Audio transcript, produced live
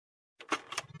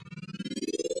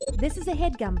This is a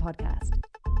HeadGum podcast.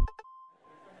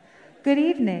 Good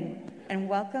evening, and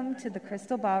welcome to the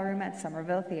Crystal Ballroom at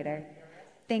Somerville Theater.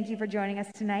 Thank you for joining us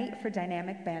tonight for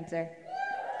Dynamic Banter.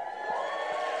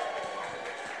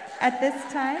 At this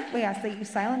time, we ask that you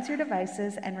silence your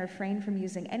devices and refrain from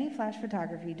using any flash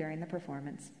photography during the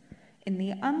performance. In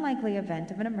the unlikely event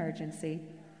of an emergency,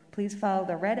 please follow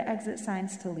the red exit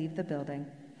signs to leave the building.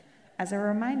 As a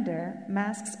reminder,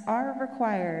 masks are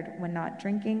required when not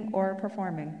drinking or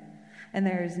performing, and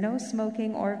there is no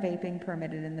smoking or vaping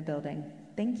permitted in the building.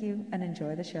 Thank you, and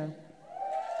enjoy the show.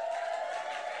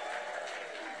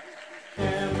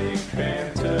 Dynamic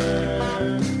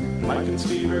Banter. Mike and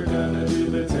Steve are gonna do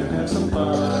bits and have some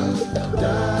fun.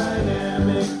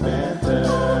 Dynamic Banter.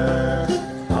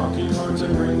 Honking horns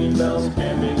and ringing bells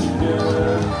can make you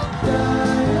good.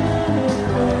 Dynamic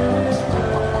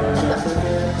Banter. Don't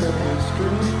forget the big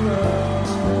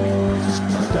rose.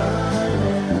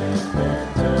 Dynamic Banter.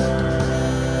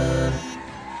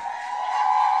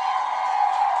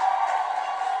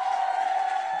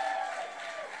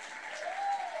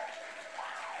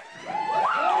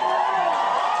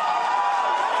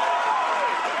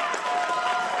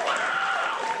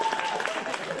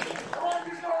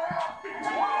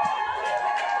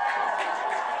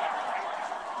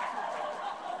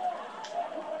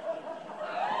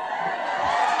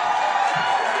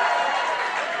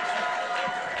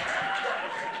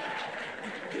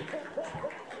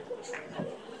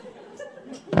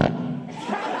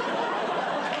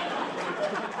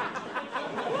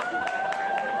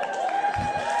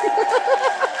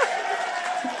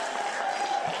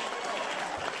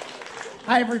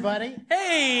 Hi, everybody.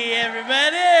 Hey,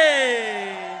 everybody!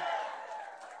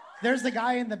 There's the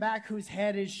guy in the back whose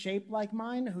head is shaped like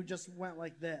mine who just went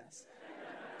like this.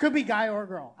 Could be guy or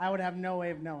girl. I would have no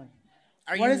way of knowing.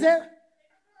 What is it?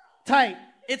 Tight.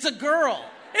 It's a girl.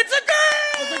 It's a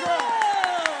girl! It's a girl.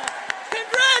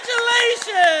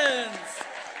 Congratulations!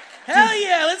 Hell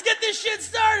yeah, let's get this shit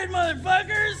started,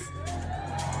 motherfuckers!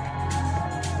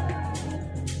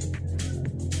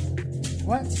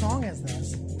 What song is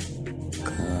this?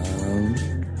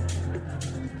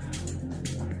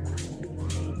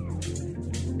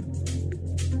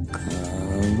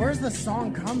 Where's the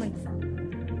song coming from?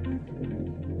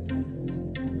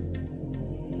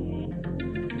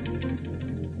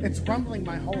 It's rumbling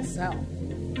my whole cell.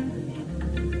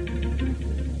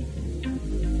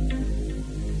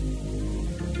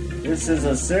 This is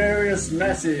a serious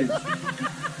message.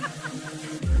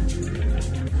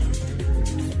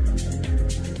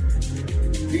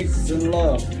 Peace and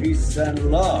love, peace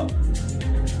and love.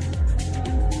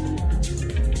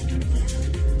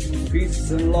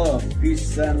 Peace and love,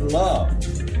 peace and love.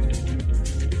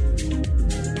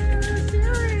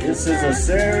 This is a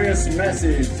serious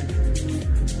message.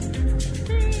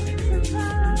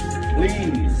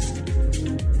 Please.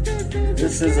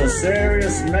 This is a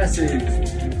serious message.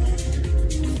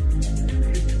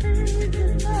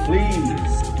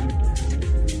 Please.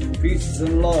 Peace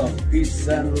and love, peace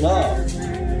and love.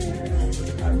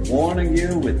 I'm warning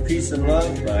you with peace and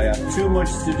love, I have too much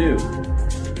to do.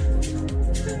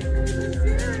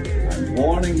 I'm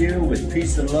warning you with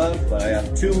peace and love, I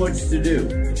have too much to do.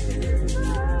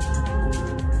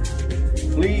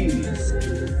 Please,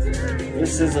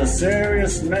 this is a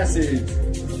serious message.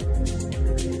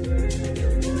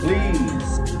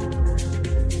 Please.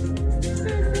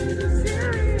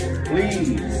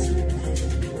 Please.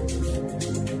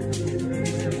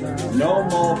 No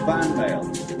more fan mail.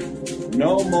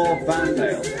 No more fan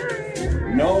mail.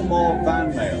 No more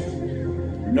fan mail.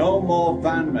 No more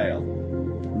fan mail.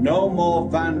 No more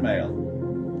fan mail.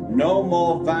 No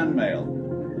more fan mail.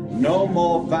 No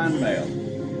more fan mail.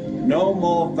 No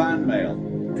more fan mail.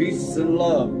 Peace and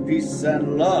love. Peace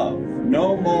and love.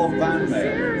 No more fan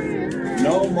mail.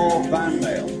 No more fan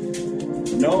mail.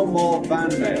 No more fan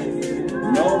mail.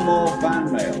 No more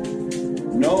fan mail.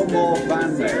 No more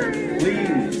fan mail.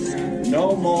 Please.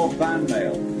 No more fan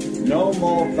mail. No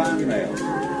more fan mail.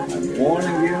 I'm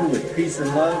warning you with peace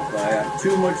and love, I have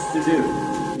too much to do.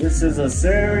 This is a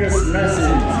serious message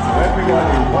to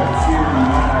everybody watching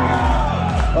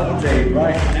my update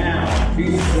right now.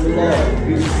 Peace and love,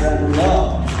 peace and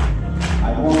love.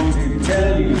 I want to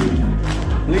tell you,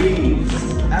 please,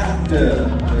 after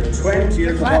the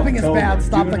 20th of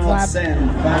October, do not send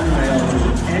fan mail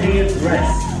to any address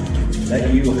that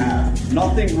you have.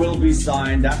 Nothing will be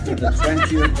signed after the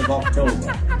 20th of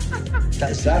October.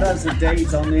 If that has a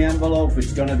date on the envelope,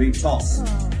 it's going to be tossed.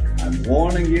 I'm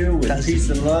warning you with peace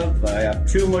and love, I have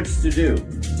too much to do.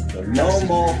 So no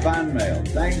more fan mail.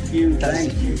 Thank you,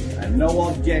 thank you. And no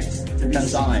objects to be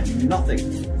signed.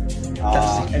 Nothing.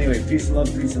 Anyway, peace and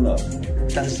love, peace and love.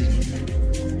 Please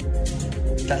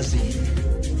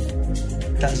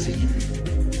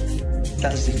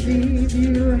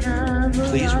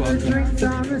welcome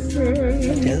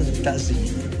Adele Dazzy.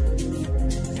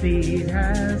 Steve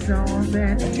has so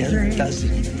many Adele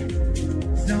Dazzy.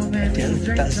 so many Adele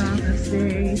drinks on the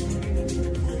Dazzy. stage.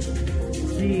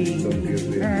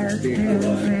 Steve has too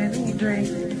many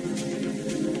drinks.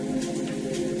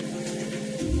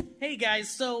 Hey guys,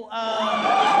 so one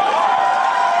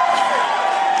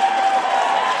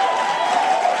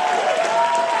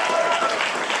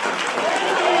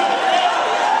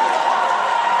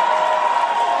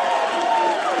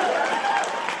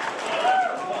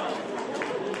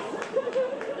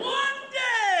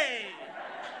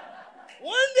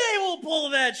day we'll pull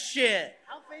that shit.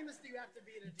 How famous do you have to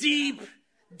be to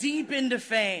Deep into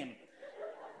fame.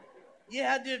 You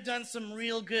had to have done some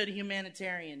real good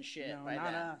humanitarian shit. No, by not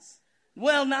then. us.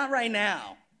 Well, not right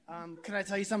now. Can I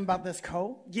tell you something about this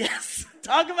coat? Yes.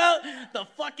 Talk about the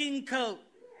fucking coat.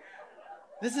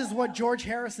 This is what George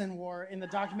Harrison wore in the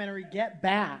documentary Get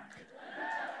Back.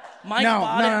 Mike No.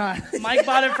 Mike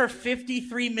bought it for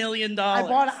 $53 million.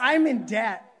 I'm in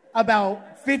debt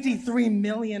about $53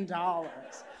 million.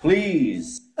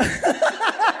 Please.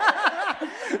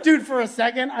 Dude, for a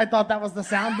second, I thought that was the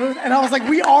sound booth, and I was like,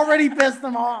 we already pissed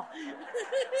them off.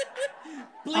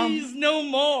 Please, no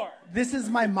more. This is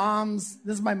my mom's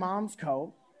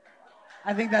coat.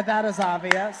 I think that is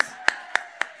obvious.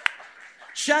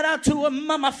 Shout out to a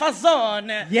Mama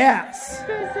Fazon. Yes.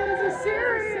 This is a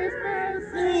serious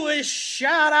message.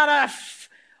 Shout out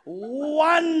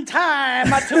one time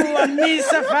to a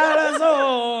Misa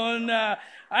Fazon.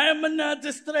 I'm not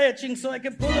stretching so I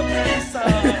can pull up this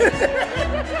off.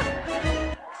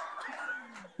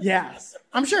 Yes.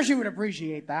 I'm sure she would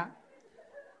appreciate that.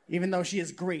 Even though she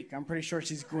is Greek. I'm pretty sure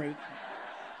she's Greek.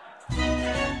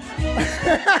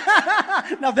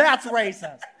 Now that's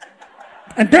racist.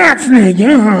 And that's me,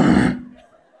 yeah.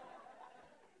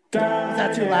 Is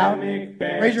that too loud?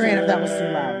 Raise your hand if that was too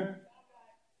loud.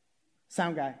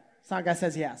 Sound guy. Sound guy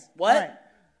says yes. What? All right.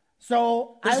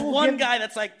 So There's one guy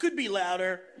that's like, could be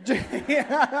louder.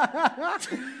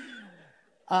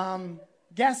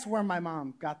 Guess where my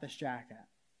mom got this jacket?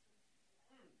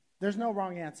 There's no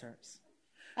wrong answers.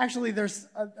 Actually, there's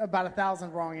about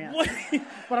 1,000 wrong answers.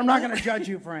 But I'm not going to judge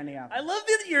you for any of them. I love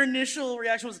that your initial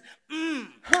reaction was, This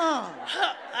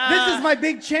is my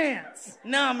big chance.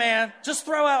 No, man. Just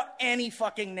throw out any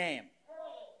fucking name.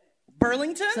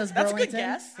 Burlington? Says That's Burlington. a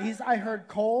good guess. I heard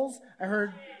Kohl's. I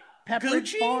heard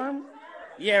Pepperidge Gucci? Farm.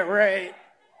 Yeah, right.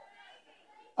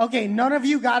 Okay, none of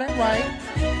you got it right.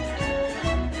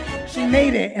 She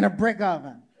made it in a brick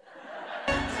oven.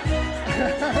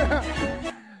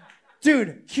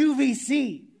 Dude,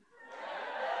 QVC.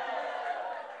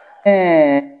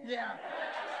 Yeah.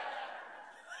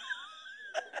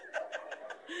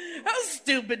 How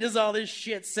stupid does all this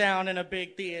shit sound in a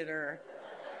big theater?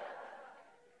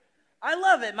 I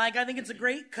love it, Mike. I think it's a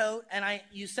great coat, and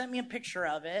you sent me a picture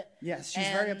of it. Yes, she's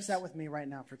very upset with me right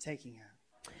now for taking it.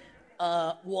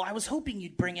 Well, I was hoping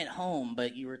you'd bring it home,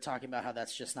 but you were talking about how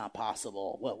that's just not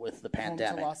possible, with the pandemic.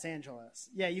 Home to Los Angeles.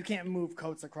 Yeah, you can't move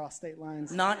coats across state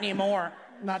lines. Not anymore.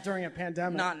 Not during a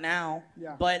pandemic. Not now.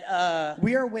 Yeah. But,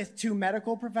 we are with two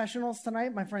medical professionals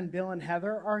tonight. My friend Bill and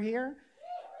Heather are here.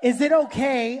 Is it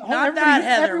okay? Not that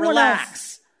Heather,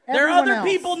 relax. There are other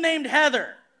people named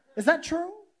Heather. Is that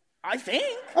true? I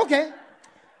think. Okay.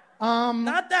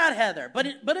 Not that Heather, but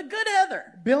a good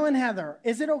Heather. Bill and Heather,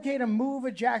 is it okay to move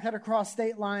a jacket across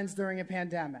state lines during a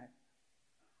pandemic?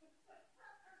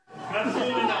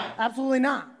 Absolutely not. Absolutely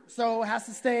not. So it has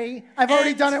to stay. I've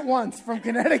already done it once from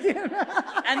Connecticut.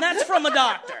 And that's from a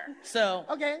doctor. So.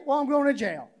 Okay, well, I'm going to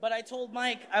jail. But I told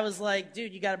Mike, I was like,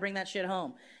 dude, you got to bring that shit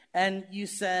home. And you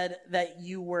said that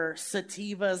you were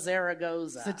Sativa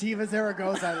Zaragoza. Sativa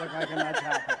Zaragoza, I look like in that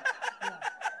jacket.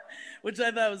 Which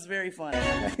I thought was very funny.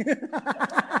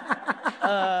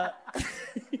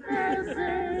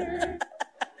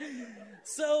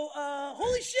 So,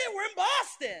 holy shit, we're in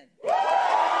Boston.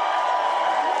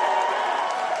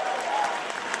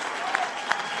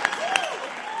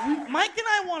 Mike and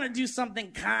I want to do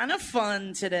something kind of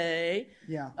fun today.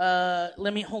 Yeah.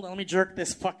 Let me jerk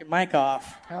this fucking mic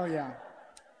off. Hell yeah.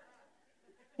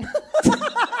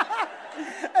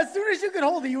 As soon as you could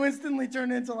hold it, you instantly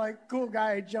turned into like cool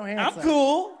guy Joe Hansen. I'm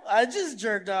cool. I just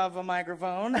jerked off a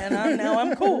microphone, and now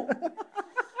I'm cool.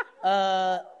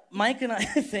 Mike and I,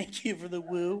 thank you for the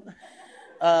woo.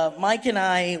 Mike and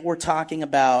I were talking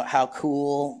about how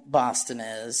cool Boston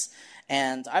is,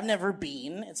 and I've never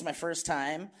been. It's my first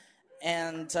time,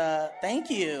 and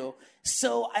thank you.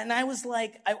 So, and I was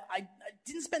like, I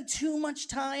didn't spend too much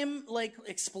time like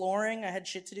exploring. I had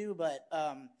shit to do, but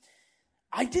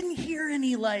I didn't hear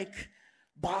any like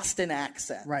Boston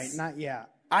accents. Right, not yet.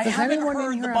 I Does haven't anyone in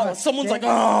heard here the have Boston. a Someone's stick?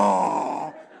 like,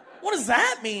 oh, what does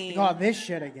that mean? Oh, this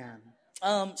shit again.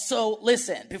 So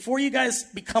listen, before you guys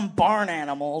become barn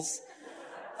animals.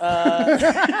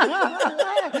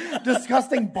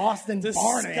 Disgusting Boston barn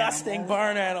animals. Disgusting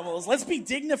barn animals. Let's be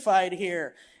dignified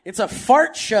here. It's a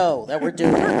fart show that we're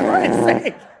doing. For Christ's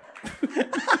sake.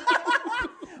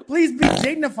 Please be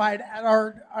dignified at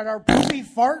our poopy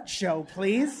fart show,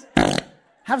 please.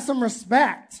 Have some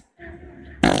respect.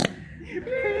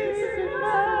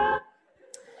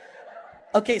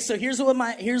 Okay, so here's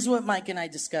what Mike and I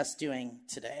discussed doing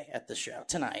today at the show.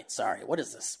 Tonight, sorry. What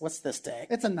is this? What's this day?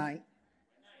 It's a night.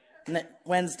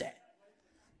 Wednesday.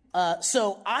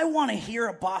 So I want to hear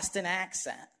a Boston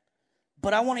accent,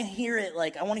 but I want to hear it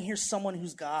like, I want to hear someone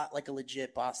who's got like a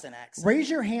legit Boston accent. Raise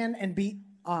your hand and be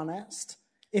honest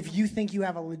if you think you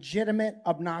have a legitimate,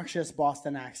 obnoxious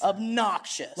Boston accent.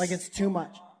 Obnoxious. Like it's too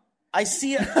much. I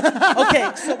see it.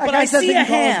 Okay, so, but I see a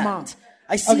hand.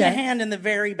 I see a hand in the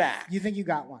very back. You think you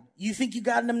got one? You think you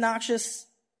got an obnoxious?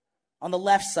 On the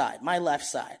left side, my left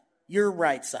side, your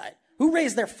right side. Who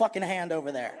raised their fucking hand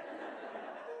over there?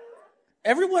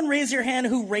 Everyone raise your hand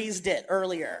who raised it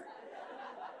earlier.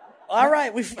 All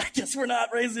right, I guess we're not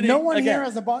raising it. No one here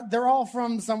has they're all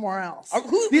from somewhere else.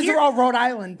 These are all Rhode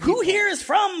Island people. Who here is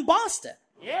from Boston?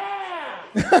 Yeah!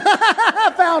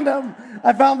 I found him.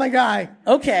 I found the guy.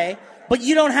 Okay, but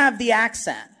you don't have the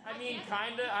accent. I mean,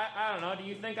 kinda. I don't know. Do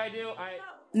you think I do?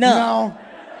 No.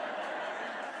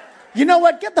 You know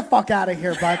what? Get the fuck out of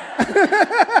here, bud.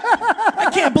 I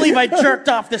can't believe I jerked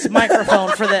off this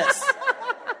microphone for this.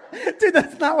 Dude,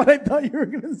 that's not what I thought you were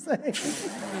going to say.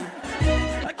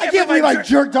 I can't believe I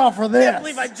jerked off for this. I can't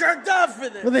believe I jerked off for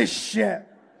this. For this shit.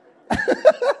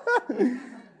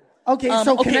 Okay,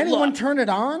 so can anyone turn it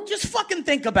on? Just fucking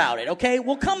think about it, okay?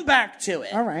 We'll come back to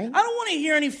it. All right. I don't want to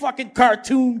hear any fucking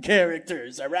cartoon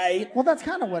characters, all right? Well, that's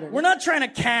kind of what it is. We're not trying to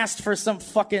cast for some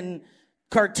fucking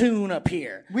cartoon up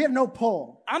here. We have no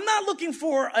pull. I'm not looking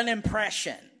for an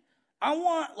impression. I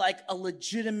want, like, a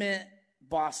legitimate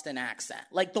Boston accent.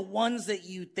 Like the ones that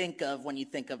you think of when you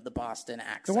think of the Boston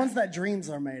accent. The ones that dreams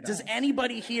are made of. Does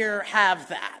anybody here have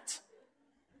that?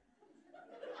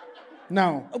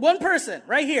 No. One person,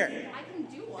 right here. I can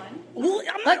do one. Well,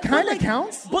 that kind of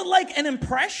counts. But like an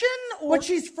impression? Or? But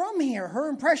she's from here. Her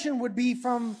impression would be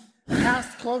from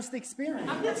past close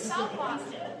experience. I'm from South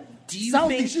Boston. Do you Southie,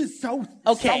 think she's so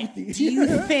okay?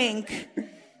 Southie.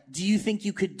 Do you think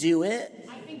you could do it?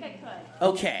 I think I could.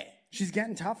 Okay. She's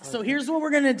getting tougher. So here's what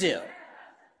we're gonna do.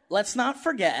 Let's not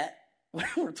forget.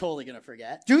 We're totally gonna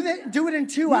forget. Do it in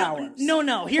 2 hours.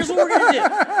 No. Here's what we're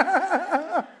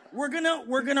gonna do.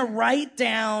 We're gonna write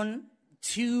down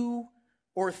 2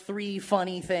 or 3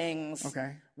 funny things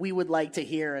we would like to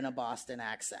hear in a Boston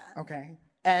accent. Okay.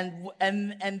 And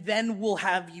then we'll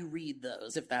have you read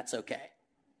those if that's okay.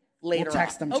 Later we'll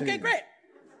text on. them to Okay, you. great.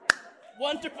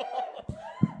 Wonderful.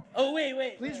 Oh,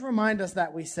 wait. Please remind us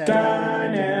that we said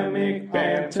Dynamic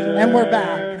banter. And we're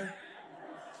back.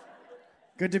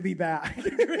 Good to be back.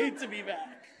 Great to be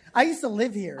back. I used to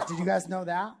live here. Did you guys know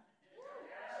that?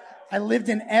 I lived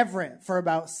in Everett for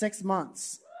about 6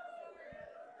 months.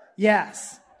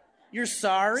 Yes. You're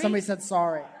sorry? Somebody said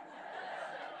sorry.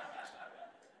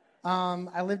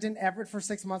 I lived in Everett for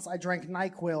 6 months. I drank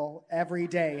NyQuil every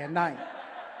day and night.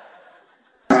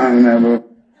 I never.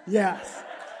 Yes.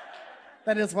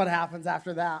 That is what happens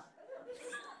after that.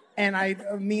 And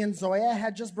me and Zoya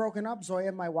had just broken up.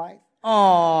 Zoya, my wife.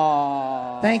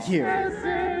 Aww. Thank you.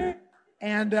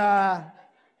 And I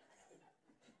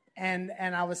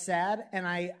was sad, and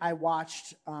I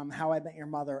watched How I Met Your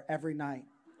Mother every night.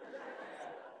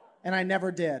 And I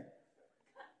never did.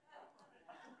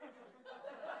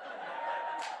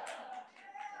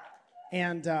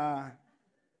 And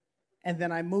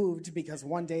then I moved because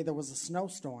one day there was a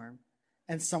snowstorm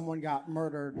and someone got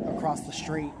murdered across the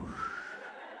street.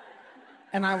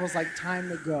 And I was like, time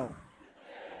to go.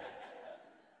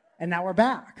 And now we're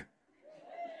back.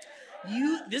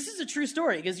 This is a true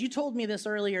story because you told me this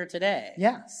earlier today.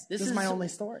 Yes, this is my only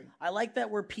story. I like that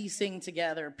we're piecing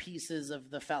together pieces of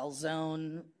the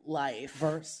Falzone life.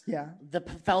 Verse, yeah. The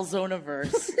Falzone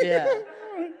verse, yeah.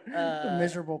 A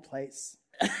miserable place.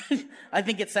 I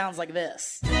think it sounds like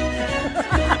this.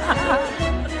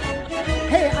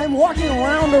 Hey, I'm walking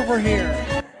around over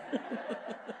here.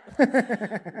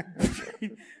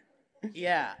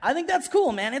 Yeah, I think that's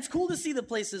cool, man. It's cool to see the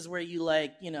places where you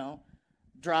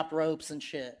drop ropes and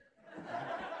shit.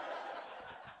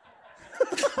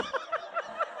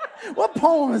 What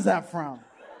poem is that from?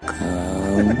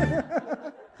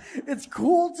 zone. It's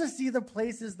cool to see the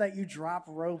places that you drop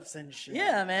ropes and shit.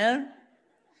 Yeah, man.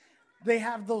 They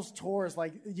have those tours,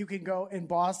 like you can go in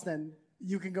Boston,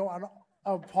 you can go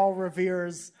on Paul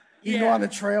Revere's, you can go on the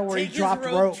trail where Take he his dropped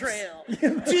rope ropes. Trail.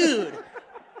 Dude.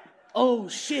 Oh,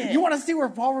 shit. You want to see where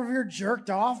Paul Revere jerked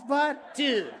off, bud?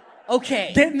 Dude.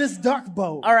 Okay. Get in this duck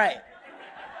boat. All right.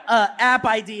 App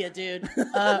idea, dude.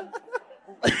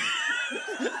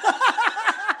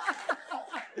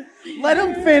 Let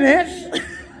him finish.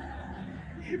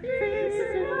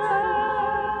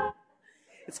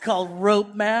 It's called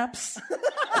Rope Maps.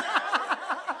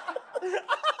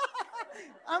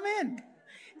 I'm in.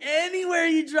 Anywhere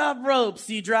you drop ropes,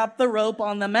 you drop the rope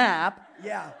on the map.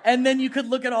 Yeah. And then you could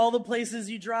look at all the places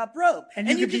you drop rope. And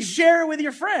you could can share it with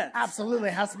your friends. Absolutely.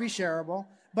 It has to be shareable.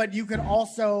 But you could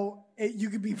also, you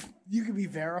could be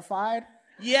verified.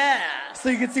 Yeah. So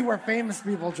you can see where famous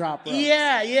people drop ropes.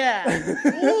 Yeah,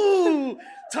 yeah. Ooh,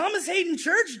 Thomas Hayden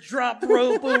Church dropped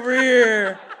rope over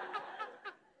here.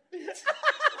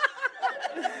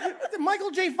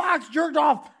 Michael J. Fox jerked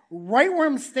off right where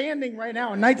I'm standing right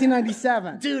now in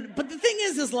 1997. Dude, but the thing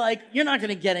is like, you're not going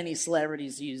to get any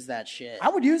celebrities to use that shit. I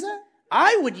would use it.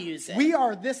 I would use it. We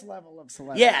are this level of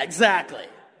celebrity. Yeah, exactly.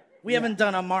 We haven't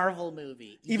done a Marvel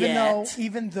movie even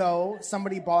yet. though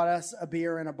somebody bought us a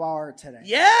beer in a bar today.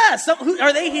 Yeah,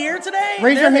 are they here today?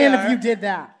 Raise There your hand they are. if you did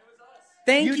that.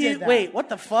 Thank You you. did that. Wait, what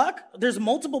the fuck? There's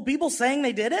multiple people saying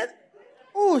they did it?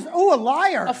 Ooh, a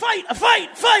liar. A fight.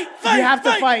 You have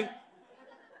to fight.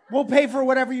 We'll pay for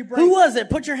whatever you bring. Who was it?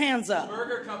 Put your hands up.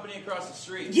 Burger company across the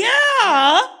street.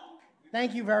 Yeah!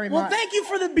 Thank you very Well, much. thank you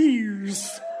for the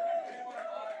beers.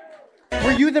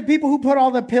 Were you the people who put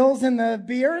all the pills in the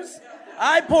beers?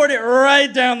 I poured it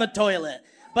right down the toilet.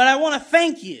 But I want to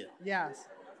thank you. Yes.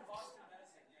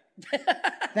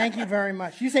 Thank you very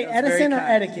much. You say That's Edison or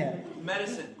very kind.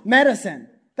 etiquette? Medicine.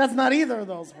 That's not either of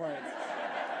those words.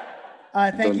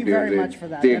 Thank you very much for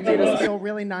that. That made us feel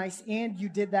really nice. And you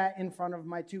did that in front of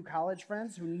my two college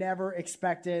friends who never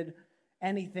expected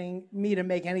me to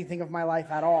make anything of my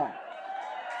life at all.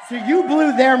 So you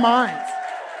blew their minds.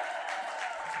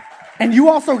 And you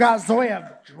also got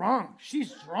Zoya drunk.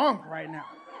 She's drunk right now.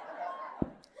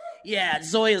 Yeah,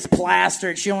 Zoya's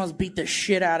plastered. She almost beat the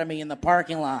shit out of me in the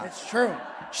parking lot. It's true.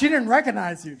 She didn't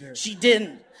recognize you, dude. She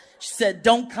didn't. She said,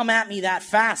 "Don't come at me that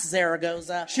fast,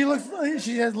 Zaragoza." She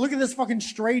said, "Look at this fucking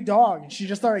stray dog." And she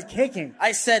just started kicking.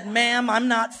 I said, "Ma'am, I'm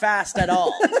not fast at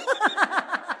all.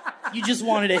 You just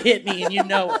wanted to hit me and you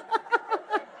know it."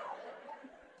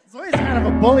 Zoya's kind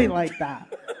of a bully like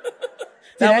that.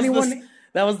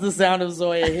 That was the sound of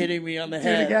Zoya hitting me on the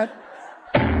head. Do it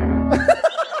again.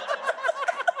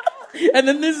 And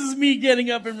then this is me getting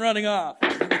up and running off.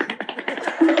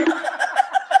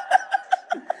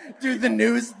 Dude, the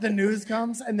news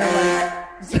comes and they're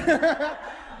like,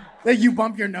 that you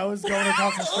bump your nose going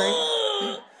across the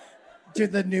street.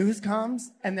 Dude, the news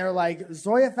comes and they're like,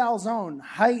 Zoya Falzone,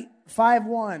 height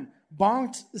 5'1",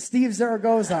 bonked Steve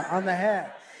Zaragoza on the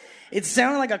head. It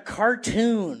sounded like a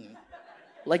cartoon,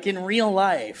 like in real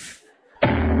life.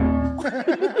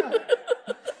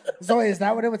 Zoya, is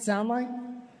that what it would sound like?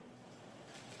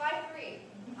 5'3".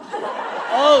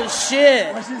 Oh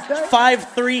shit! What'd she say?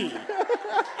 5'3".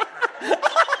 Dude,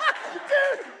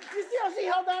 you see how she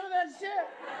held on to that shit?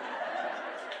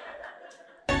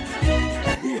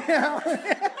 Yeah.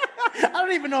 I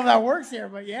don't even know if that works here,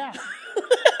 but yeah.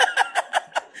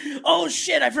 Oh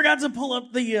shit! I forgot to pull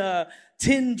up the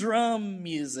tin drum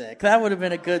music. That would have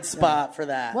been a good spot for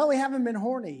that. Well, we haven't been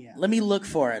horny yet. Let me look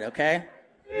for it, okay?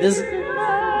 This.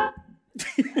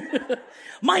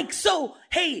 Mike, so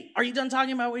hey, are you done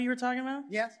talking about what you were talking about?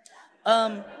 Yes.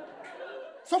 So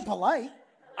polite.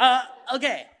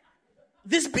 Okay.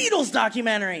 This Beatles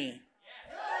documentary.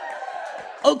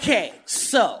 Okay,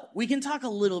 so we can talk a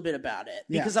little bit about it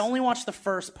because I only watched the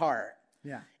first part.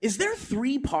 Yeah. Is there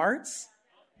 3 parts?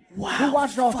 Wow. Who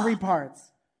watched all 3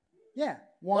 parts? Yeah.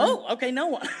 One. Oh, okay, no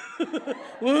one.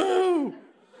 Woo!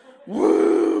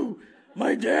 Woo!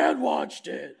 My dad watched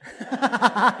it.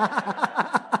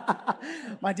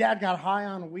 My dad got high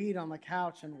on weed on the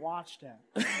couch and watched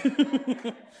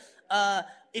it.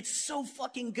 It's so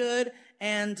fucking good,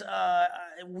 and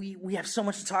we have so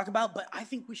much to talk about, but I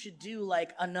think we should do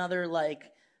like another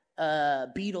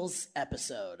Beatles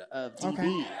episode of DB.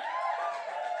 Okay.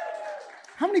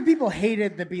 How many people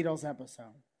hated the Beatles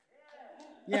episode?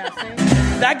 Yeah,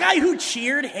 see? That guy who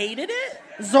cheered hated it?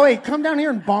 Zoe, come down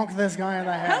here and bonk this guy in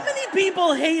the head. How many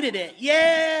people hated it?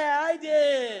 Yeah, I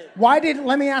did.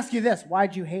 Let me ask you this.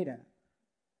 Why'd you hate it?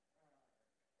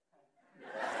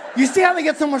 You see how they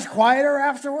get so much quieter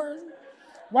afterwards?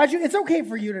 Why'd you? It's okay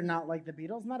for you to not like the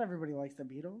Beatles. Not everybody likes the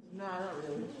Beatles. No, not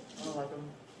really. I don't like them.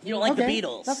 You don't like Okay, the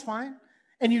Beatles. That's fine.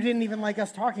 And you didn't even like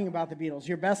us talking about the Beatles.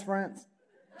 You're best friends.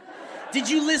 Did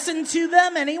you listen to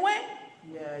them anyway?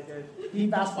 Yeah, I did. He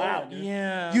fast forward, dude.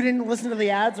 Yeah. You didn't listen to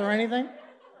the ads or anything?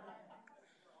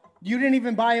 You didn't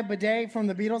even buy a bidet from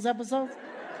the Beatles episodes?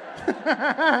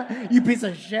 You piece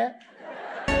of shit.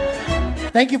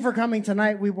 Thank you for coming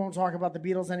tonight. We won't talk about the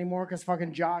Beatles anymore because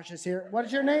fucking Josh is here. What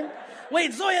is your name?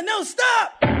 Wait, Zoya, no,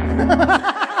 stop!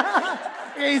 Yeah,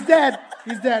 he's dead.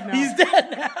 He's dead now. He's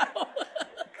dead now.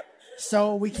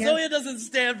 So we can't. Zoya doesn't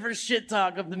stand for shit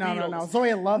talk of the Beatles. No.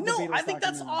 Zoya loved the Beatles. No, I think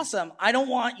that's documentary. awesome. I don't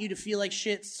want you to feel like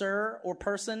shit, sir or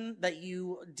person, that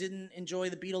you didn't enjoy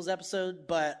the Beatles episode,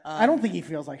 but... I don't think he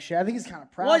feels like shit. I think he's kind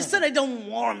of proud Well, I of said it. I don't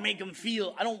want to make him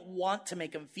feel... I don't want to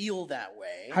make him feel that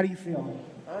way. How do you feel?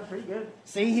 Pretty good.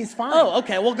 See, he's fine. Oh,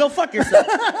 okay. Well, go fuck yourself.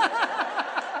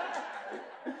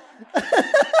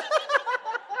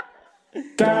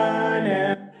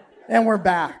 And we're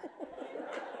back.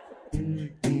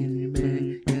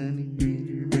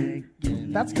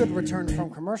 That's good return from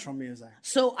commercial music.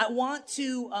 So I want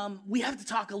to, we have to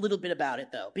talk a little bit about it,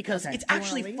 though, because Okay. it's Do you wanna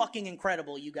actually leave? fucking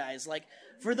incredible, you guys. Like,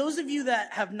 for those of you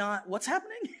that have not... What's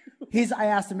happening? I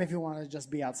asked him if he wanted to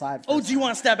just be outside. For Oh, a do you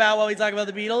want to step out while we talk about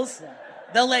the Beatles? Yeah.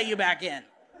 They'll let you back in.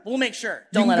 We'll make sure.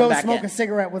 You Don't let can them go back smoke in. a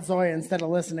cigarette with Zoya instead of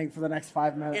listening for the next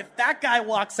 5 minutes. If that guy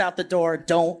walks out the door,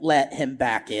 don't let him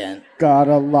back in.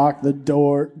 Gotta lock the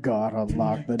door. Gotta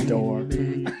lock the door.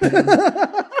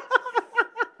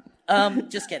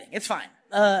 Just kidding. It's fine.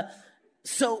 But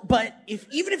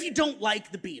even if you don't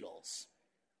like the Beatles,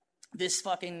 this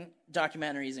fucking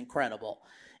documentary is incredible.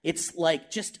 It's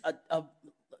like just a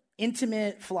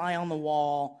intimate, fly on the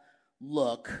wall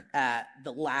look at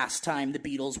the last time the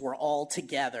Beatles were all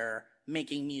together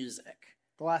making music.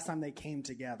 The last time they came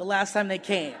together. The last time they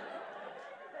came.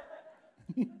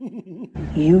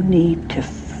 You need to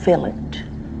fill it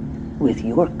with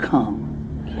your cum.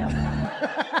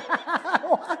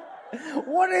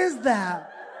 What is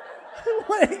that?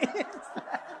 What is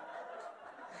that?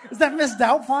 Is that Miss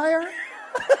Doubtfire?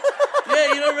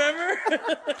 Yeah, you don't remember?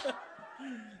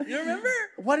 You don't remember?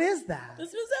 What is that?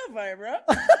 This was Sapphire, bro.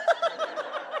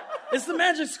 It's the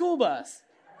Magic School Bus.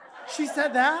 She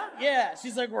said that? Yeah,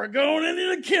 she's like, we're going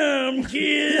into the cum,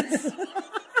 kids.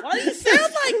 Why do you sound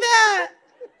like that?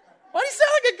 Why do you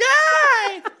sound like a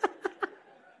guy?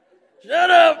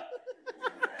 Shut up.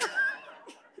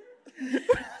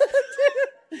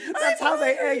 That's how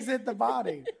they exit the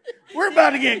body. We're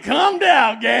about to get cummed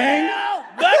out, gang.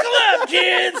 Buckle up,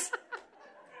 kids.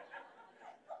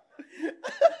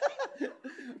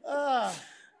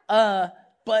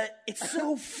 But it's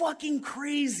so fucking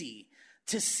crazy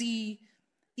to see,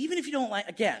 even if you don't like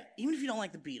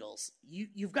the Beatles,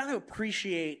 you've got to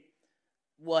appreciate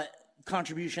what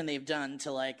contribution they've done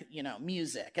to, like, you know,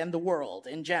 music and the world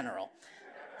in general.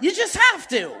 You just have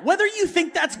to. Whether you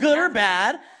think that's good or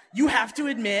bad, you have to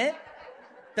admit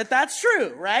that that's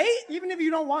true, right? Even if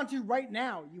you don't want to right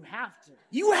now, you have to.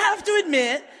 You have to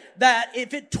admit that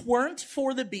if it weren't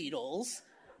for the Beatles,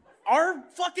 our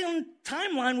fucking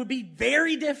timeline would be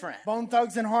very different. Bone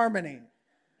Thugs and Harmony,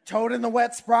 Toad and the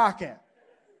Wet Sprocket,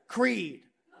 Creed,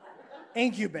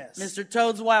 Incubus. Mr.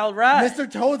 Toad's Wild Ride.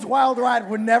 Mr. Toad's Wild Ride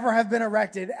would never have been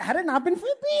erected had it not been for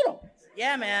the Beatles.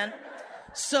 Yeah, man.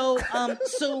 So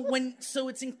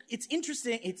it's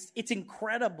interesting. It's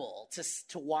incredible to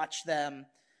watch them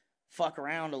fuck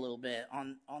around a little bit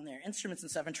on their instruments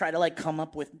and stuff and try to, like, come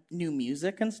up with new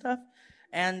music and stuff.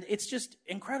 And it's just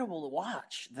incredible to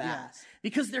watch that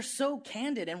because they're so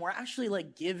candid and we're actually,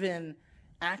 like, given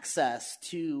access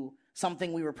to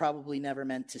something we were probably never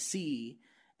meant to see,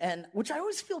 and which I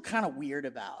always feel kind of weird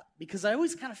about because I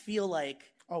always kind of feel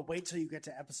like, oh, wait till you get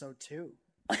to episode 2.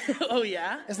 Oh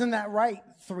yeah, isn't that right?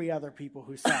 3 other people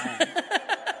who saw it.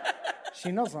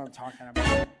 She knows what I'm talking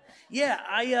about.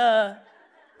 Yeah,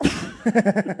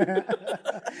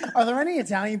 Are there any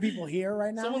Italian people here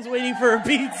right now? Someone's waiting for a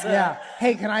pizza. Yeah.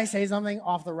 Hey, can I say something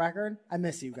off the record? I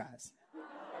miss you guys.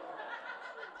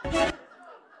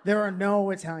 There are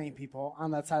no Italian people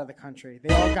on that side of the country.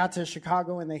 They all got to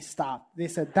Chicago and they stopped. They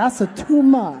said, that's too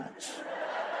much.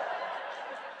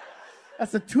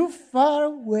 That's too far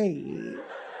away.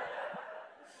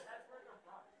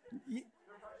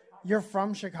 You're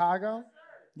from Chicago?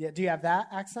 Yeah. Do you have that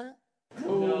accent?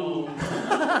 No.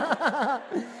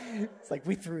 It's like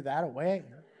we threw that away.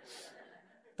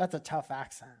 That's a tough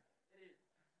accent.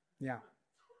 Yeah.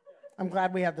 I'm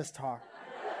glad we had this talk.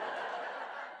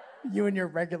 You and your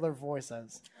regular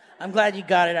voices. I'm glad you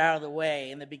got it out of the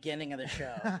way in the beginning of the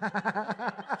show.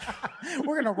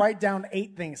 We're going to write down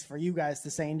 8 things for you guys to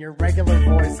say in your regular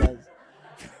voices.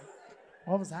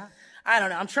 What was that? I don't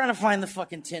know. I'm trying to find the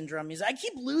fucking tin drum music. I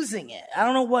keep losing it. I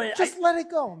don't know what it... Just let it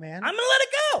go, man. I'm going to let it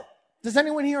go. Does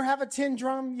anyone here have a tin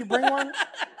drum? You bring one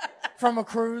from a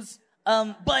cruise?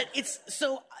 But it's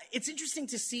interesting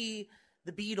to see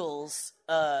the Beatles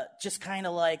just kind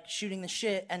of like shooting the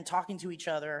shit and talking to each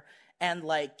other and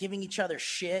like giving each other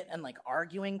shit and like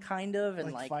arguing kind of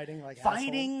and like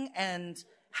fighting and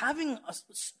having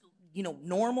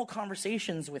normal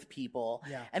conversations with people.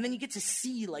 Yeah. And then you get to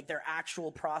see like their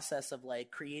actual process of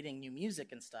like creating new music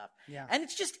and stuff. Yeah. And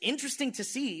it's just interesting to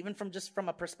see, even from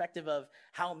a perspective of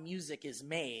how music is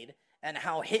made and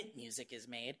how hit music is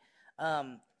made.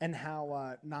 And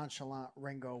how nonchalant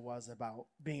Ringo was about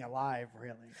being alive,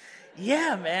 really.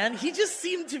 Yeah, man. He just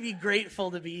seemed to be grateful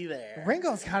to be there.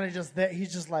 Ringo's kind of just there.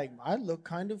 He's just like, I look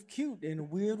kind of cute in a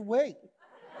weird way.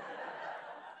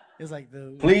 It's like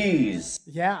Please.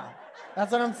 Yeah,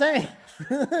 that's what I'm saying.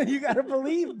 You got to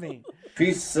believe me.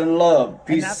 Peace and love.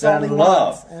 Peace and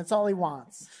love. Wants, and that's all he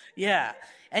wants. Yeah.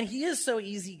 And he is so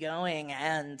easygoing,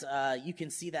 and you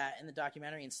can see that in the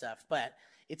documentary and stuff. But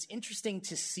it's interesting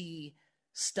to see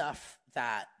stuff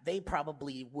that they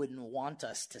probably wouldn't want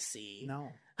us to see. No.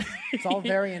 It's all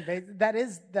very invasive.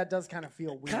 That does kind of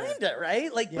feel weird. Kind of,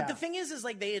 right? Like, Yeah. But the thing is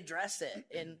like they address it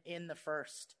in the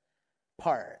first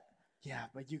part. Yeah,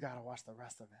 but you got to watch the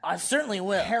rest of it. I certainly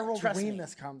will. Harold Trust me.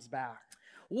 Remus comes back.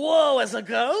 Whoa, as a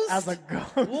ghost? As a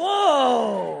ghost.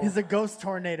 Whoa. He's a ghost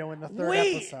tornado in the third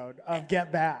episode of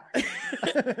Get Back.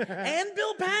 And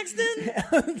Bill Paxton?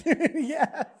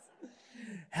 Yes.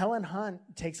 Helen Hunt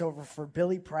takes over for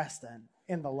Billy Preston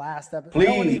in the last episode. Please.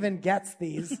 No one even gets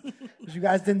these because you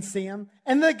guys didn't see him.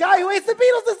 And the guy who hates the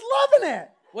Beatles is loving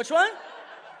it. Which one?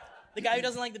 The guy who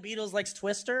doesn't like the Beatles likes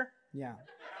Twister? Yeah.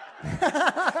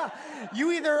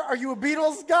 You either are you a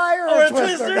Beatles guy or a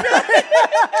Twister guy?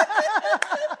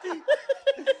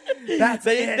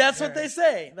 That's what they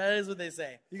say. That is what they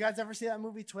say. You guys ever see that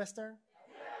movie Twister?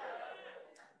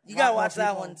 You gotta watch that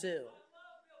people. one too.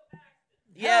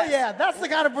 Hell yeah, that's the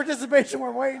kind of participation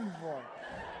we're waiting for.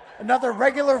 Another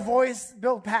regular voice,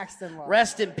 Bill Paxton.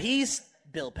 Rest in peace,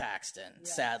 Bill Paxton.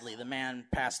 Yes. Sadly, the man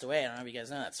passed away. I don't know if you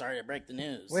guys know that. Sorry to break the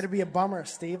news. Way to be a bummer,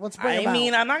 Steve. Let's bring him out. I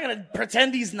mean, I'm not going to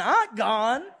pretend he's not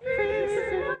gone.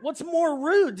 What's more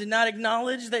rude, to not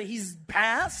acknowledge that he's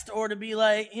passed or to be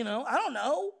like, I don't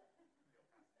know.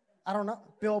 I don't know.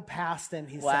 Bill Paxton,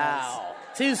 he Wow.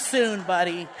 Too soon,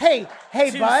 buddy. Hey,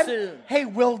 Too bud. soon. Hey,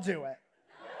 we'll do it.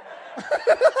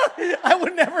 I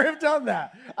would never have done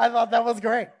that. I thought that was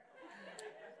great.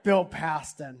 Bill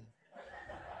Paxton.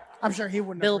 I'm sure he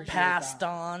wouldn't Bill appreciate passed that.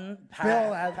 on.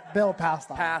 Bill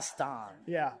passed on. Passed on.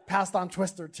 Yeah, passed on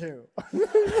Twister too.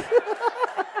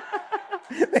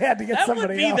 They had to get That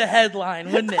somebody would be else. the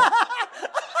headline, wouldn't it?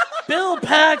 Bill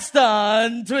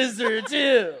Paxton, Twister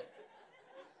 2.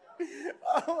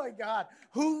 Oh my God.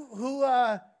 Who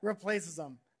replaces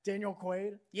him? Daniel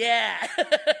Quaid? Yeah.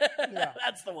 Yeah.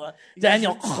 That's the one. You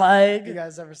Daniel guys- Craig. You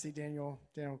guys ever see Daniel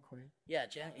Quaid? Yeah,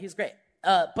 he's great.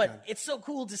 But it's so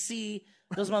cool to see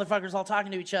those motherfuckers all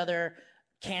talking to each other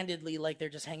candidly, like they're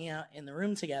just hanging out in the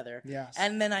room together. Yes.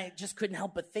 And then I just couldn't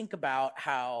help but think about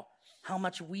how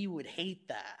much we would hate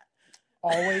that.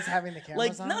 Always having the cameras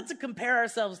Like, on? not to compare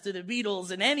ourselves to the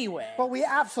Beatles in any way. But we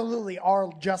absolutely are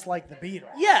just like the Beatles.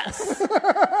 Yes.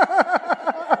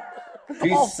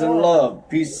 Peace and love.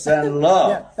 Peace and love.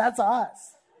 Yeah, that's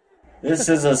us. This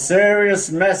is a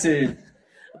serious message.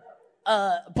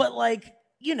 But like,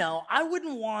 I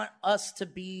wouldn't want us to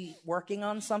be working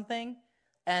on something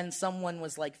and someone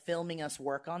was like filming us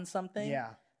work on something. Yeah.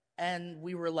 And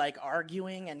we were like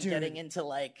arguing and getting into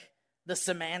like the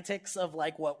semantics of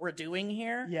like what we're doing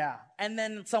here. Yeah. And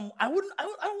then I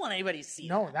don't want anybody to see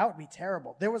No, that. that would be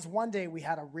terrible. There was one day we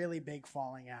had a really big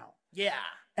falling out. Yeah.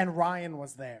 And Ryan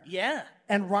was there. Yeah.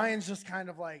 And Ryan's just kind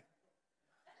of like...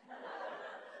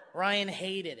 Ryan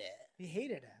hated it. He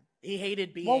hated it. He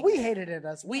hated being... Well, we hated it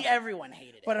as well. Everyone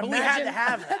hated it. But we had to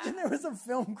have that. imagine there was a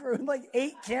film crew and like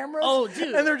 8 cameras. Oh,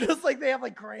 dude. And they're just like, they have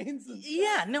like cranes. And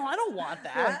Yeah, no, I don't want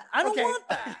that. Like, I don't okay. want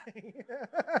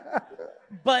that.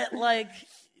 But, like,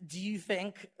 do you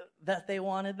think that they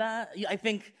wanted that? I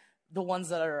think the ones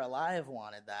that are alive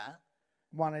wanted that.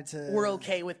 Wanted to... We're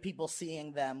okay with people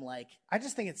seeing them, like... I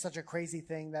just think it's such a crazy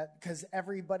thing that... Because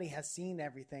everybody has seen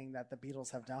everything that the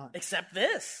Beatles have done. Except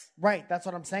this. Right, that's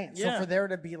what I'm saying. Yeah. So for there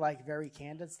to be like very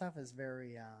candid stuff is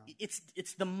very...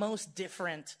 It's the most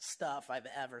different stuff I've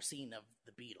ever seen of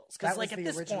the Beatles. That Because, like, was at the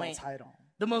this original point... title.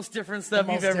 The most different stuff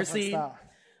The you've most ever different seen? stuff.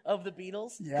 of the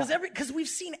Beatles. Yeah. Because we've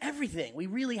seen everything. We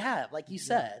really have, like you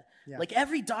said. Yeah. Like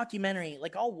every documentary,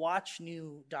 like I'll watch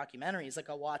new documentaries. Like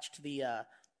I watched the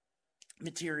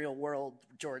Material World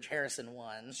George Harrison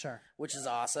one. Sure. Which is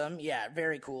awesome. Yeah,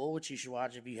 very cool, which you should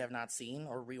watch if you have not seen,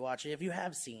 or rewatch it if you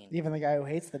have seen. Even the guy who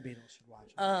hates the Beatles should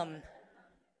watch it.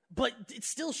 But it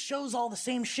still shows all the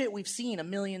same shit we've seen a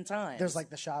million times. There's like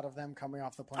the shot of them coming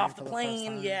off the plane. off for the first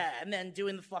plane, time. yeah, and then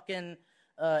doing the fucking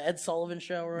Ed Sullivan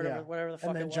show or whatever the fuck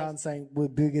And then it was. John saying, "We're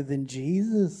bigger than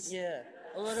Jesus." Yeah.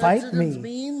 Well, Fight that me. didn't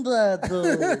mean that, though.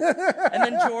 And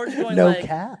then George going No like,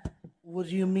 cap. "What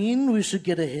do you mean we should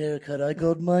get a haircut? I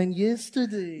got mine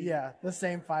yesterday." Yeah, the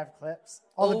same 5 clips.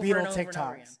 All the Over Beatle and over and over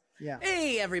TikToks. again. Yeah.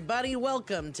 Hey, everybody,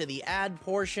 welcome to the ad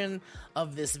portion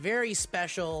of this very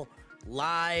special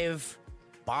live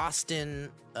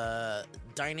Boston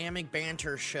dynamic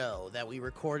banter show that we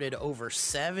recorded over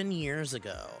 7 years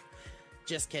ago.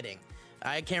 Just kidding.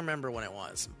 I can't remember when it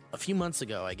was. A few months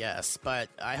ago, I guess. But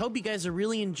I hope you guys are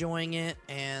really enjoying it.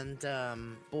 And,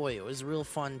 boy, it was real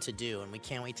fun to do. And we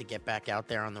can't wait to get back out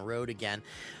there on the road again.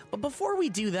 But before we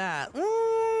do that,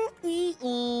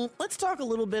 let's talk a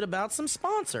little bit about some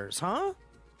sponsors, huh?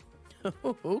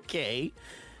 Okay.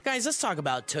 Guys, let's talk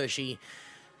about Tushy.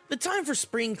 The time for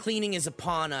spring cleaning is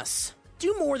upon us.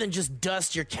 Do more than just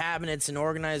dust your cabinets and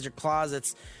organize your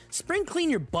closets. Spring clean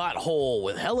your butthole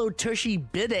with Hello Tushy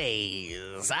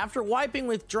bidets. After wiping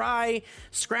with dry,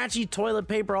 scratchy toilet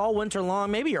paper all winter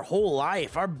long, maybe your whole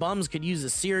life, our bums could use a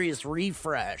serious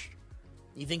refresh.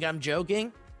 You think I'm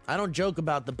joking? I don't joke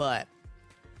about the butt.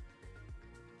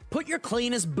 Put your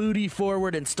cleanest booty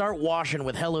forward and start washing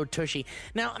with Hello Tushy.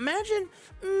 Now imagine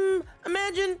you're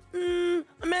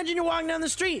walking down the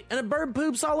street and a bird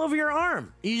poops all over your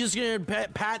arm. You just gonna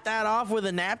pat that off with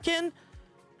a napkin?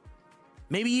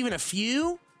 Maybe even a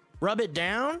few? Rub it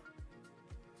down?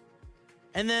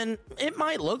 And then it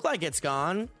might look like it's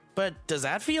gone, but does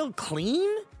that feel clean?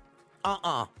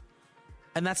 And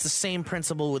that's the same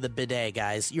principle with a bidet,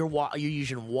 guys. You're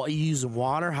using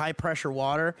water, high pressure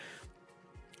water.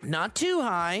 Not too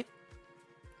high,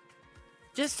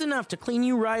 just enough to clean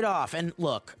you right off. And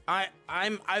look,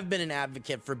 I've been an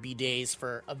advocate for bidets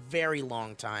for a very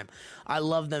long time. I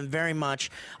love them very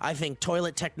much. I think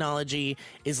toilet technology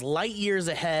is light years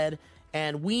ahead,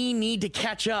 and we need to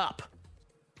catch up.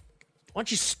 Why don't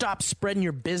you stop spreading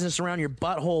your business around your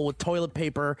butthole with toilet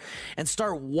paper and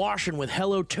start washing with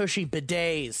Hello Tushy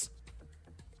bidets?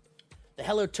 The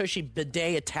Hello Tushy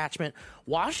bidet attachment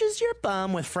washes your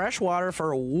bum with fresh water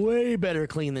for a way better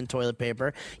clean than toilet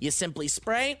paper. You simply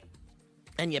spray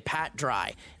and you pat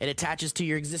dry. It attaches to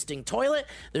your existing toilet.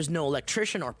 There's no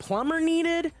electrician or plumber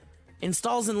needed.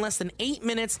 Installs in less than 8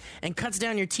 minutes and cuts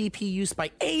down your TP use by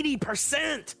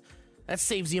 80%. That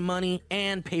saves you money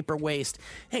and paper waste.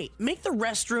 Hey, make the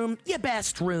restroom your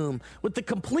best room with the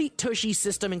complete Tushy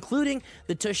system, including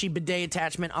the Tushy bidet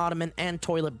attachment, ottoman, and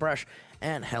toilet brush.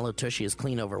 And Hello Tushy has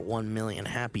cleaned over 1 million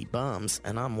happy bums,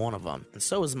 and I'm one of them. And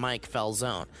so is Mike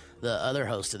Falzone, the other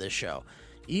host of this show.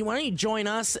 Why don't you join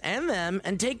us and them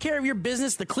and take care of your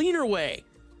business the cleaner way?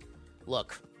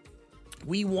 Look,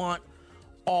 we want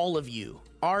all of you,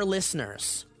 our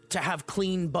listeners, to have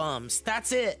clean bums.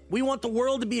 That's it. We want the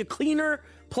world to be a cleaner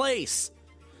place.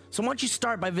 So why don't you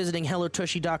start by visiting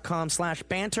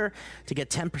hellotushy.com/banter to get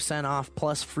 10% off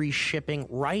plus free shipping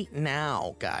right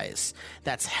now, guys.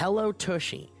 That's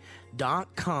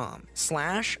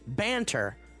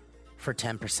hellotushy.com/banter for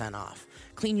 10% off.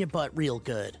 Clean your butt real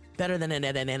good. Better than it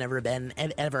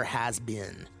ever has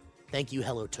been. Thank you,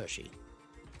 Hello Tushy.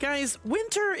 Guys,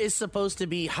 winter is supposed to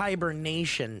be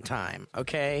hibernation time,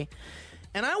 okay?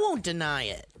 And I won't deny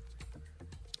it.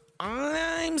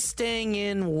 I'm staying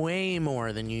in way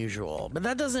more than usual, but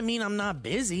that doesn't mean I'm not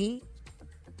busy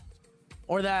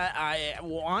or that I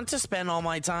want to spend all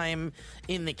my time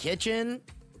in the kitchen.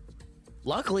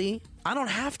 Luckily, I don't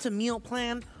have to meal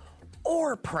plan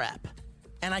or prep,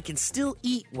 and I can still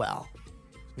eat well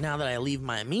now that I leave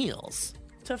my meals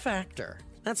to Factor.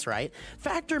 That's right.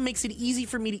 Factor makes it easy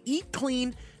for me to eat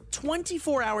clean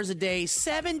 24 hours a day,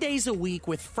 7 days a week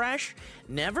with fresh,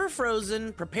 never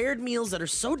frozen, prepared meals that are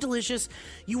so delicious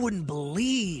you wouldn't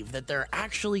believe that they're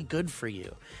actually good for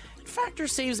you. Factor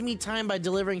saves me time by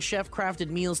delivering chef-crafted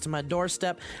meals to my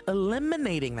doorstep,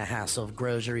 eliminating the hassle of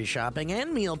grocery shopping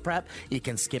and meal prep. You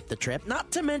can skip the trip, not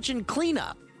to mention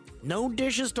cleanup. No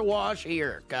dishes to wash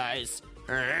here, guys.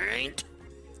 All right?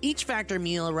 Each Factor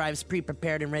meal arrives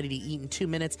pre-prepared and ready to eat in 2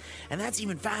 minutes, and that's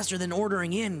even faster than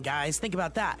ordering in, guys. Think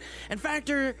about that. And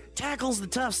Factor tackles the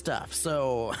tough stuff,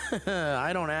 so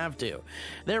I don't have to.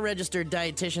 Their registered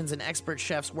dietitians and expert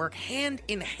chefs work hand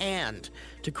in hand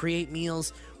to create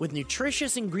meals with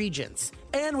nutritious ingredients.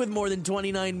 And with more than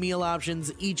 29 meal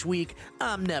options each week,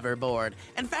 I'm never bored.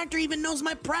 And Factor even knows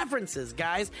my preferences,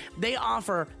 guys. They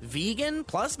offer vegan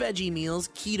plus veggie meals,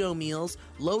 keto meals,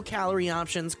 low-calorie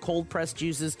options, cold-pressed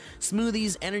juices,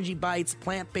 smoothies, energy bites,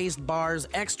 plant-based bars,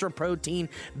 extra protein,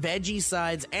 veggie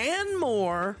sides, and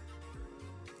more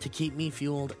to keep me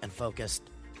fueled and focused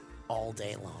all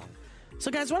day long. So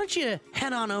guys, why don't you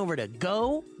head on over to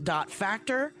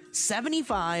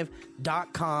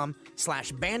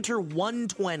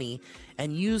go.factor75.com/banter120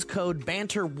 and use code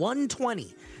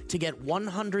banter120 to get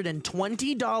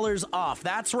 $120 off.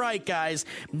 That's right, guys.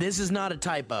 This is not a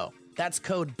typo. That's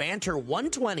code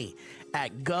banter120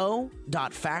 at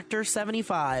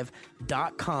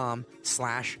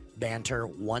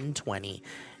go.factor75.com/banter120.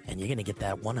 And you're going to get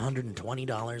that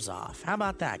 $120 off. How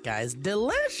about that, guys?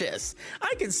 Delicious.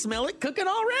 I can smell it cooking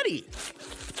already.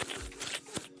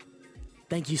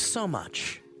 Thank you so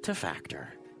much to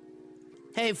Factor.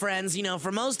 Hey, friends,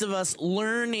 for most of us,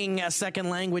 learning a second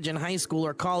language in high school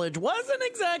or college wasn't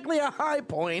exactly a high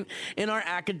point in our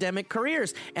academic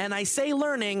careers. And I say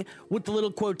learning with the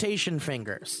little quotation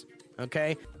fingers,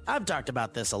 okay? I've talked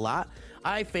about this a lot.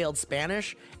 I failed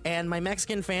Spanish, and my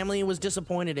Mexican family was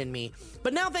disappointed in me.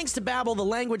 But now, thanks to Babbel, the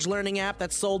language learning app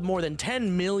that's sold more than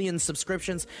 10 million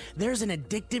subscriptions, there's an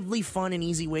addictively fun and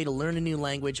easy way to learn a new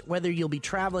language, whether you'll be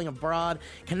traveling abroad,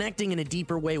 connecting in a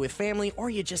deeper way with family,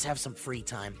 or you just have some free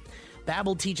time.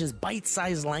 Babbel teaches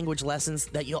bite-sized language lessons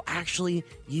that you'll actually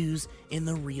use in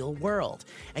the real world.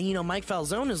 And Mike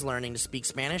Falzone is learning to speak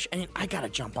Spanish, and I gotta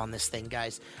jump on this thing,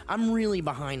 guys. I'm really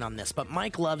behind on this, but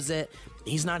Mike loves it.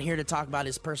 He's not here to talk about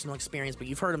his personal experience, but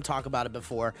you've heard him talk about it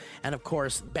before. And of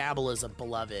course, Babbel is a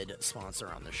beloved sponsor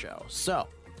on the show. So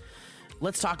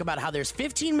let's talk about how there's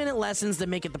 15-minute lessons that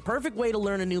make it the perfect way to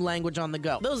learn a new language on the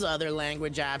go. Those other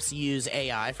language apps use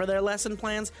AI for their lesson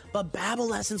plans, but Babbel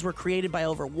lessons were created by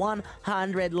over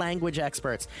 100 language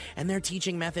experts, and their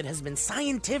teaching method has been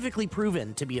scientifically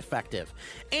proven to be effective.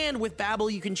 And with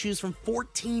Babbel, you can choose from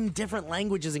 14 different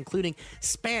languages, including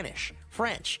Spanish,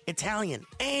 French, Italian,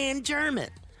 and German.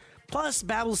 Plus,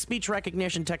 Babbel's speech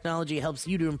recognition technology helps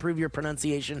you to improve your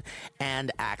pronunciation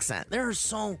and accent. There are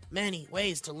so many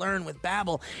ways to learn with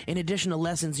Babbel. In addition to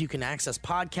lessons, you can access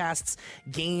podcasts,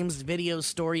 games, videos,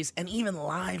 stories, and even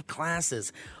live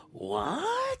classes.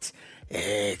 What?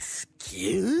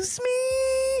 Excuse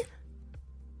me?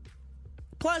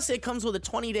 Plus, it comes with a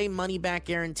 20-day money-back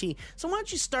guarantee. So why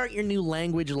don't you start your new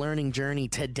language learning journey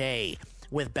today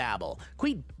with Babbel?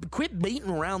 Quit beating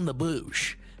around the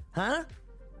bush, huh?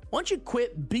 Why don't you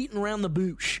quit beating around the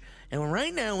bush? And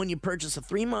right now, when you purchase a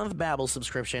 3-month Babbel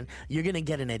subscription, you're going to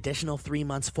get an additional 3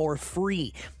 months for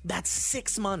free. That's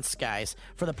 6 months, guys,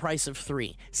 for the price of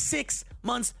 3. 6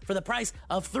 months for the price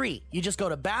of 3. You just go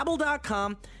to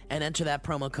Babbel.com and enter that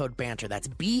promo code BANTER. That's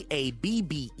BABBEL.com,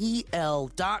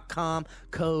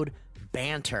 code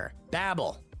BANTER.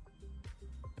 Babbel.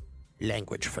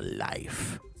 Language for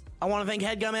life. I want to thank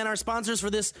HeadGum and our sponsors for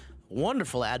this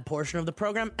wonderful ad portion of the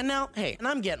program. And now, hey, and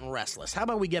I'm getting restless. How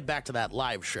about we get back to that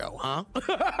live show, huh?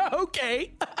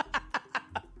 Okay.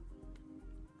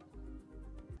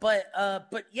 But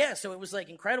yeah, so it was like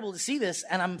incredible to see this,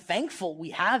 and I'm thankful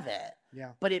we have it. Yeah.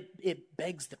 But it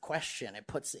begs the question. It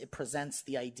presents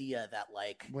the idea that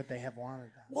like, would they have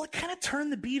wanted that? Well, it kind of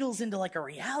turned the Beatles into like a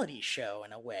reality show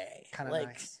in a way. Kind of like,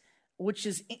 nice. Which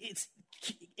is it's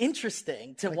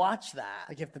interesting to watch that.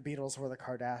 Like if the Beatles were the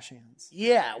Kardashians.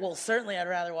 Yeah, well, certainly I'd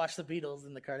rather watch the Beatles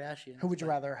than the Kardashians. Who would you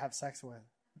rather have sex with?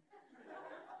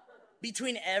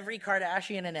 Between every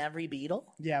Kardashian and every Beatle?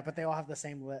 Yeah, but they all have the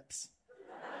same lips.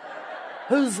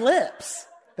 Whose lips?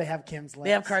 They have Kim's lips.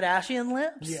 They have Kardashian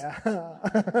lips? Yeah.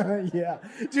 Yeah.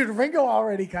 Dude, Ringo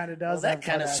already kind of does that.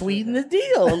 Kind of sweetened the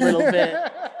deal a little bit.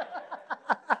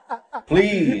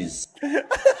 Please.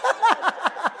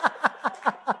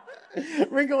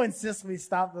 Ringo insists we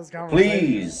stop those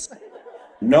conversations. Please.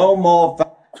 No more.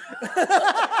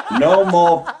 No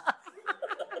more.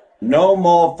 No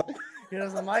more. He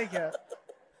doesn't like it.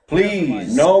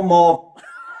 Please. No more.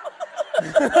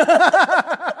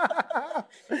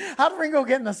 How'd Ringo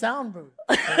get in the sound booth?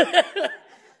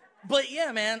 But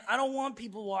yeah, man, I don't want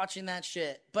people watching that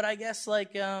shit. But I guess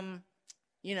like,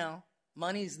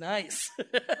 money's nice.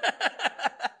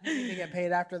 They get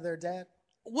paid after they're dead?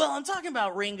 Well, I'm talking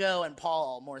about Ringo and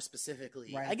Paul more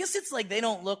specifically. Right. I guess it's like they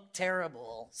don't look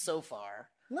terrible so far.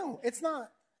 No, it's not.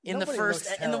 In the first,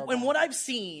 in what I've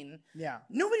seen, yeah,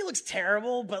 nobody looks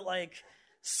terrible, but like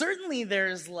certainly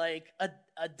there's like a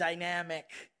dynamic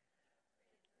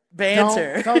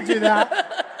banter. Don't do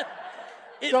that.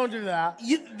 Don't do that.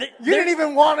 You didn't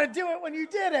even want to do it when you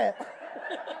did it.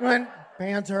 When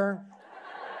Banter.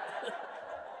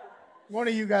 One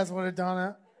of you guys would have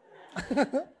done it.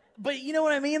 But you know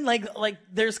what I mean? Like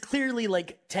there's clearly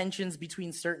like tensions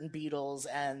between certain Beatles,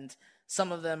 and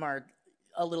some of them are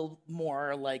a little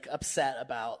more like upset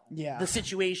about the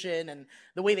situation and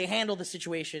the way they handle the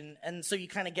situation, and so you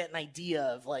kind of get an idea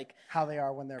of like how they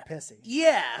are when they're pissy.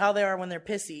 Yeah, how they are when they're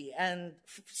pissy. And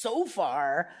so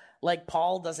far, like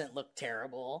Paul doesn't look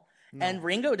terrible, and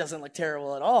Ringo doesn't look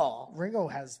terrible at all. Ringo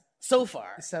has so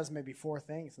far. He says maybe 4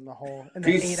 things in the whole. In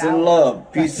Peace the 8 and hours.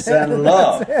 love. Peace and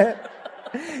love.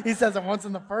 He says it once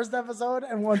in the first episode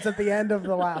and once at the end of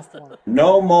the last one.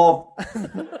 No more.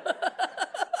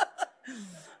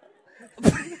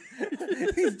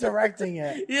 He's directing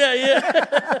it.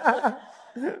 Yeah.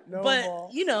 No but more.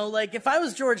 you know, like if I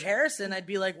was George Harrison, I'd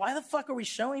be like, why the fuck are we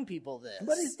showing people this?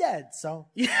 But he's dead, so.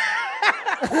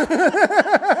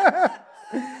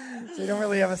 So you don't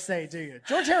really have a say, do you?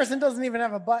 George Harrison doesn't even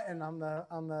have a button on the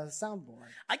soundboard.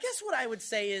 I guess what I would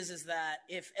say is that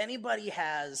if anybody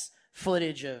has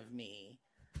footage of me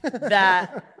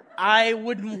that I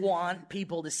wouldn't want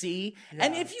people to see,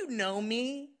 and if you know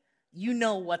me, you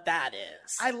know what that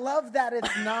is. I love that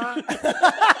it's not.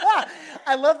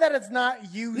 I love that it's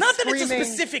not you. Not screaming, that it's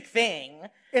a specific thing.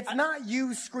 It's not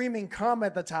you screaming "come"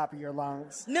 at the top of your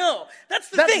lungs. No, that's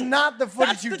the That's thing. not the footage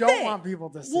That's you the don't thing. want people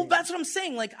to see. Well, that's what I'm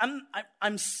saying. Like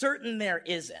I'm certain there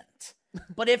isn't.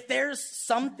 But if there's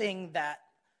something that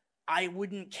I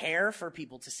wouldn't care for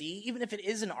people to see, even if it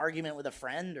is an argument with a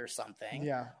friend or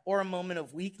something, or a moment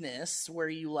of weakness where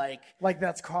you like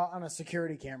that's caught on a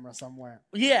security camera somewhere.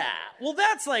 Yeah, well,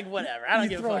 that's like whatever. I don't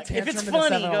give a throw a fuck. If it's tantrum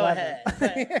in a funny, go 7-Eleven.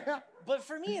 ahead. But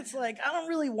for me, it's like I don't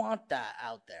really want that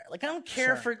out there. Like I don't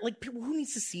care for like people. Who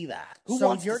needs to see that? Who So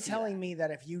wants you're to see telling me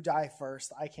that if you die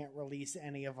first, I can't release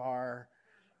any of our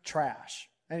trash,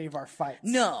 any of our fights?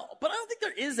 No, but I don't think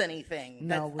there is anything.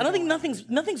 No, that, we I don't think don't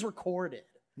nothing's recorded.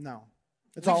 No,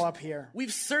 it's all up here.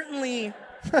 We've certainly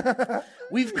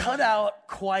we've cut out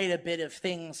quite a bit of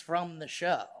things from the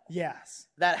show. Yes,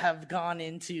 that have gone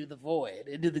into the void,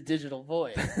 into the digital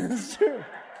void. It's true.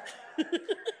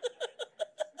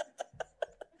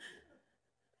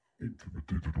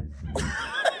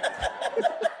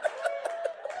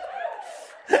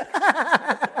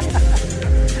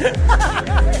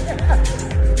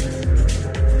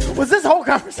 Was this whole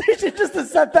conversation just to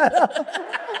set that up?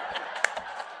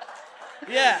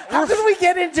 Yeah. How did we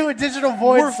get into a digital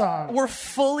void song? We're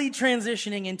fully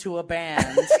transitioning into a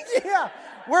band. Yeah.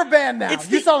 We're a band now.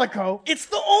 You saw the coat. It's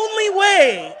the only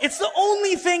way. It's the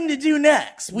only thing to do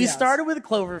next. We Yes. started with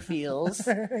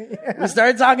Cloverfields. We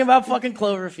started talking about fucking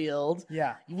Cloverfield.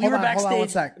 Yeah. We were backstage. Hold on 1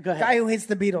 sec. Go ahead. Guy who hates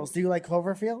the Beatles. Do you like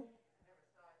Cloverfield?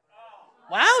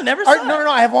 Wow, never saw No.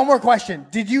 I have one more question.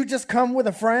 Did you just come with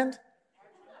a friend?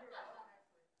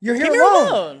 You're here Came here alone.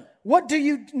 alone. What do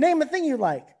you name a thing you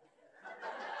like?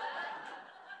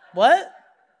 What?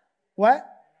 What?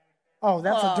 Oh,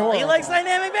 that's adorable. He likes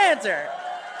dynamic banter.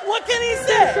 What can he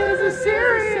say? This is a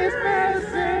serious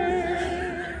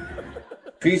message.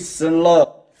 Peace and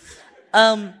love.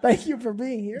 Thank you for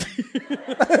being here.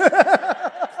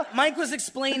 Mike was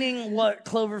explaining what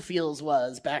Cloverfields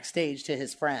was backstage to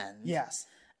his friend. Yes.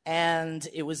 And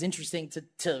it was interesting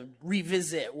to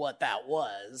revisit what that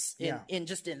was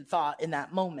in thought in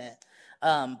that moment.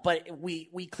 But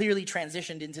we clearly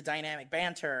transitioned into dynamic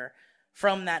banter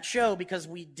from that show because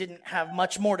we didn't have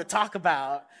much more to talk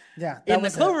about in the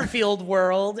Cloverfield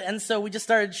world. And so we just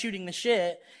started shooting the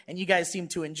shit, and you guys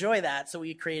seemed to enjoy that. So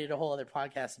we created a whole other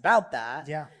podcast about that.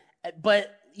 Yeah.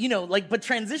 But, but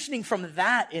transitioning from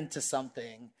that into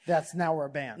something. That's now we're a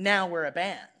band. Now we're a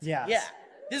band. Yes. Yeah.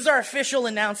 This is our official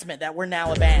announcement that we're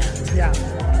now a band. Yeah.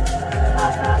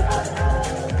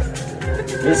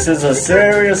 This is a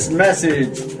serious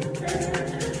message.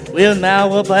 We're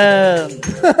now a band.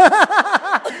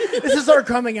 This is our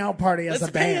coming out party as a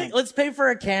band. Let's pay for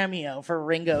a cameo for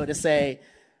Ringo to say,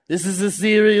 "This is a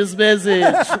serious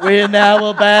message. We're now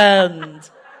a band."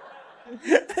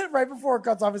 Right before it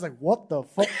cuts off, he's like, "What the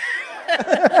fuck?"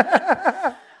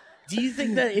 Do you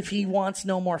think that if he wants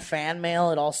no more fan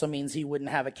mail, it also means he wouldn't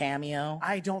have a cameo?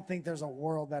 I don't think there's a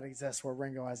world that exists where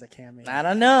Ringo has a cameo. I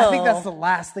don't know. I think that's the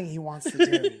last thing he wants to do.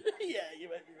 Yeah, you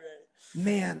might be right.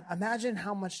 Man, imagine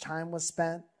how much time was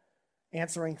spent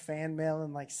answering fan mail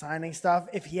and like signing stuff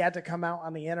if he had to come out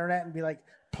on the internet and be like,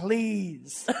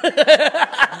 "Please."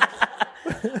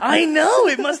 I know,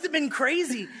 it must have been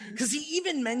crazy because he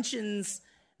even mentions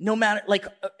no matter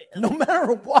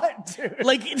what, dude.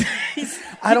 Like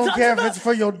I don't care if it's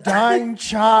for your dying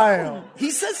child.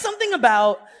 He says something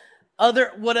about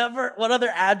what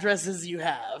other addresses you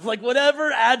have. Like,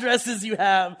 whatever addresses you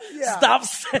have, stop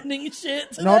sending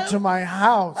shit to Not them. to my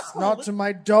house. Not to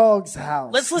my dog's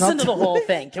house. Let's listen to the whole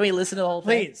thing. Can we listen to the whole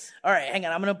thing? Please. All right, hang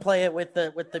on. I'm going to play it with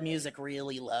the music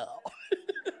really low.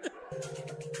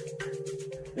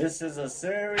 This is a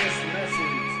serious message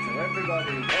to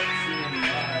everybody watching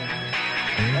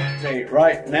my update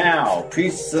right now.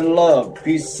 Peace and love,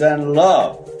 peace and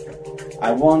love.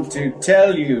 I want to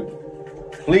tell you,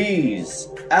 please,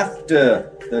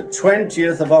 after the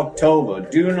 20th of October,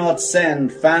 do not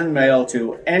send fan mail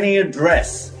to any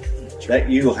address that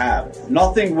you have.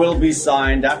 Nothing will be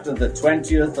signed after the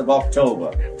 20th of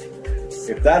October.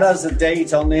 If that has a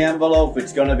date on the envelope,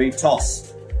 it's going to be tossed.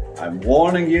 I'm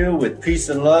warning you with peace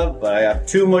and love, but I have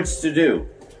too much to do.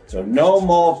 So no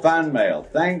more fan mail.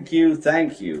 Thank you,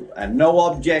 and no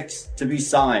objects to be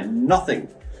signed. Nothing.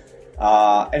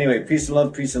 Anyway, peace and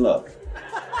love, peace and love.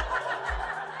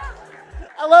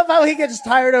 I love how he gets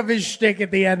tired of his shtick at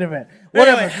the end of it.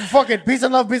 Whatever. Anyway. Fuck it. Peace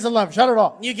and love, peace and love. Shut it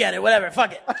off. You get it. Whatever.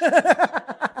 Fuck it.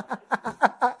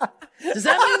 Does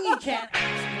that mean you can't?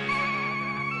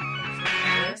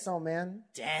 I think so, man.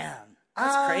 Damn.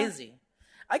 That's crazy.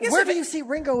 I guess Where do you see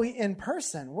Ringo in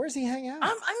person? Where's he hang out?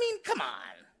 I mean, come on.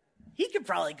 He could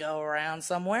probably go around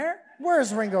somewhere.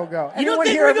 Where's Ringo go? You don't Anyone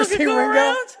think here Ringo ever can seen go Ringo?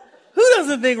 around? Who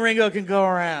doesn't think Ringo can go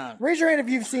around? Raise your hand if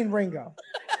you've seen Ringo.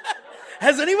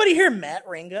 Has anybody here met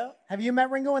Ringo? Have you met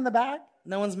Ringo in the back?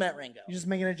 No one's met Ringo. You just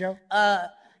making a joke? I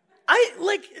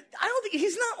don't think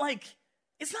he's not like.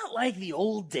 It's not like the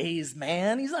old days,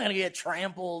 man. He's not gonna get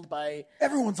trampled by.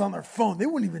 Everyone's on their phone. They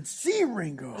wouldn't even see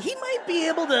Ringo. He might be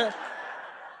able to.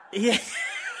 Yeah.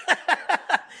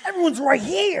 Everyone's right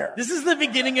here. This is the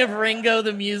beginning of Ringo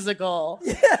the musical.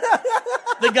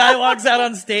 The guy walks out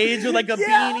on stage with like a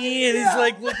beanie and he's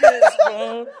like, look at his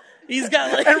phone. He's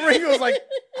got like, and Ringo's like,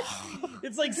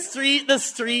 it's like the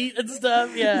street and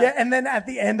stuff. Yeah. Yeah, and then at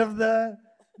the end of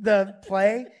the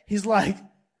play, he's like,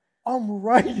 I'm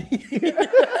right here.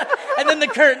 And then the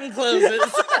curtain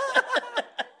closes.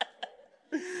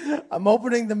 I'm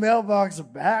opening the mailbox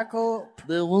back up.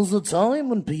 There was a time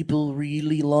when people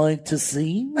really liked to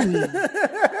see me.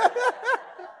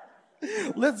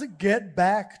 Let's get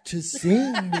back to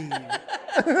seeing me.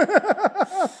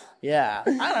 Yeah.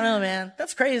 I don't know, man.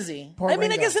 That's crazy. Poor I mean,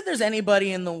 Ringo. I guess if there's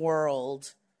anybody in the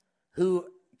world who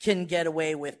can get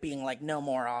away with being like, no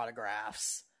more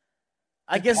autographs,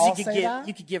 I guess Paul you could say that?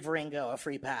 you could give Ringo a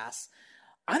free pass.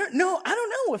 I don't know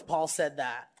if Paul said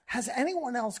that. Has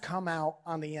anyone else come out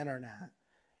on the internet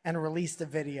and released a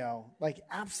video? Like,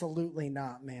 absolutely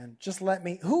not, man. Just let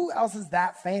me. Who else is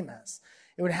that famous?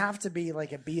 It would have to be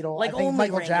like a Beatle. Like I think only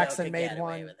Michael Ringo Jackson could made get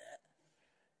away one. with it.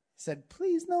 Said,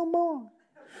 please no more.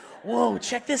 Whoa,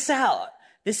 check this out.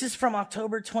 This is from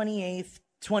October 28th,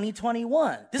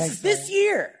 2021. This Thanks, is this man.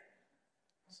 year.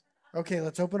 Okay,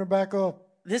 let's open it back up.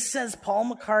 This says Paul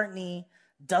McCartney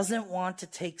doesn't want to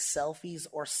take selfies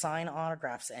or sign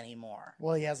autographs anymore.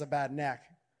 Well, he has a bad neck.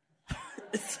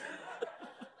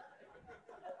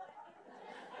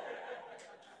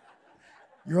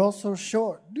 You're all so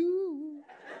short, dude.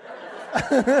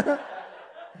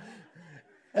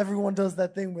 Everyone does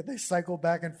that thing where they cycle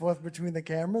back and forth between the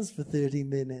cameras for 30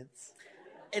 minutes.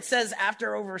 It says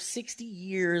after over 60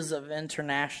 years of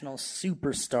international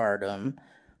superstardom,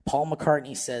 Paul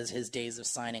McCartney says his days of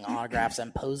signing autographs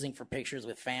and posing for pictures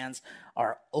with fans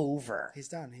are over. He's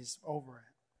done. He's over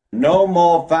it. No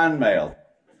more fan mail.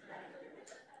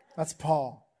 That's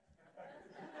Paul.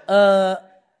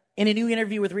 In a new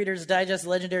interview with Reader's Digest, the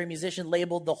legendary musician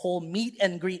labeled the whole meet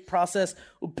and greet process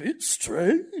a bit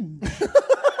strange.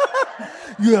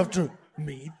 You have to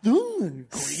meet them and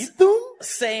greet them?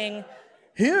 Saying,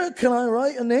 "Here, can I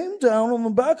write a name down on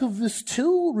the back of this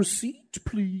till receipt,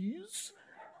 please?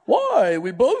 Why,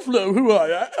 we both know who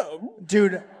I am."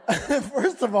 Dude,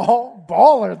 first of all,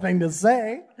 baller thing to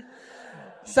say.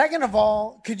 Second of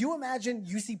all, could you imagine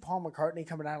you see Paul McCartney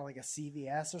coming out of like a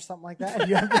CVS or something like that? And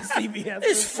you have the CVS.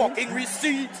 This fucking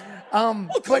receipt.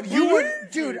 But you would,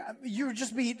 dude, you would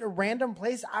just be a random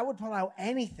place. I would pull out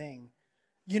anything,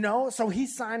 you know? So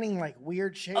he's signing like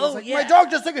weird shit. He's like, my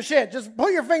dog just took a shit. Just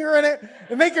put your finger in it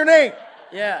and make your name.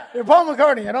 Yeah. You're Paul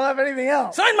McCartney. I don't have anything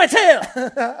else. Sign my tail.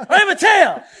 I have a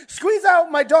tail. Squeeze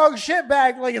out my dog's shit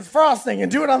bag like it's frosting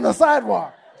and do it on the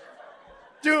sidewalk.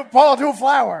 Paul, do a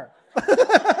flower.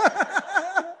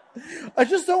 I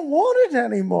just don't want it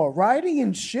anymore. Riding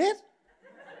in shit?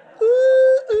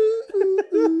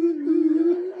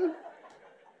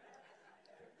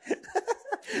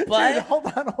 But Dude, hold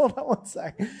on 1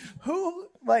 second. Who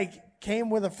came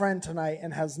with a friend tonight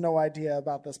and has no idea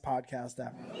about this podcast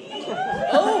ever?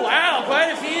 oh wow, quite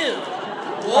a few.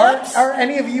 Whoops. Are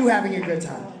any of you having a good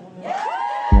time?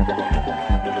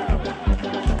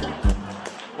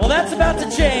 Well, that's about to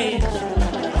change.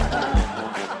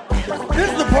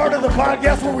 This is the part of the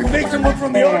podcast where we make someone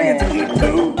from the audience eat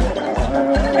poop.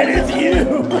 And it's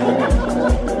you.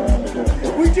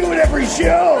 We do it every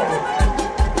show.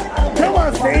 Come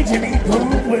on stage and eat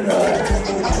poop with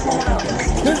us.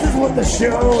 This is what the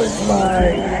show is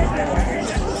like.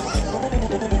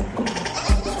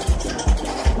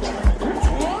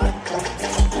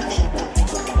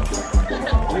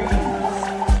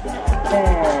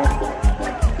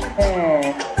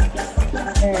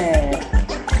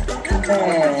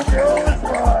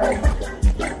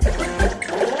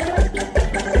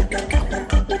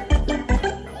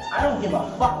 I don't give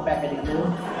a fuck back at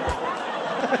you.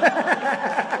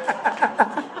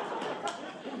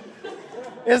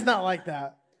 It's not like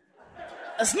that.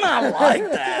 It's not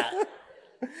like that.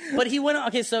 But he went on.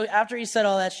 Okay, so after he said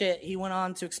all that shit, he went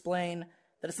on to explain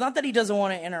that it's not that he doesn't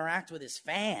want to interact with his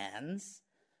fans.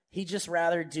 He'd just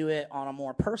rather do it on a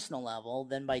more personal level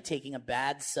than by taking a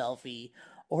bad selfie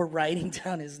or writing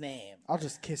down his name. I'll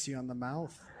just kiss you on the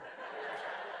mouth.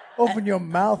 Open your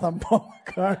mouth, I'm Paul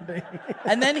McCartney.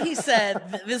 And then he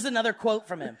said, this is another quote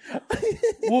from him.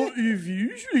 What you've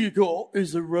usually got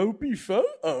is a ropey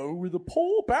photo with a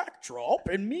poor backdrop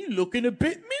and me looking a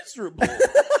bit miserable.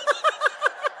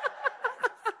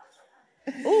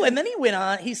 Oh, and then he went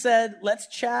on, he said, let's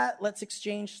chat, let's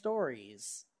exchange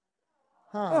stories.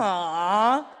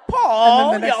 Aww,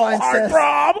 Paul, And then the next you line says,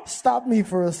 heartthrob. stop me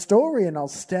for a story and I'll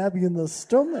stab you in the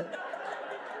stomach.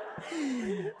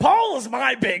 Paul is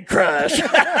my big crush.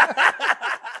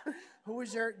 Who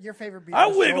was your favorite Beatles? I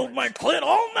wiggled my clit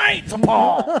all night to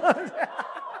Paul.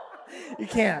 You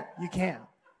can't.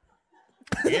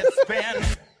 It's been...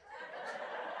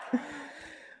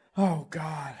 Oh,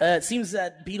 God. It seems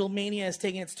that Beatlemania is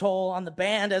taking its toll on the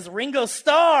band as Ringo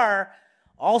Starr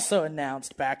also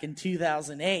announced back in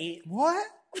 2008 What?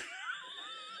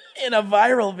 in a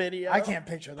viral video I can't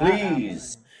picture that.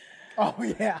 Please. Oh,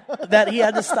 yeah. that he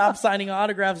had to stop signing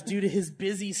autographs due to his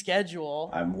busy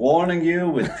schedule. I'm warning you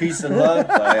with peace and love,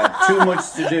 but I have too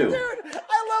much to do. Dude,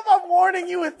 I love I'm warning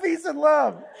you with peace and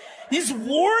love. He's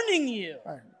warning you.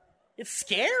 It's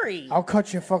scary. I'll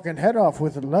cut your fucking head off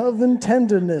with love and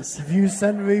tenderness if you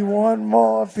send me one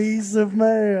more piece of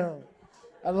mail.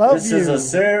 I love This you. is a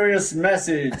serious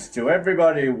message to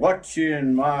everybody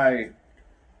watching my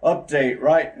update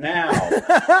right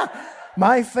now.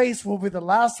 My face will be the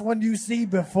last one you see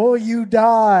before you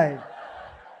die.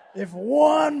 If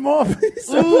one more piece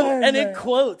of Ooh, mail. and it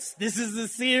quotes, this is a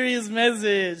serious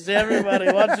message to everybody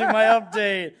watching my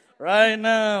update right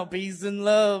now. Peace and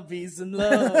love, peace and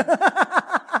love.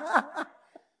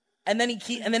 and then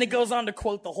it goes on to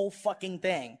quote the whole fucking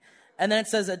thing. And then it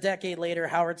says a decade later,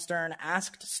 Howard Stern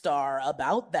asked Starr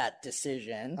about that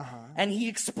decision, and he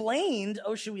explained.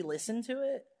 Oh, should we listen to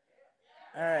it?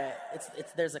 All right,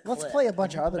 there's a clip. Let's play a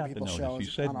bunch of other Got to people's notice, shows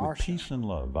you said on with our show. peace and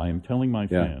love. I am telling my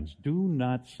Yeah. fans, do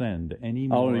not send any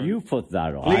Oh, more. you put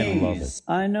that on. I love it.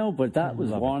 I know, but that was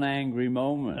love one angry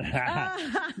moment.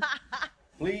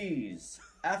 Please,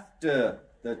 after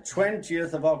the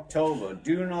 20th of October,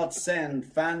 do not send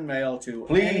fan mail to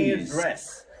any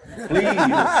address. Please.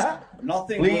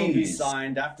 Nothing will be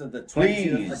signed after the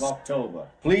 20th of October.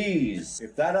 Please.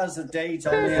 If that has a date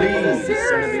on the envelope, it's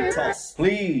going to be tossed.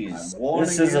 Please. I'm warning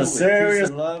This is you a with serious- peace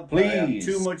and love, but I have please.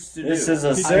 too much to This do. is a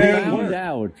I serious. found found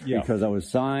out Yeah. because I was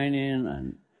signing,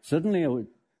 and suddenly I was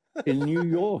in New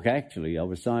York. Actually, I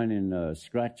was signing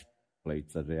scratch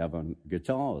plates that they have on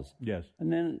guitars. Yes.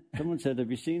 And then someone said, "Have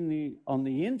you seen on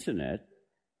the internet?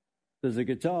 There's a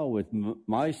guitar with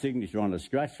my signature on a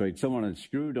scratch plate. Someone had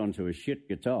screwed onto a shit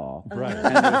guitar." Right. And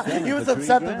they were selling He it was for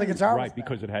upset that the $3,000. guitar was Right,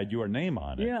 because it had your name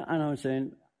on it. Yeah, and I was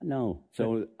saying no.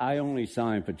 So I only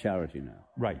sign for charity now.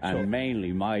 Right, And so-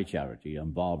 mainly my charity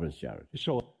and Barbara's charity.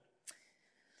 So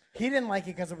He didn't like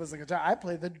it because it was a guitar. I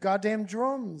played the goddamn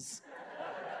drums.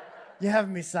 You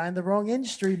having me sign the wrong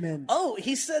instrument. Oh,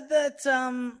 he said that.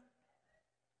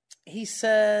 He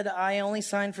said, "I only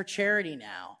sign for charity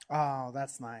now," Oh,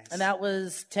 that's nice. and that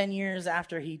was 10 years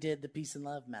after he did the peace and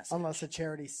love message. Unless a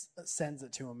charity sends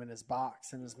it to him in his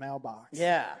box, in his mailbox.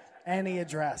 Yeah, Any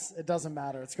address. It doesn't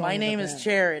matter. It's going my to the name is band.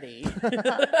 Charity.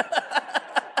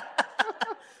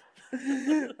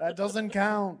 That doesn't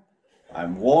count.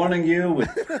 I'm warning you with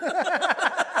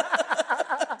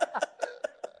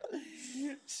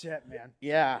Shit, man.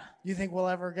 Yeah. You think we'll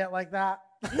ever get like that?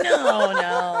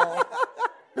 No.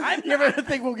 You ever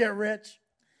think we'll get rich?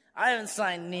 I haven't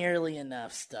signed nearly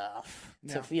enough stuff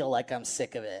to No. feel like I'm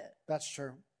sick of it. That's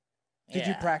true. Did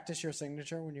you Yeah. practice your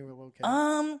signature when you were a little kid?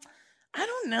 I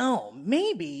don't know.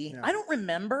 Maybe. Yeah. I don't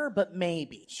remember, but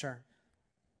maybe. Sure.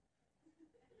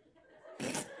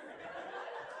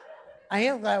 I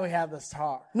am glad we had this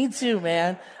talk. Me too,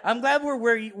 man. I'm glad we're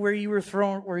where you've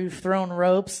thrown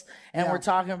ropes, and Yeah. we're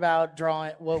talking about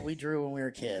drawing what we drew when we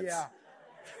were kids. Yeah.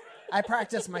 I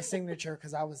practiced my signature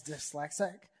because I was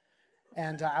dyslexic,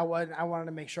 and I wanted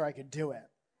to make sure I could do it.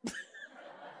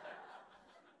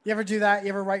 You ever do that? You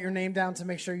ever write your name down to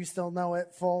make sure you still know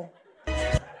it full?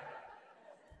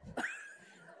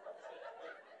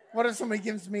 What if somebody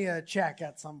gives me a check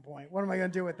at some point? What am I going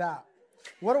to do with that?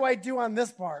 What do I do on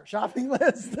this part? Shopping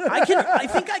list? I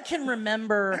think I can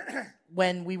remember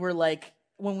when we were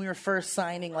first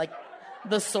signing like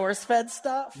the SourceFed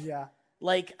stuff. Yeah.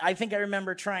 Like, I think I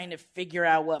remember trying to figure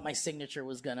out what my signature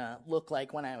was going to look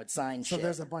like when I would sign So shit.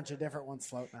 there's a bunch of different ones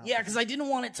floating out. Yeah, because I didn't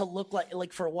want it to look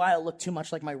like for a while, look too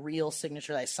much like my real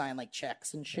signature that I signed like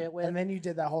checks and shit with. And then you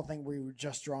did that whole thing where you were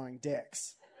just drawing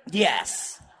dicks.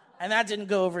 Yes. And that didn't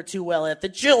go over too well at the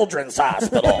Children's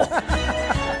Hospital.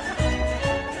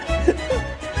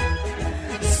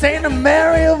 Santa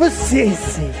Mary of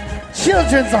Assisi,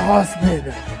 Children's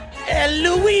Hospital. And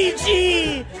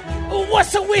Luigi,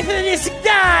 what's with this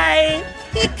guy?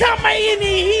 He come in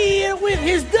here with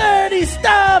his dirty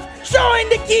stuff, showing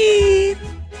the key.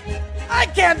 I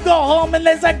can't go home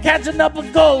unless I'm catching up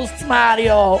with ghosts,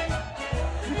 Mario.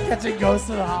 Catching ghosts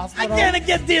in the hospital. I can't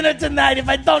get dinner tonight if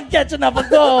I don't catch enough of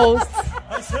ghosts.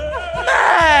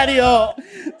 Mario.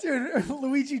 Dude,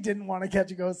 Luigi didn't want to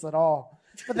catch a ghost at all.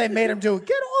 But they made him do it.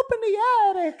 Get up in the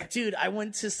attic. Dude, I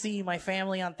went to see my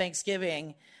family on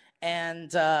Thanksgiving,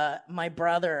 and my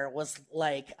brother was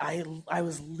like, I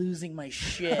was losing my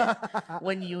shit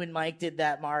when you and Mike did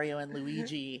that Mario and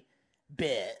Luigi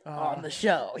bit on the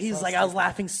show. He's so like, I was stupid.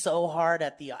 laughing so hard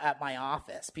at my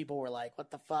office. People were like, what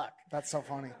the fuck? That's so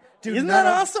funny. Dude, Isn't that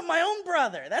awesome? My own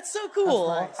brother. That's so cool.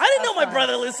 That's nice. I didn't know That's my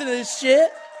brother listened to this shit.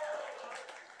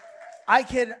 I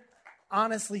could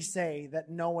honestly say that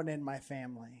no one in my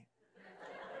family.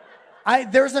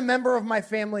 There's a member of my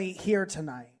family here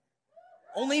tonight.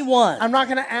 Only one. I'm not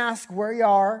going to ask where you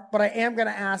are, but I am going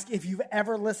to ask if you've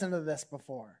ever listened to this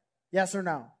before. Yes or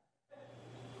no?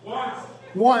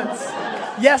 Once.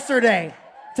 Yesterday,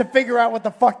 to figure out what the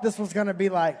fuck this was going to be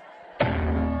like.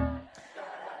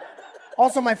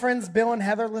 Also, my friends Bill and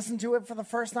Heather listened to it for the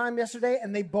first time yesterday,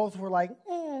 and they both were like,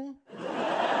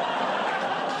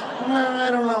 I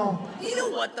don't know. You know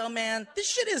what, though, man? This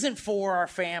shit isn't for our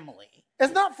family.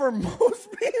 It's not for most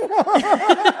people.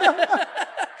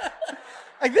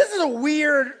 Like, this is a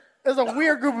weird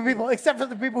group of people, except for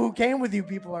the people who came with you.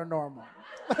 People are normal.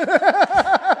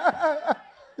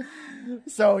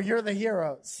 So you're the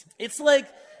heroes. It's like,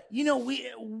 we're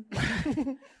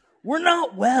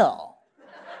not well.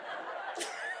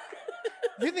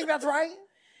 Do you think that's right?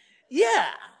 Yeah.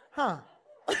 Huh.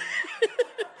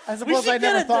 I suppose I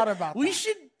never thought about that. We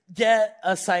should get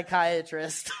a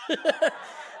psychiatrist to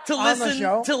On the listen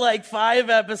show? to like 5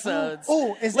 episodes.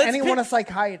 Oh, is Let's anyone pick- a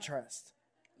psychiatrist?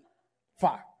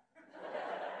 Fuck.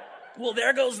 Well,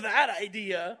 there goes that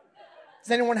idea.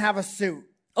 Does anyone have a suit?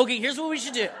 Okay, here's what we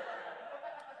should do.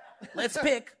 Let's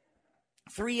pick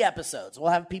 3 episodes. We'll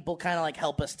have people kind of like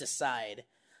help us decide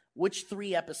which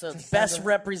 3 episodes best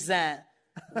represent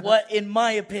what, in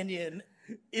my opinion,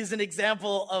 is an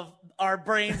example of our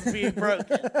brains being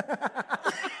broken.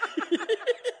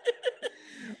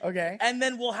 Okay. And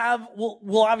then we'll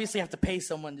obviously have to pay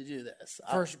someone to do this.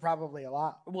 First, probably a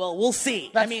lot. Well, we'll see.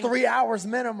 That's I mean, 3 hours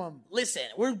minimum. listen,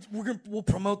 we'll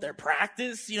promote their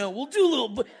practice. We'll do a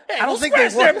little. Hey, I don't we'll think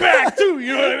scratch they work their back too.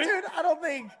 You know what I mean? Dude, I don't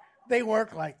think they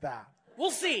work like that. We'll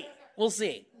see. We'll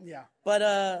see. Yeah. But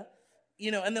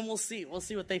and then we'll see. We'll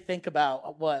see what they think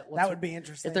about what's, That would be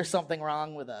interesting. if there's something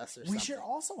wrong with us or We something. should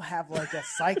also have like a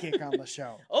psychic on the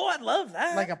show. Oh, I'd love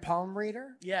that. Like a palm reader?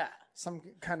 Yeah. Some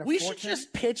kind of We should fortune?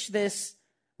 just pitch this.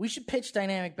 We should pitch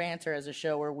Dynamic Banter as a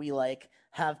show where we like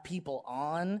have people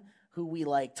on who we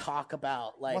like talk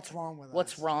about like What's wrong with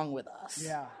what's us? wrong with us.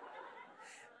 Yeah.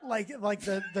 Like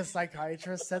the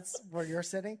psychiatrist sits where you're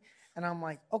sitting, and I'm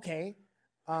like, okay,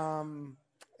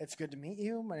 it's good to meet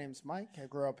you. My name's Mike. I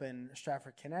grew up in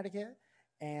Stratford, Connecticut,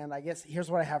 and I guess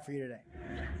here's what I have for you today.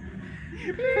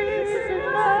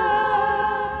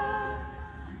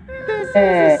 This is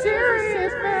a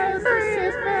serious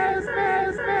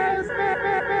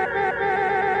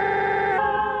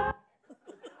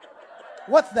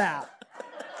What's that?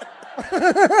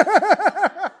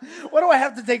 What do I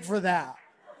have to take for that?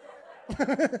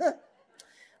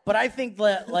 But I think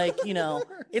that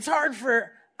it's hard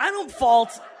for I don't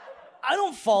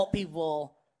fault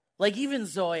people like even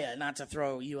Zoya, not to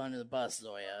throw you under the bus,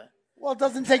 Zoya. Well, it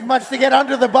doesn't take much to get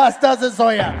under the bus, does it,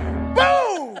 Zoya?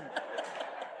 Boom!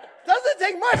 Doesn't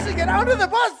take much to get under the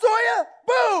bus, Zoya.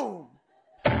 Boom!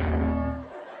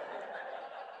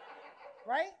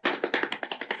 Right?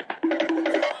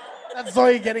 That's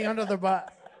Zoya getting under the bus.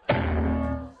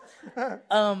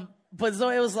 But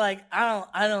Zoya was like, I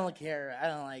don't care. I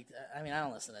don't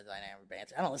listen to Dynamic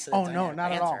Banter. I don't listen to Oh, Dynamic no, not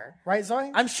Banter. at all. Right,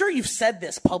 Zoe? I'm sure you've said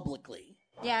this publicly.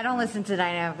 Yeah, I don't listen to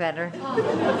Dynamic Banter.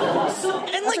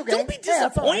 And don't be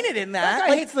disappointed in that. That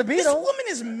guy hates the This Beatles. woman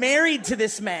is married to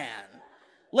this man.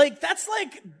 Like, that's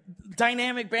like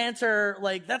Dynamic Banter.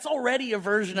 Like, that's already a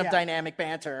version of Dynamic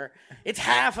Banter. It's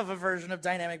half of a version of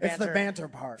Dynamic Banter. It's the banter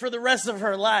part. For the rest of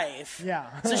her life.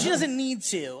 Yeah. So she doesn't need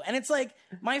to. And it's like,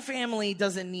 my family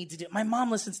doesn't need to do it. My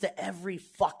mom listens to every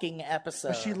fucking episode.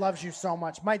 But she loves you so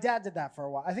much. My dad did that for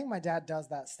a while. I think my dad does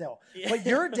that still. But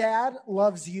your dad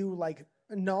loves you like,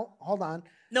 no, hold on.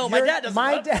 No, my dad doesn't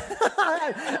love dad.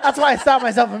 That's why I stopped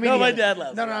myself immediately. No, my dad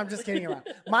loves No, me. I'm just kidding around.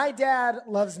 My dad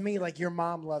loves me like your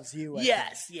mom loves you. I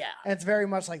Yes, think. yeah. And it's very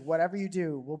much like whatever you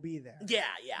do, we'll be there. Yeah.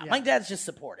 My dad's just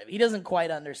supportive. He doesn't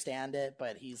quite understand it,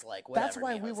 but he's like, whatever. That's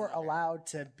why we were allowed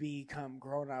to become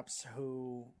grown-ups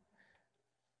who,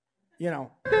 Yeah.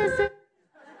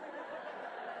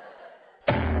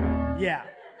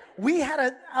 We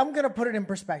had I'm going to put it in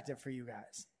perspective for you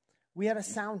guys. We had a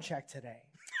sound check today.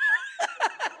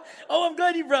 Oh, I'm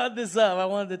glad you brought this up. I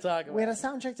wanted to talk about it. We had a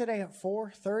sound check today at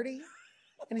 4:30.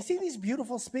 And you see these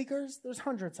beautiful speakers? There's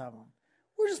hundreds of them.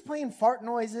 We're just playing fart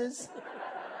noises.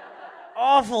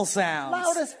 Awful sounds.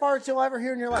 Loudest farts you'll ever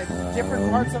hear in your life. Different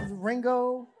parts of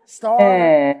Ringo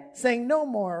Starr saying no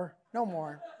more, no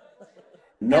more.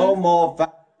 No more.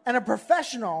 And a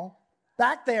professional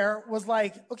back there was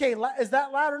like, okay, is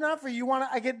that loud enough? Or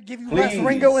I could give you less Please.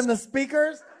 Ringo in the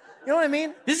speakers? You know what I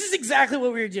mean? This is exactly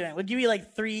what we were doing. We'll give you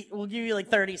like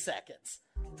 30 seconds.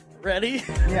 Ready?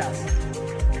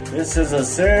 Yes. This is a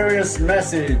serious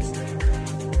message.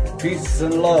 Peace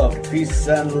and love. Peace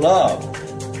and love.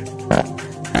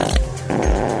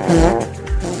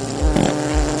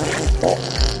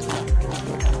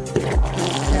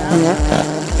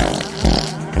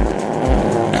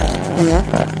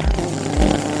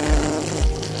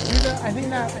 I think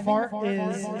that fart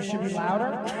should be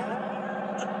louder.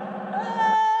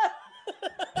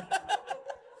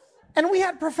 And we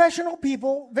had professional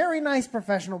people, very nice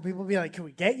professional people, be like, can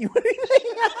we get you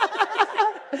anything?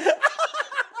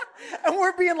 And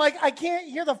we're being like, I can't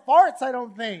hear the farts, I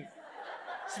don't think.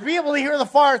 Should be able to hear the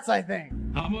farts, I think.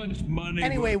 How much money?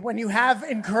 Anyway, when you have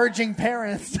encouraging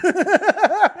parents,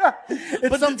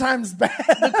 it's sometimes bad.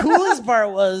 The coolest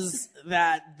part was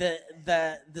that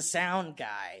the sound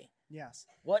guy. Yes.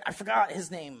 What? I forgot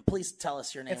his name. Please tell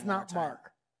us your name. It's not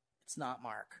Mark. It's not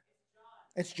Mark.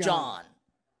 It's John.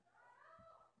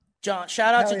 John.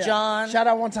 Shout out Hell to yeah. John. Shout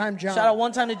out one time, John. Shout out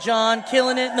one time to John.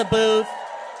 Killing it in the booth.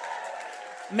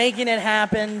 Making it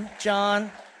happen,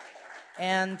 John.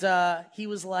 And he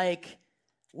was like,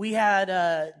 we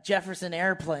had Jefferson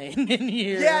Airplane in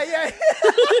here. Yeah.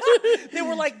 They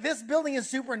were like, this building is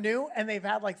super new, and they've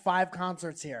had like 5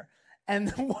 concerts here.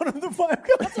 And one of the 5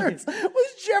 concerts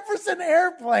was Jefferson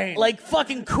Airplane. Like,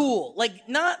 fucking cool. Like,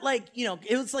 not like,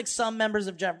 it was like some members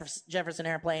of Jefferson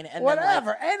Airplane. And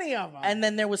Whatever, then, any of them. And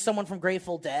then there was someone from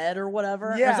Grateful Dead or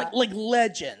whatever. Yeah. It was like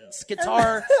legends.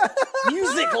 Guitar,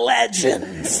 music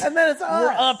legends. And then it's us.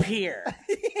 We're up here.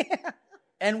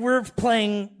 And we're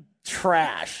playing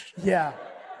trash. Yeah.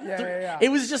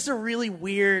 It was just a really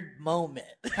weird moment.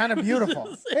 Kind of beautiful.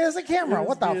 Hey, there's a camera.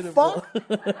 What the beautiful. fuck?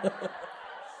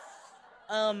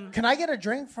 Can I get a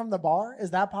drink from the bar?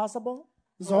 Is that possible?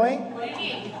 Zoe? What do you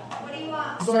need? What do you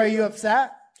want? Zoe, are you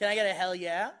upset? Can I get a hell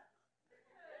yeah?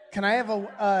 Can I have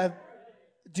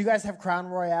do you guys have Crown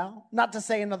Royale? Not to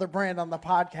say another brand on the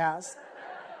podcast.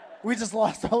 We just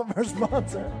lost all of our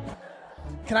sponsors.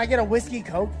 Can I get a whiskey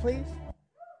Coke, please?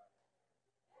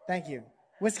 Thank you.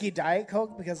 Whiskey Diet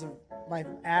Coke because of my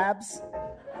abs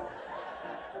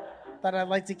that I'd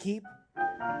like to keep.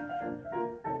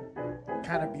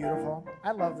 Kind of beautiful.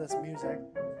 I love this music.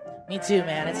 Me too,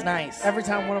 man. It's nice. Every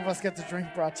time one of us gets a drink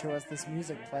brought to us, this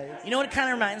music plays. You know what it kind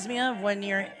of reminds me of? When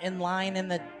you're in line in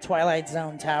the Twilight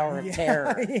Zone Tower of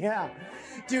Terror. Yeah.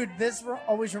 Dude, this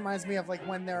always reminds me of like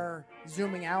when they're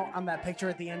zooming out on that picture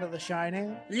at the end of The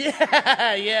Shining.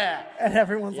 Yeah. And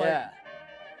everyone's like...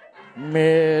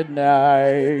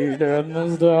 Midnight and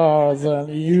the stars and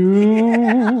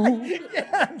you.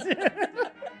 Yeah, dude.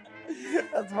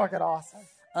 That's fucking awesome.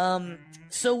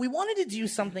 So we wanted to do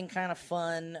something kind of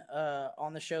fun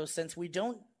on the show since we're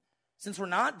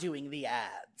not doing the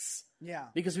ads. Yeah.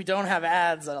 Because we don't have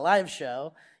ads at a live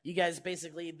show. You guys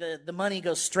basically, the money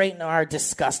goes straight into our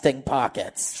disgusting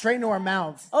pockets. Straight into our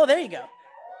mouths. Oh, there you go.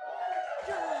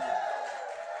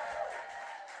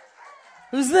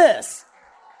 Who's this?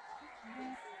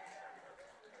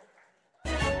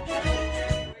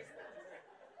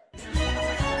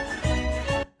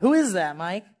 Who is that,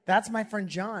 Mike? That's my friend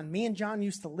John. Me and John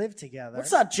used to live together.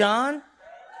 What's up, John?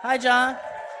 Hi, John.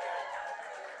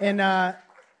 And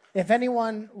if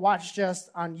anyone watched us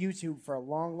on YouTube for a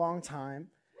long, long time,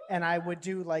 and I would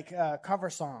do like cover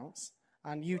songs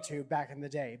on YouTube back in the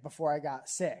day before I got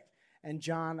sick. And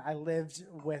John, I lived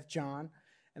with John,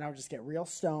 and I would just get real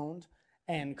stoned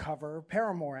and cover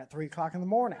Paramore at 3 o'clock in the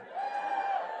morning.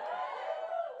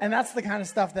 And that's the kind of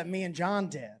stuff that me and John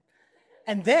did.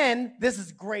 And then, this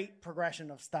is great progression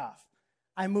of stuff.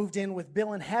 I moved in with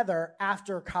Bill and Heather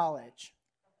after college,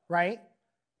 right?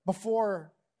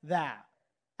 Before that,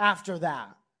 after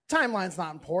that. Timeline's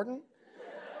not important.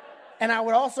 And I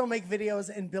would also make videos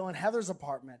in Bill and Heather's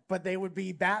apartment, but they would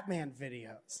be Batman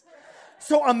videos.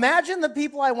 So imagine the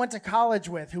people I went to college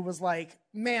with who was like,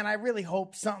 man, I really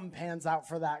hope something pans out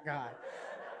for that guy.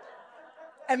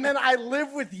 And then I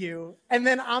live with you, and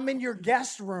then I'm in your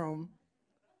guest room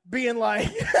being like,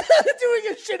 doing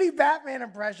a shitty Batman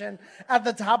impression at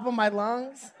the top of my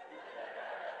lungs.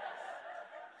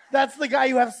 That's the guy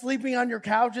you have sleeping on your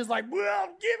couch is like, well,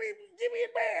 give me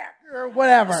it back, or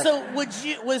whatever. So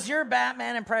was your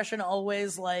Batman impression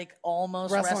always like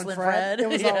almost Wrestling Fred? It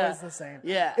was always the same.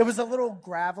 Yeah. It was a little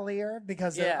gravelier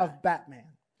because of Batman.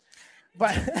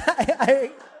 But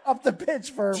I upped the pitch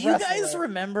for Do you guys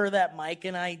remember that Mike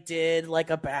and I did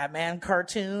like a Batman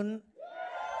cartoon?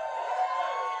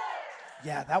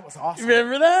 Yeah, that was awesome.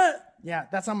 Remember that? Yeah,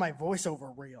 that's on my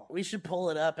voiceover reel. We should pull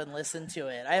it up and listen to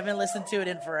it. I haven't listened to it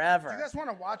in forever. Do you guys want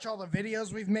to watch all the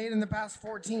videos we've made in the past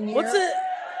 14 years? What's it?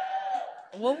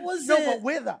 What was it? No, but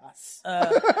with us.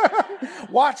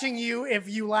 Watching you if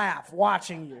you laugh.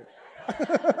 Watching you.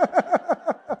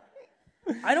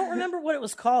 I don't remember what it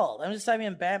was called. I'm just typing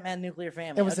in Batman Nuclear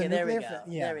Family. It was okay, a there we nuclear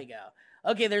go. yeah. There we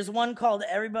go. Okay, there's one called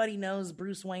Everybody Knows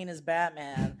Bruce Wayne is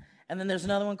Batman. And then there's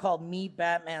another one called Meet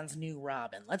Batman's New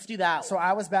Robin. Let's do that one. So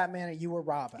I was Batman and you were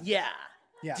Robin. Yeah.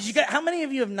 Yeah. Did you guys, how many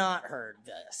of you have not heard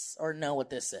this or know what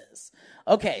this is?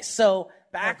 Okay, so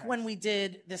back when we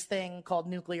did this thing called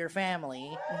Nuclear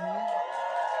Family,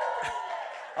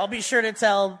 I'll be sure to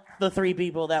tell the 3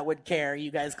 people that would care.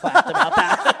 You guys clapped about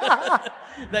that.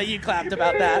 That you clapped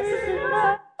about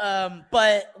that.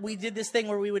 But we did this thing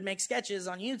where we would make sketches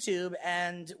on YouTube,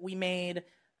 and we made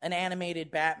an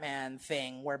animated Batman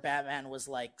thing where Batman was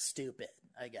like stupid,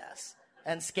 I guess,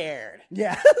 and scared.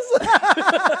 Yes.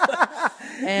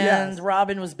 And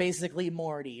Robin was basically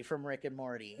Morty from Rick and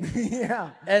Morty. Yeah.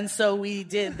 And so we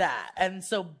did that. And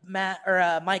so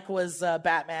Mike was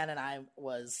Batman and I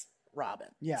was Robin.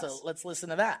 Yes. So let's listen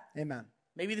to that. Amen.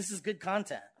 Maybe this is good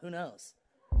content. Who knows?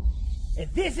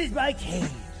 And this is my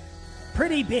cave.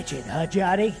 Pretty bitchin', huh,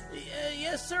 Johnny?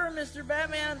 Yes, sir, Mr.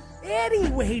 Batman.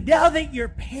 Anyway, now that your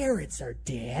parents are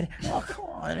dead... Oh, come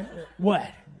on. What?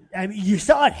 I mean, you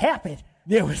saw it happen.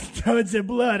 There was tons of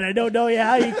blood. I don't know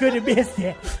how you could have missed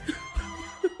it.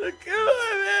 Come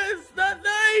on, man. It's not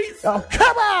nice. Oh,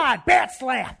 come on! Bat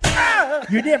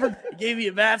slap! You never... I gave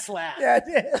you a bat slap. Yeah, I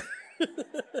did.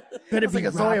 It's like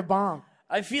a Zoya bomb.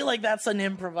 I feel like that's an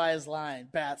improvised line.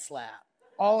 Bat slap.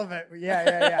 All of it.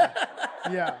 Yeah.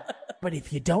 Yeah. But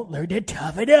if you don't learn to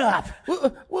toughen up...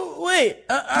 Wait,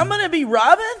 I'm going to be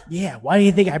Robin? Yeah, why do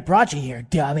you think I brought you here,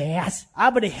 dumbass?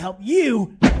 I'm going to help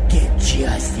you get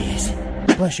justice.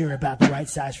 Plus, you're about the right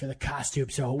size for the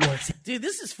costume, so it works. Dude,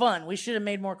 this is fun. We should have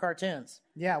made more cartoons.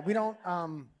 Yeah, we don't have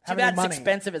Too any bad money. it's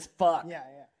expensive as fuck. Yeah.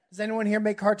 Does anyone here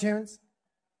make cartoons?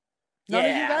 None of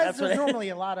you guys? that's There's normally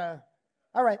a lot of...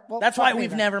 All right, well... That's why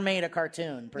we've never made a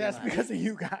cartoon, pretty Yes, much. because of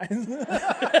you guys.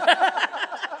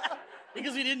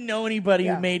 Because we didn't know anybody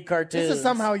who made cartoons. This is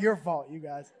somehow your fault, you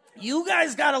guys. You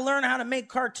guys got to learn how to make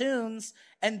cartoons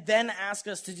and then ask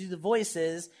us to do the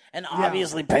voices and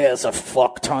obviously pay us a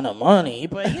fuck ton of money.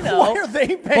 But, you know, Why are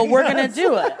they paying but we're going us? to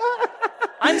do it.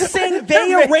 I'm saying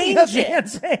they arrange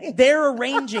it. They're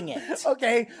arranging it.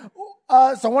 Okay,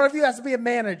 so one of you has to be a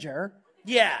manager.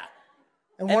 Yeah.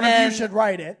 And one of you should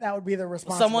write it. That would be the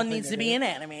responsible Someone thing needs to do. be an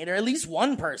animator, at least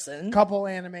one person. Couple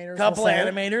animators. Couple we'll say.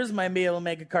 animators might be able to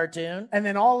make a cartoon. And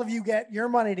then all of you get your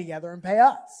money together and pay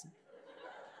us.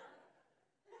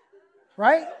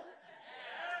 Right?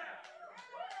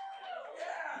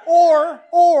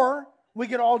 Or we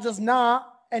could all just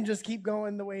not and just keep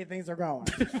going the way things are going.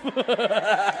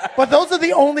 But those are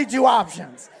the only 2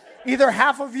 options. Either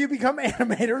half of you become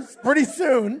animators pretty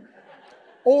soon,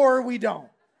 or we don't.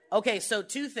 Okay, so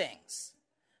 2 things.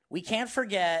 we can't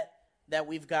forget that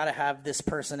we've got to have this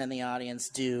person in the audience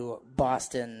do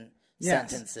Boston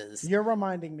sentences. You're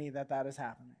reminding me that is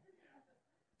happening.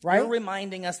 Right? You're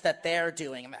reminding us that they're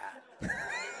doing that.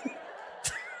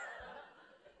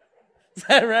 Is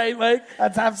that right, Mike?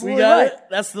 That's absolutely we got right. It?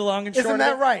 That's the long and short Isn't of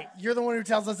that it? right? You're the one who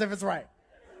tells us if it's right.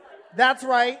 That's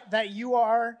right, that you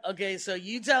are. Okay, so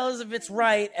you tell us if it's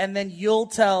right, and then you'll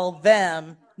tell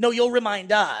them. No, you'll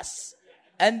remind us,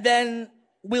 and then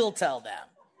we'll tell them.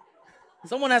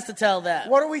 Someone has to tell them.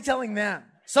 What are we telling them?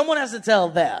 Someone has to tell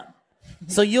them.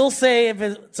 So you'll say if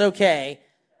it's okay.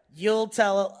 You'll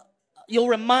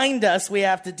remind us we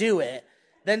have to do it.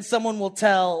 Then someone will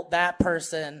tell that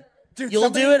person. Dude, you'll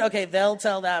do it? Okay, they'll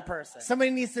tell that person.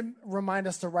 Somebody needs to remind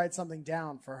us to write something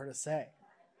down for her to say.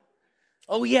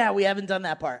 Oh, yeah, we haven't done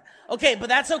that part. Okay, but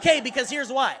that's okay, because here's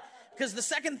why. Because the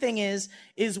second thing is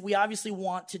we obviously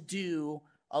want to do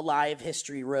a live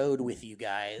History Road with you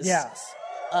guys. Yes.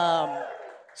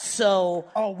 So...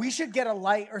 Oh, we should get a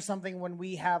light or something when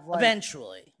we have,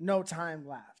 eventually. No time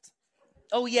left.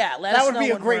 Oh, yeah. That would be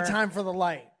a great time for the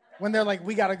light. When they're like,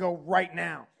 we got to go right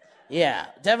now. Yeah,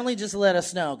 definitely just let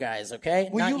us know, guys, okay?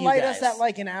 Will you light us at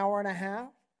like an hour and a half?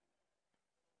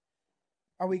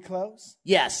 Are we close?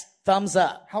 Yes, thumbs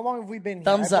up. How long have we been here?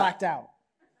 Thumbs I up. blacked out.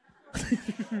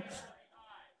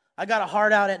 I got a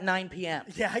hard out at 9 p.m.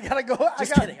 Yeah, I got to go.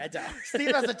 Just kidding, I don't.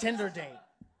 Steve has a Tinder date.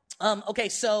 Okay,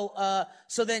 so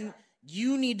then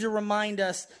you need to remind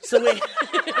us. So wait.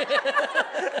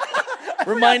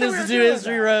 Remind us to do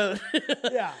History Road.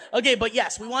 Yeah. Okay, but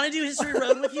yes, we want to do History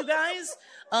Road with you guys.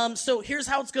 So here's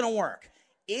how it's going to work.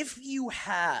 If you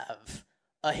have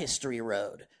a History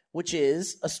Road, which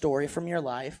is a story from your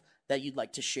life that you'd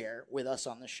like to share with us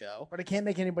on the show. But it can't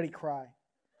make anybody cry.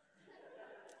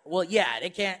 Well, yeah,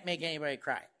 it can't make anybody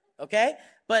cry. Okay?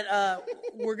 But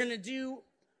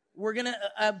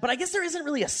but I guess there isn't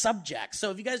really a subject.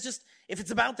 So if you guys if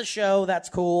it's about the show, that's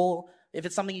cool. If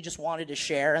it's something you just wanted to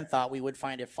share and thought we would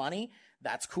find it funny,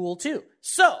 that's cool too.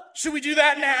 So, should we do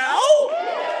that now?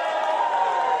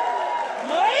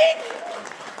 Mike?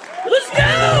 Let's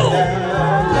go!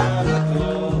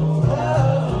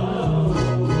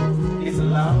 It's a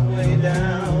long way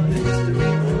down the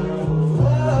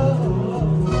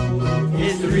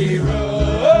history road. History road.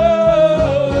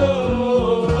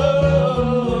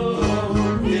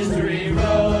 History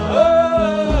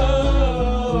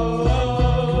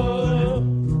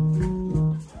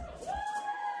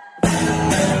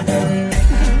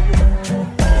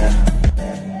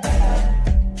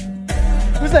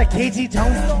Who's that, KT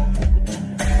Tunstall?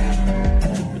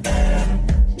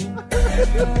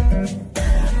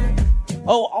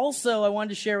 Oh, also, I wanted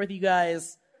to share with you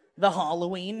guys the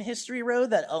Halloween History Road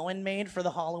that Owen made for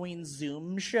the Halloween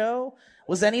Zoom show.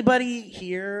 Was anybody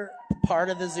here part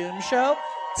of the Zoom show?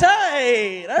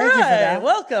 Tight! All Thank you for right, that.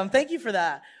 welcome. Thank you for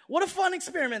that. What a fun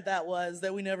experiment that was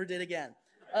that we never did again.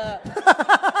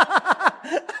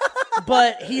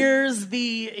 But here's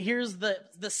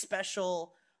the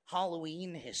special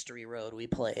Halloween History Road we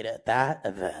played at that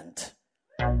event.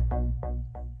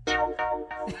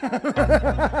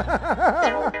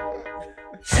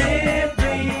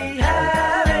 Simply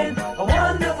having a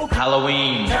wonderful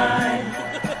Halloween. time.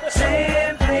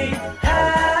 Simply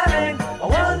having a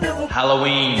wonderful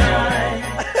Halloween. time.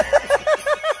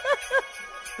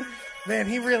 Man,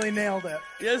 he really nailed it.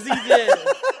 Yes, he did.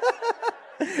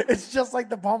 It's just like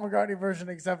the Paul McCartney version,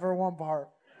 except for one part.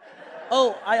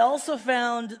 Oh, I also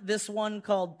found this one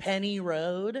called Penny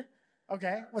Road.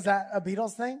 Okay, was that a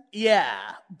Beatles thing? Yeah,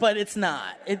 but it's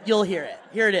not. You'll hear it.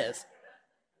 Here it is.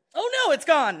 Oh, no, it's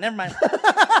gone. Never mind.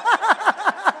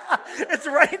 It's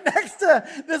right next to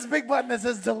this big button that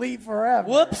says delete forever.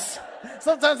 Whoops.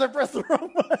 Sometimes I press the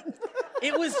wrong button.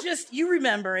 It was just, you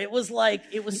remember, it was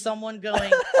someone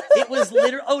going, it was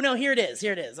literally, oh, no, here it is.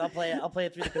 Here it is. I'll play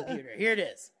it through the computer. Here it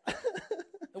is.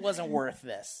 It wasn't worth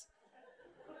this.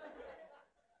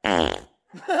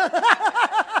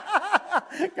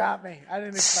 Got me. I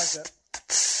didn't expect it.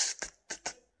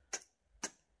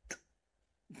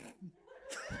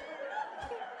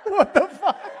 What the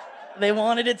fuck? They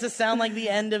wanted it to sound like the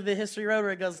end of the History Road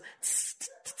where it goes.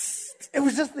 It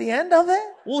was just the end of it?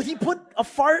 Well, he put a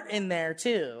fart in there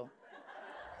too.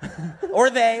 Or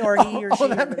they, or he, or she. Oh,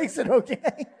 that makes it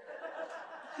okay.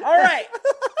 All right.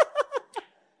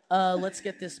 Let's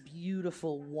get this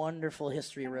beautiful, wonderful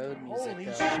History Road music Holy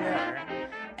going. shit.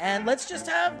 And let's just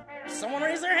have someone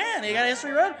raise their hand. You got a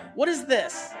History Road? What is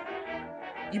this?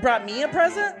 You brought me a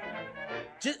present?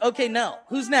 Okay, no.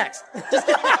 Who's next? Just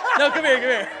no, come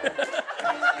here.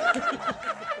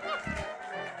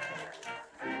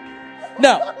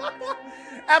 No.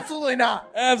 Absolutely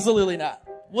not. Absolutely not.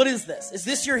 What is this? Is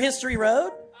this your History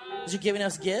Road? Is you giving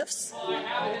us gifts? Well, I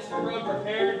have a History Road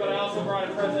prepared, but I also brought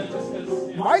a present just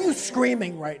because... Why are you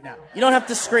screaming right now? You don't have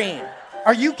to scream.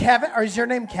 Are you Kevin? Or is your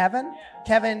name Kevin? Yeah.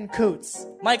 Kevin Coots.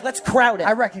 Mike, let's crowd it.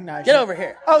 I recognize Get you. over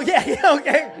here. Oh, yeah,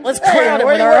 okay. Let's crowd it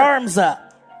with our arms up.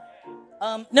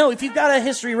 No, if you've got a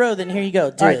History Road, then here you go.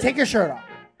 All right, take your shirt off.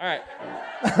 All right.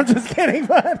 I'm just kidding,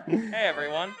 bud. Hey,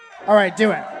 everyone. All right,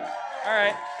 do it. All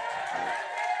right.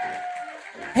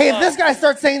 Hey, if this guy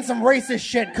starts saying some racist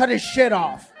shit, cut his shit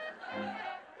off.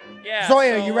 Yeah.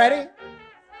 Zoya, you ready?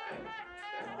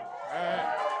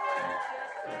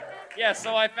 Yeah,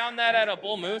 so I found that at a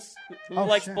bull moose. Who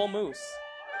likes shit. bull moose?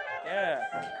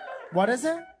 Yeah. What is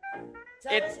it?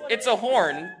 It's a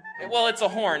horn. Well, it's a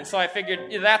horn, so I figured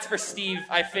that's for Steve.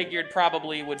 I figured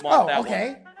probably would want that one.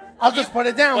 Okay. I'll just put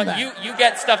it down But then. you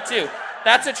get stuff too.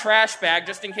 That's a trash bag,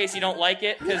 just in case you don't like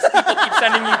it, because people keep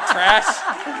sending you trash.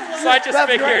 So I just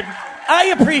figured. Great. I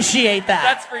appreciate that.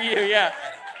 That's for you, yeah.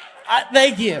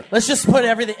 Thank you. Let's just put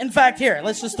everything. In fact, here,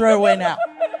 let's just throw it away now.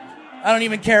 I don't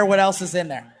even care what else is in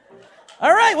there.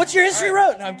 All right, what's your History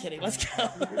Road? No, I'm kidding. Let's go.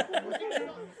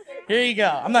 Here you go.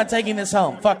 I'm not taking this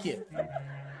home. Fuck you.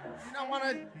 You don't want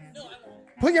to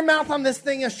put your mouth on this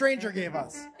thing a stranger gave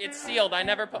us. It's sealed. I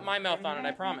never put my mouth on it,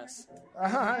 I promise.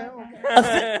 Okay.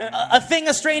 A thing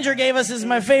a stranger gave us is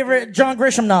my favorite John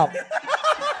Grisham novel.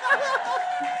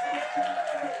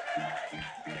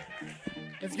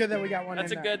 It's good that we got one.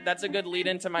 That's a good lead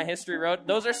into my History Road.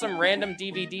 Those are some random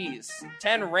DVDs.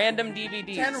 10 random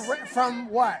DVDs. From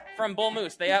what? From Bull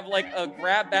Moose. They have like a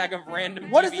grab bag of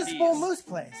random What DVDs. is this Bull Moose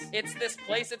place? It's this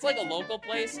place. It's like a local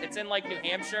place. It's in like New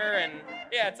Hampshire, and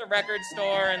yeah, it's a record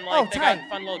store, and like they got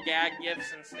fun little gag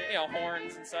gifts and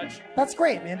horns and such. That's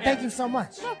great, man. Yeah. Thank you so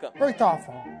much. Welcome. Very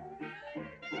thoughtful.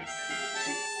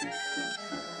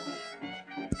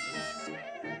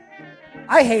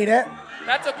 I hate it.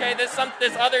 That's okay.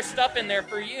 There's other stuff in there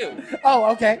for you.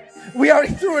 Oh, okay. We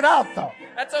already threw it out, though.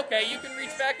 That's okay. You can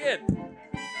reach back in.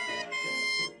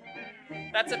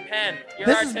 That's a pen. You're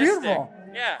This artistic. is beautiful.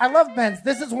 Yeah. I love pens.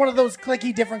 This is one of those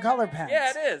clicky, different color pens.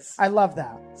 Yeah, it is. I love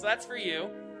that. So that's for you.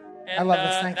 And, I love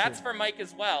this. Thank that's you. for Mike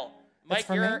as well. That's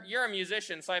Mike, for me? you're a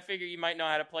musician, so I figure you might know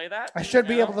how to play that. I should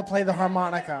be able to play the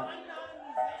harmonica.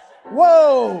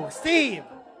 Whoa, Steve.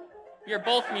 You're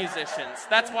both musicians.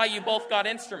 That's why you both got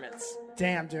instruments.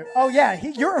 Damn, dude. Oh, yeah.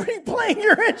 You're already playing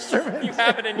your instrument. You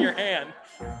have it in your hand.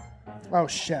 Oh,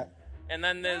 shit. And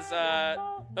then there's,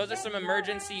 those are some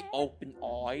emergency open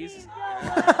eyes.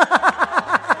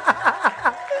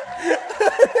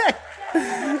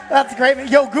 That's great.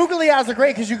 Yo, googly eyes are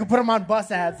great because you can put them on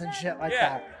bus ads and shit like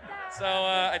that. So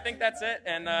I think that's it.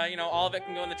 And, all of it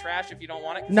can go in the trash if you don't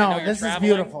want it. 'cause I No, know you're this is traveling,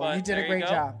 beautiful. but You did there a great go.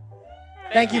 job.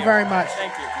 Thank you very much.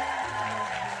 Thank you.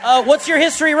 What's your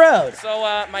History Road? So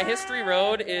my History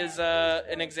Road is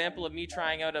an example of me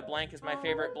trying out a blank is my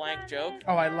favorite blank joke.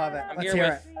 Oh, I love it. I'm Let's here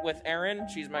hear with Erin.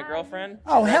 She's my girlfriend.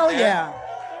 Oh, Right hell there. yeah.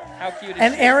 How cute is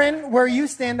And she? Aaron, where you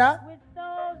stand up,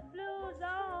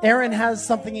 Aaron has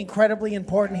something incredibly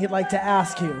important he'd like to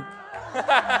ask you.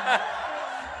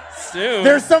 Soon.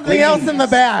 There's something else in the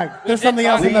bag. There's something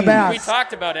else in the bag. We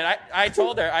talked about it. I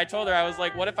told her, I was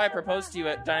like, what if I proposed to you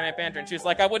at Dynamite Banter? And she was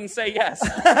like, I wouldn't say yes.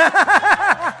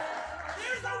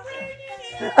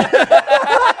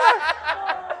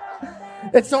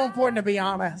 It's so important to be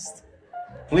honest.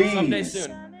 Please. Someday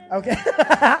soon. Okay.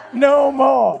 No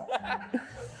more. All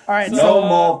right. So, So, No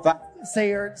more. say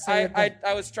your thing.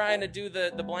 I was trying to do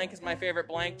the blank is my favorite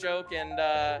blank joke, and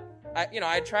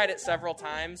I tried it several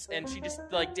times, and she just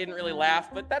didn't really laugh,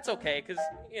 but that's okay because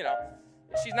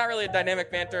she's not really a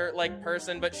Dynamic Banter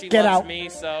person, but she Get loves out. me,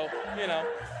 so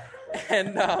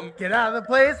and Get out of the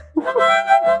place.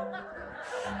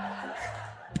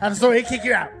 I'm sorry to kick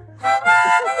you out.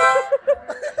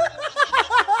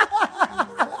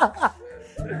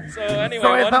 so anyway,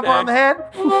 Sorry, one thump day, on the head.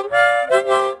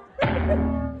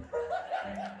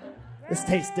 This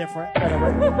tastes different.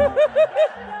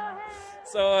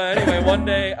 So anyway, one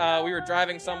day we were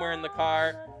driving somewhere in the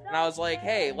car, and I was like,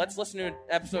 "Hey, let's listen to an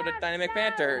episode of Dynamic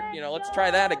Banter. Let's try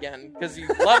that again because you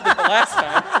loved it the last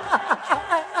time.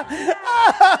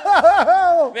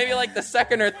 Maybe the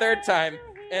second or third time."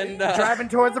 And Driving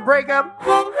towards a breakup.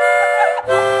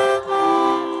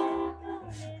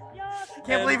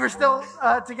 Can't believe you're still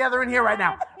together in here right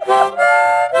now.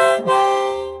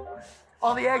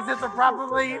 All the exits are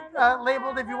properly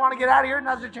labeled. If you want to get out of here,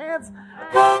 now's your chance.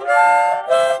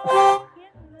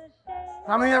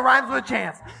 Something that rhymes with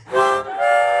chance.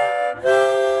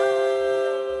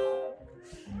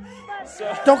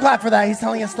 Don't clap for that. He's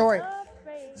telling a story.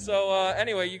 So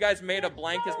anyway, you guys made a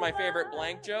blank is my favorite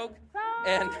blank joke,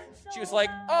 and She was like,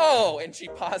 "Oh," and she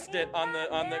paused it on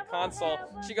the console.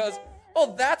 She goes,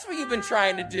 "Oh, that's what you've been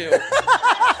trying to do."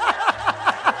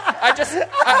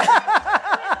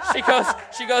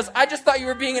 She goes, "I just thought you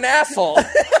were being an asshole." And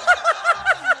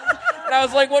I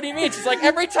was like, "What do you mean?" She's like,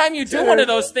 "Every time you do one of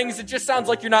those things, it just sounds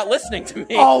like you're not listening to me."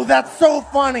 Oh, that's so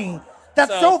funny.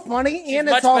 That's so funny, She's and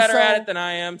much it's also better at it than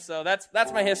I am. So that's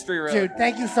my history, really. Dude,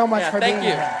 thank you so much for being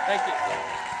here. Thank you.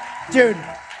 Dude,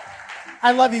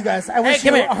 I love you guys. I wish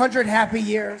you come here. 100 happy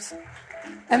years.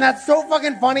 And that's so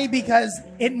fucking funny because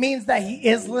it means that he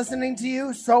is listening to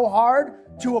you so hard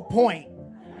to a point.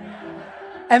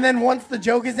 And then once the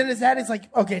joke is in his head, it's like,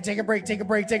 okay, take a break.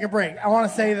 I want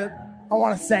to say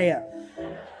it.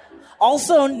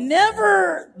 Also,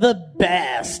 never the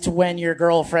best when your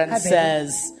girlfriend Hi, baby.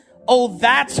 says, "Oh,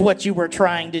 that's what you were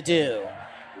trying to do."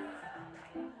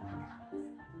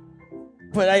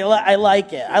 But I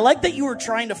like it. I like that you were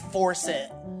trying to force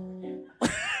it.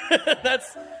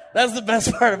 That's the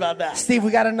best part about that. Steve, we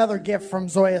got another gift from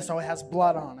Zoya, so it has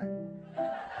blood on it.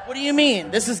 What do you mean?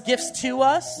 This is gifts to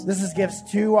us? This is gifts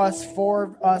to us,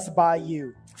 for us, by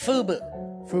you. Fubu.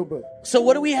 So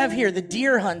what do we have here? The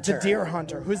deer hunter. The deer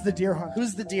hunter. Who's the deer hunter?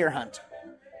 Who's the deer hunter?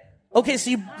 Okay,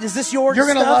 so is this your You're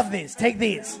gonna stuff? love these. Take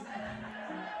these.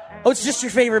 Oh, it's just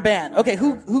your favorite band. Okay,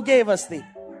 who gave us the...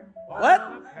 What?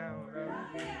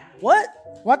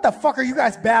 What the fuck are you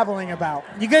guys babbling about?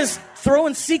 You guys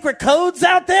throwing secret codes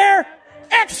out there?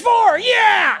 X4,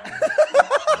 yeah!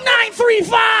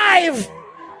 935!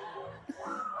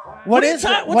 What's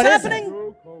happening?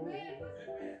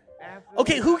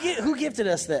 Okay, who gifted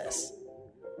us this?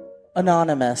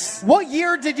 Anonymous. What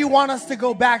year did you want us to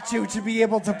go back to be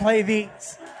able to play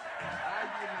these?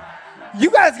 You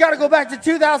guys got to go back to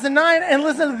 2009 and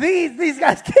listen to these. These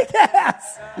guys kick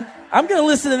ass. I'm going to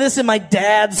listen to this in my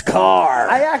dad's car.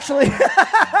 I'm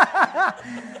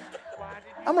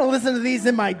going to listen to these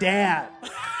in my dad.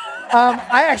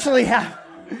 I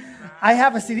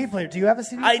have a CD player. Do you have a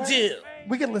CD player? I do.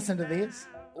 We could listen to these.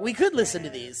 We could listen to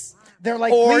these. They're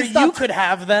like, or please stop. you could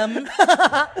have them.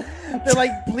 They're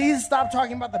like, please stop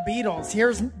talking about the Beatles.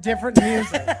 Here's different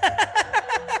music.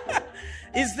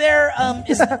 Is there,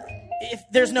 if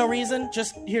there's no reason,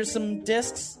 just here's some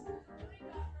discs.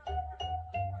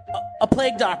 A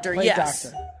Plague Doctor, Plague yes.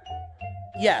 Doctor.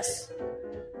 Yes.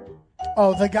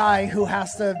 Oh, the guy who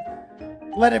has to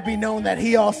let it be known that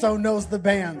he also knows the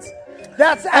bands.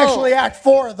 That's actually Act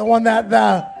 4, the one that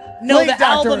the No, the Doctor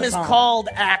album is on. called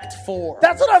Act 4.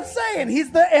 That's what I'm saying.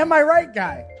 He's the Am I Right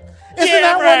guy. Isn't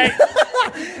Yeah, that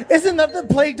one? Isn't that the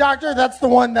Plague Doctor? That's the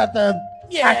one that the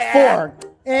Act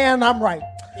 4. And I'm right.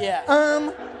 Yeah.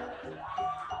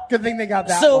 Good thing they got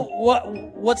that So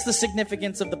one. what's the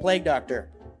significance of the Plague Doctor?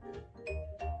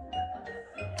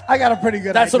 I got a pretty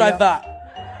good That's idea. what I thought.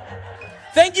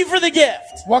 Thank you for the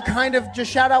gift. What kind of,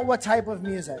 just shout out what type of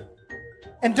music.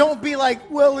 And don't be like,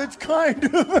 well, it's kind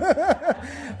of.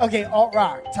 Okay, alt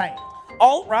rock, tight.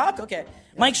 Alt rock? Okay.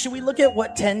 Mike, should we look at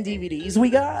what 10 DVDs we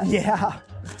got? Yeah.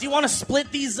 Do you want to split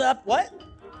these up? What?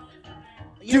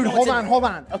 Dude, hold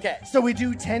on. Okay. So we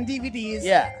do 10 DVDs.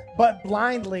 Yeah. But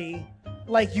blindly,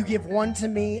 like you give one to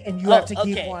me and you have to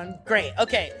keep one. Great.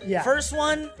 Okay. Yeah. First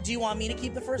one, do you want me to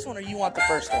keep the first one or you want the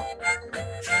first one?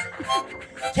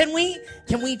 Can we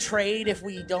trade if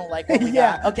we don't like what we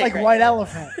Yeah, got? Okay, like great. White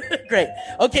Elephant. Great.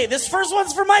 Okay, this first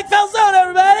one's for Mike Falzone,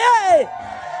 everybody. Hey!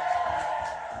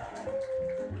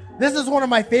 This is one of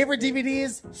my favorite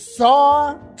DVDs,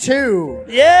 Saw 2.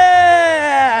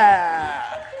 Yeah!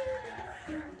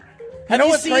 You know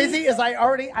you what's seen- crazy is I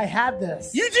had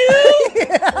this. You do?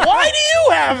 Yeah. Why do you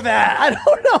have that? I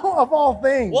don't know, of all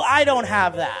things. Well, I don't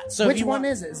have that. So if Which you one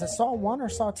want- is it? Is it Saw 1 or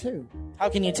Saw 2? How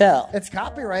can you tell? It's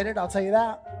copyrighted, I'll tell you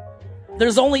that.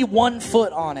 There's only 1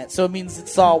 foot on it, so it means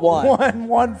it's Saw 1.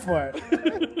 One foot.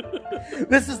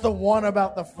 This is the one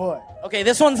about the foot. Okay,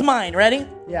 this one's mine. Ready?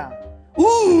 Yeah.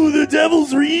 Ooh, the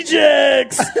Devil's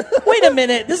Rejects. Wait a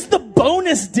minute. This is the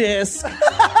bonus disc.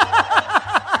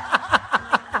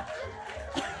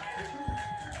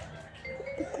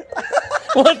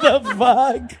 What the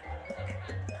fuck?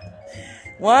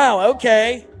 Wow,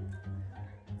 okay.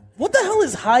 What the hell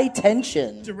is high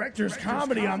tension? Director's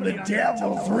comedy on the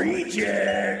Devil's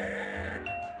Reject.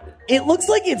 It looks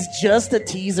like it's just a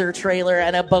teaser trailer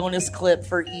and a bonus clip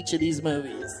for each of these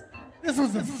movies. This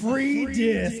was a free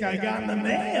disc I got in the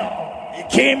mail. It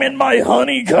came in my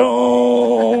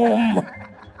honeycomb.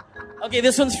 Okay,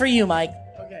 this one's for you, Mike.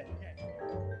 Okay.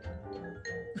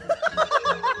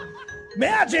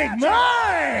 Magic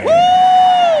Mike! Woo!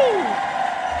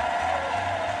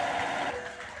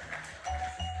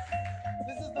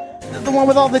 This is the one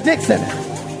with all the dicks in it.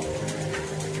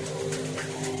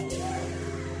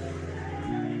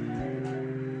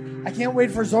 can't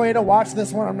wait for Zoya to watch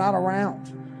this when I'm not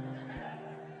around.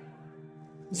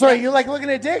 Zoya, you like looking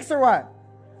at dicks or what?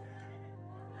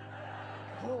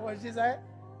 What did she say?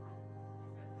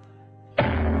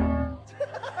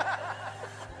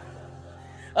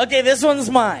 Okay, this one's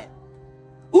mine.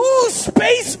 Ooh,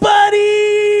 Space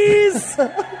Buddies!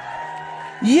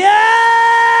 Yeah!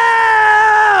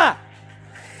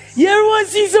 You ever want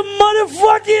to see some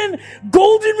motherfucking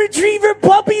golden retriever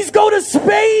puppies go to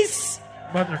space?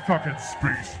 Motherfucking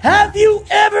space. Have you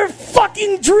ever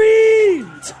fucking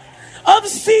dreamed of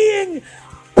seeing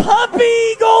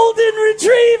puppy golden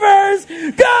retrievers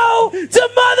go to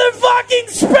motherfucking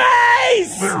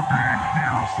space? They're being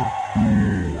here for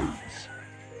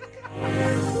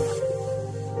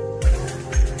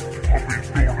puppies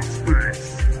going to space.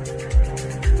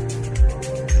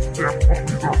 Them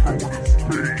puppies are going to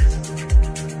space.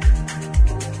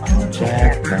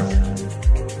 Jack,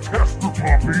 Test the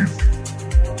puppies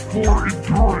for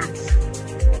endurance.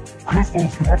 Because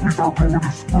those puppies are going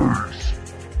to space.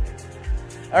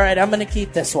 All right, I'm going to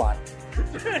keep this one.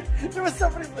 There was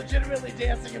somebody legitimately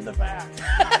dancing in the back.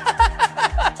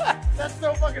 That's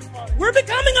so fucking funny. We're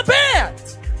becoming a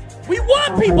band. We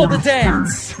want people to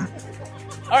dance.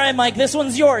 All right, Mike, this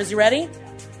one's yours. You ready?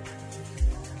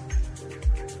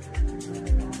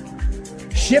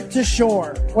 Ship to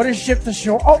shore. What is Ship to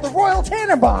shore? Oh, the Royal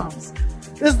Tannenbaums.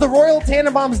 This is the Royal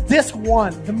Tannenbaums Disc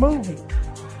 1, the movie.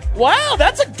 Wow,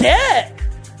 that's a get.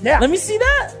 Yeah. Let me see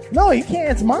that. No, you can't.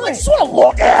 It's mine. I just want to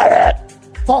look at it.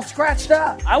 It's all scratched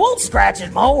up. I won't scratch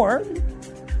it more.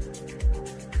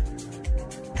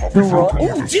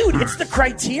 Oh, dude, it's the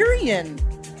Criterion.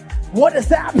 What does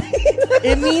that mean?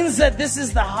 It means that this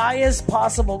is the highest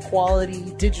possible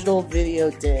quality digital video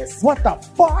disc. What the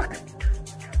fuck?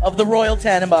 Of the Royal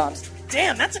Tannenbaums.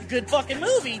 Damn, that's a good fucking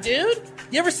movie, dude.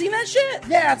 You ever seen that shit?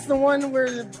 Yeah, it's the one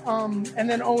where, and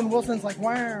then Owen Wilson's like,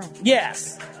 wow.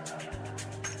 Yes.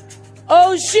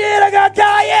 Oh shit, I got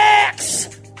kayaks!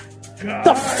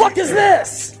 The fuck is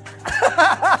this?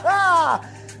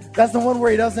 That's the one where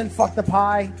he doesn't fuck the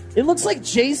pie. It looks like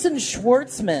Jason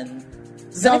Schwartzman.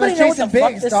 Does No, anybody that's know Jason what the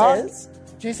fuck Biggs, this dog. is?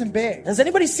 Jason Biggs. Has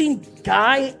anybody seen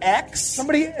Guy X?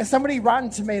 Somebody Rotten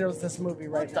Tomatoes this movie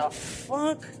right now. What the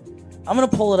fuck? I'm gonna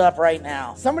pull it up right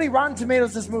now. Somebody Rotten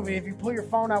Tomatoes this movie. If you pull your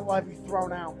phone out, we'll have you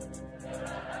thrown out.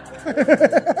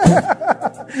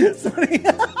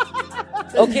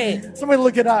 Okay. Somebody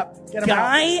look it up. Get him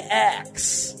Guy out.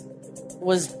 X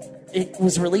was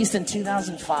released in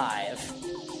 2005.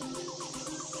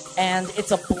 And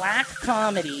it's a black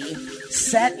comedy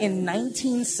set in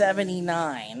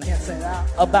 1979 Can't say that.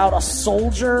 about a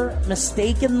soldier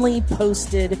mistakenly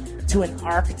posted to an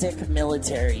Arctic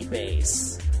military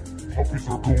base. Puppies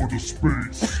are going to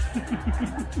space.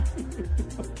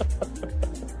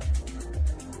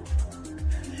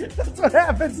 That's what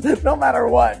happens no matter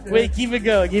what. Dude. Wait, keep it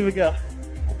going, keep it going.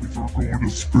 Puppies are going to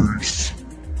space.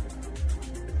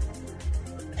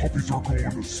 Puppies are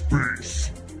going to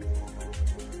space.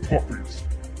 Puppies.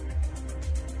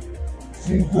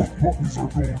 Full-grown puppies are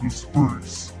going to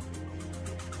space.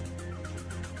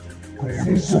 Going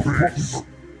to space.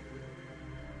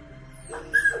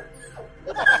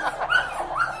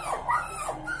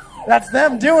 That's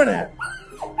them doing it.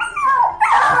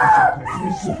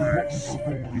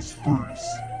 Going to space.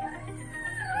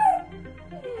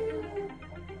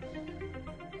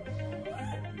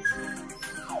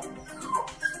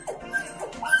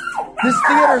 This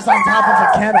theater's on top of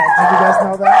a kennel. Did you guys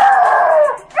know that?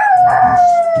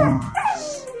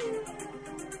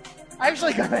 I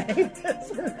actually kind of hate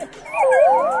this.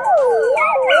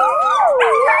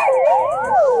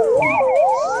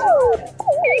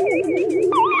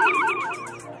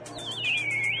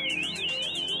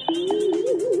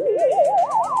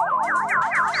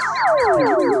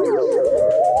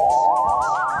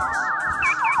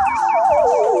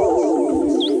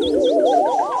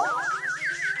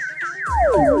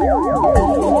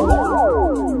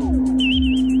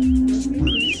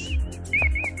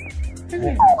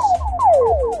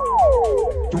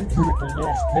 Don't put up a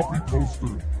lost puppy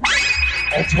poster.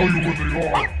 I'll tell you where they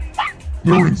are.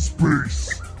 They're in space.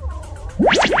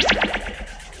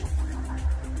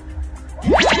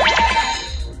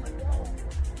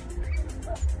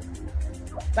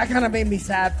 That kind of made me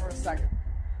sad for a second.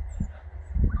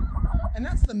 And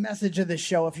that's the message of this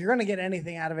show. If you're going to get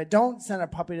anything out of it, don't send a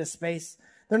puppy to space.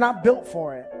 They're not built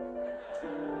for it.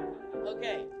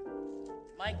 Okay.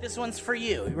 Mike, this one's for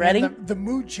you. You ready? The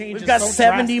mood changes. We've got so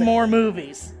 70 drastic. more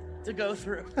movies to go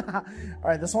through. All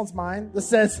right, this one's mine. This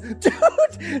says,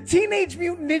 dude, Teenage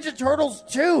Mutant Ninja Turtles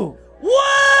 2.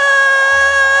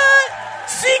 What?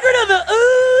 Secret of the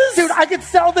Ooze? is? Dude, I could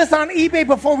sell this on eBay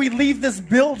before we leave this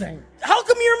building. How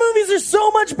come your movies are so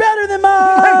much better than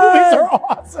mine? My movies are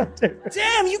awesome, dude.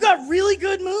 Damn, you got really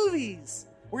good movies.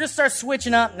 We're going to start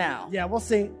switching up now. Yeah, we'll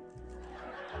see.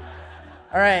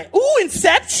 All right. Ooh,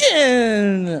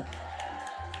 Inception.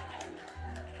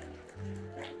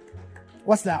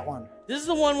 What's that one? This is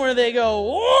the one where they go,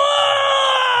 whoa!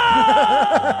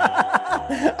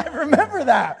 I remember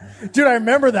that. Dude, I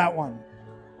remember that one.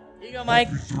 Here you go, Mike.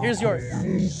 Here's yours.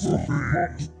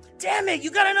 Damn it, you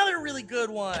got another really good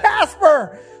one.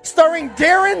 Casper, starring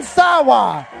Darren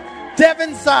Sawa,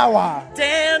 Devin Sawa,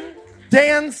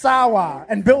 Dan Sawa,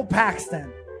 and Bill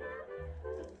Paxton.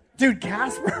 Dude,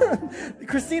 Casper,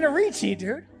 Christina Ricci,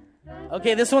 dude.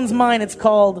 Okay, this one's mine. It's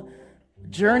called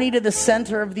Journey to the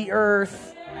Center of the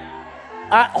Earth.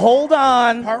 Hold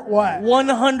on. Part what?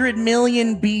 100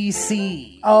 million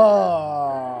BC.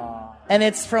 Oh. And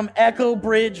it's from Echo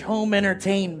Bridge Home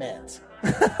Entertainment.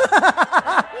 Is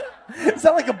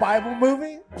that like a Bible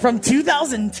movie? From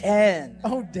 2010.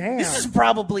 Oh, damn. This is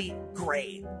probably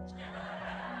great.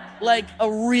 Like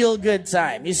a real good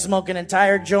time. You smoke an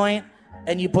entire joint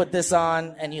and you put this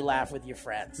on and you laugh with your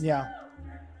friends. Yeah.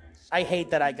 I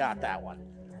hate that I got that one.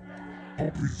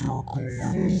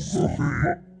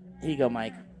 Here you go,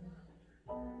 Mike.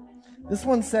 This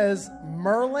one says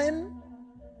Merlin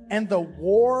and the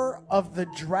War of the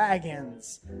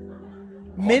Dragons.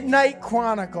 Midnight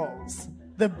Chronicles.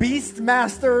 The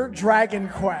Beastmaster Dragon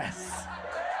Quest.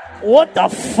 What the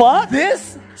fuck?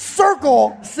 This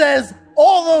circle says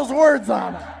all those words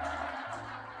on it.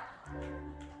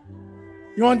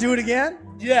 You want to do it again?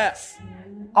 Yes.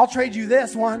 I'll trade you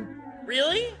this one.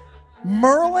 Really?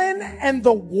 Merlin and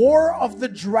the War of the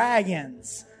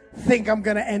Dragons. Think I'm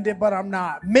going to end it, but I'm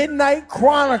not. Midnight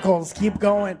Chronicles. Keep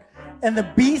going. And the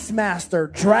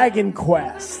Beastmaster Dragon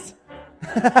Quest.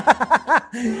 All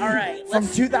right. From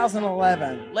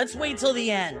 2011. Let's wait till the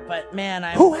end. But man,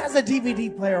 Who has a DVD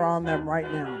player on them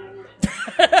right now?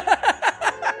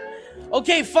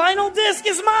 Okay, final disc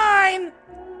is mine.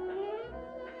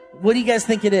 What do you guys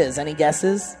think it is? Any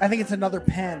guesses? I think it's another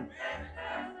pen.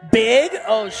 Big?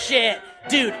 Oh shit.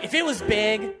 Dude, if it was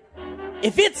big,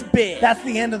 if it's big. That's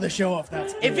the end of the show if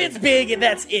that's big. If it's big,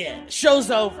 that's it.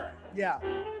 Show's over. Yeah.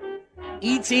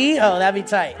 E.T.? Oh, that'd be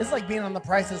tight. It's like being on The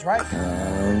Price is Right.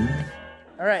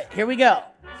 All right, here we go.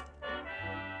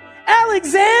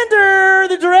 Alexander,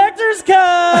 the director's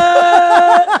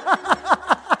cut.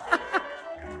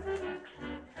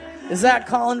 Is that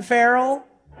Colin Farrell?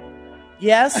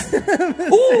 Yes.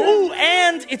 Ooh,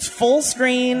 and it's full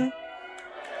screen.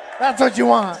 That's what you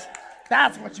want.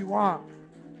 That's what you want.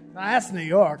 Now, that's New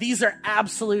York. These are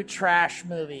absolute trash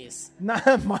movies.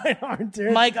 Not mine aren't,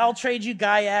 dude. Mike, I'll trade you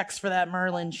Guy X for that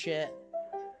Merlin shit.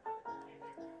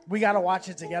 We got to watch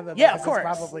it together. Yeah, of course.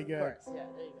 It's probably good. Of course. Yeah,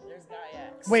 there you go. There's Guy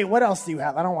X. Wait, what else do you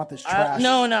have? I don't want this trash.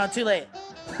 No, too late.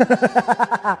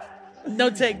 No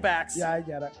take backs. Yeah, I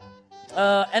get it.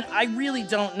 And I really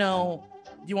don't know.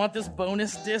 Do you want this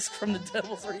bonus disc from the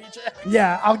Devil's Reject?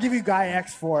 Yeah, I'll give you Guy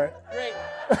X for it. Great.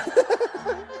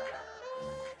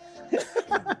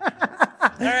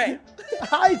 All right.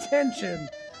 High tension.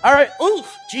 All right. Ooh,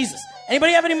 Jesus.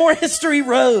 Anybody have any more History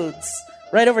Roads?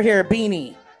 Right over here,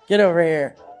 Beanie. Get over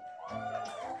here.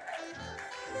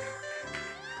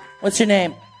 What's your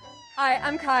name? Hi,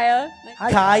 I'm Kaya.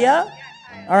 Hi. Kaya?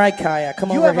 All right, Kaya.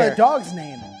 Come over here. You have a dog's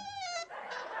name.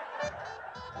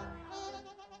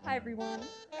 Hi, everyone.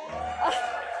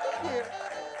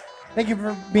 Thank you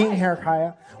for being here,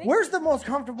 Kaya. Where's the most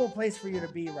comfortable place for you to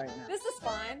be right now? This is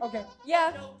fine. Okay.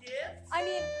 Yeah. I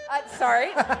mean,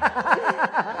 sorry.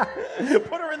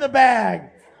 Put her in the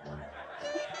bag.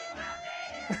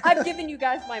 I've given you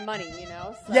guys my money, you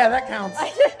know. So. Yeah, that counts.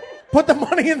 Put the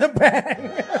money in the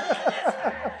bag.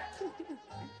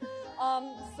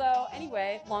 So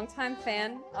anyway, longtime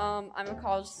fan. I'm a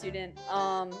college student.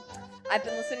 I've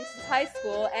been listening since high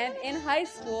school, and in high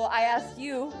school, I asked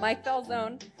you, Mike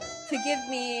Falzone, to give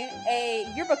me a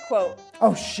yearbook quote.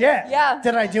 Oh shit! Yeah.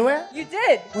 Did I do it? You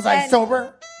did. Was I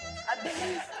sober?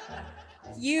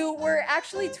 You were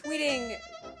actually tweeting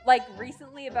like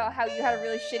recently about how you had a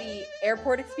really shitty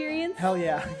airport experience. Hell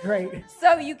yeah, great.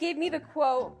 So you gave me the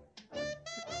quote.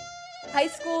 High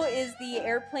school is the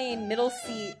airplane middle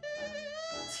seat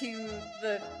to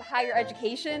the higher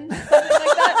education, something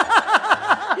like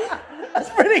that. That's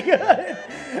pretty good.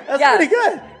 That's pretty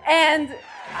good. And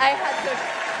I had to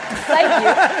cite you.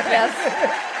 Yes.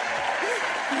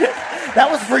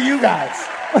 That was for you guys.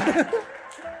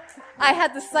 I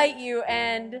had to cite you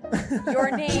and your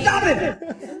name. Stop it!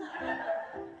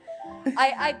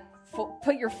 I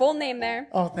put your full name there.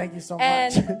 Oh, thank you so much.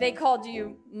 And they called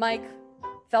you Mike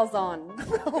Felzon.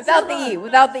 Without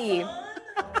the E.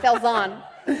 Felzon.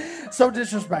 So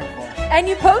disrespectful. And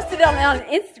you posted it on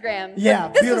Instagram. Yeah,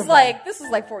 this beautiful. was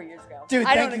like 4 years ago. Dude,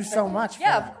 I thank don't you expect so it. much.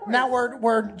 Yeah, for of that. course. Now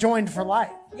we're joined for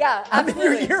life. Yeah, I'm in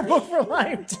your absolutely. yearbook for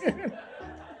life, dude.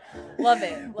 Love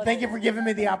it. Thank you for giving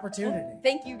me the opportunity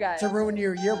Thank you guys. to ruin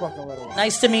your yearbook a little.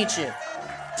 Nice to meet you.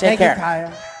 Take Thank care. you,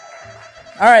 Kaya.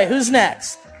 All right, who's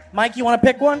next? Mike, you want to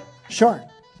pick one? Sure.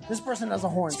 This person has a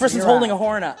horn. This person's holding a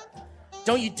horn up.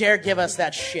 Don't you dare give us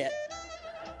that shit.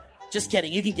 Just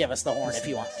kidding. You can give us the horn if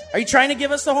you want. Are you trying to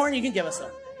give us the horn? You can give us the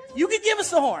horn. You can give us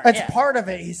the horn. It's yeah. part of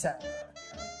it, he said.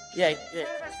 Yeah.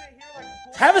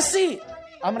 Have a seat.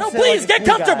 I'm gonna No, sit please, like a get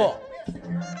cool comfortable. guy.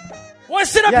 Want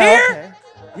to sit up Yeah, here? okay.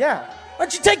 Yeah. Why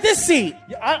don't you take this seat?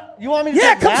 You want me to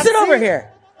Yeah, take come that sit over seat? here.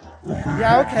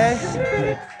 Yeah, okay.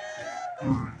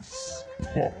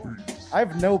 I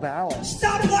have no balance.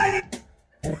 Stop lighting!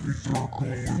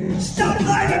 Stop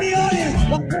lighting the audience!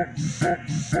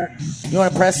 You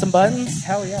want to press some buttons?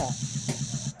 Hell yeah.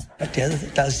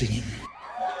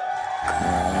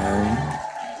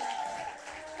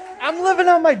 I'm living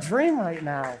out my dream right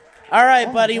now. All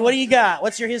right, buddy. What do you got?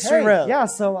 What's your history road? Yeah,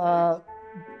 so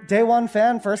day one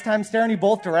fan, first time staring you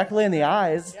both directly in the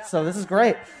eyes. So this is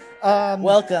great.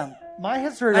 Welcome. My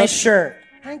history Nice shirt.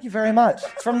 Thank you very much.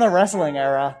 It's from the wrestling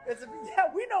era. Yeah,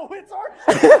 we know it's our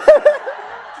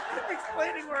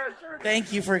explaining where our shirt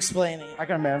Thank you for explaining. I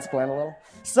gotta mansplain a little.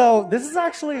 So this is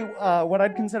actually what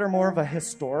I'd consider more of a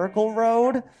historical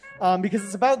road because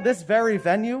it's about this very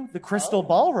venue, the Crystal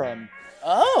Ballroom.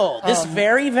 Oh, this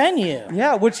very venue.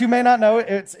 Yeah, which you may not know,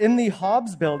 it's in the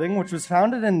Hobbs Building, which was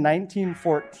founded in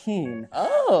 1914.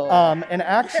 Oh. And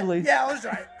actually... Yeah, I was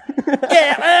right.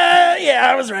 yeah,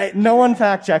 I was right. No one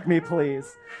fact check me,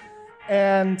 please.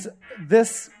 And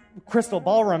this Crystal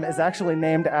Ballroom is actually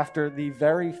named after the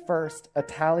very first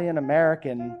Italian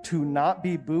American to not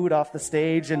be booed off the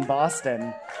stage in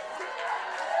Boston.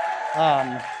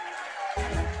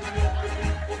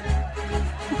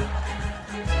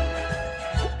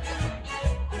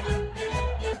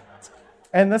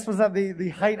 And this was at the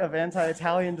height of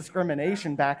anti-Italian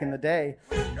discrimination back in the day.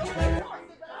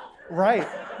 Right.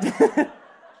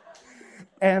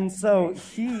 And so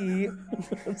he...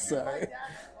 I'm sorry.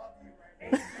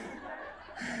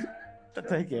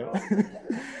 Thank you.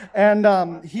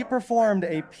 And he performed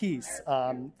a piece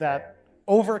that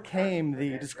overcame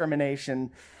the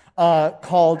discrimination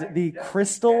called the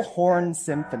Crystal Horn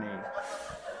Symphony.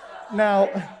 Now...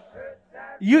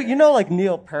 You know, like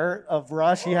Neil Peart of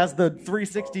Rush, he has the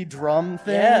 360 drum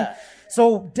thing. Yeah.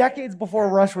 So decades before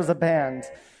Rush was a band,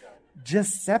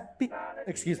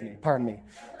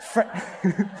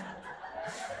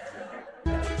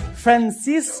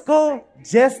 Francisco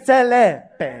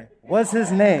Giuseppe was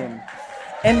his name.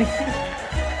 And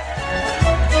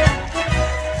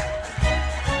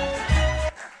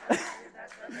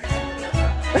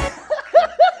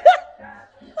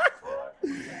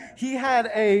he had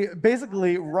a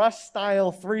basically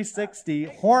Rush-style 360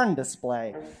 horn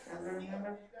display.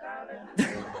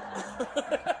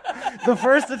 The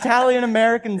first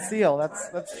Italian-American seal.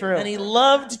 That's true. And he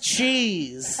loved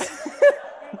cheese.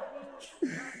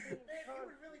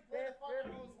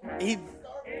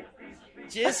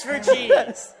 Just for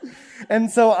cheese.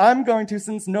 And so I'm going to,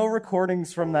 since no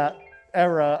recordings from that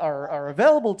era are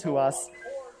available to us,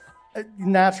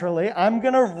 naturally, I'm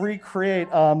going to recreate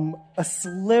a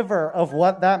sliver of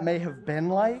what that may have been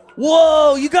like.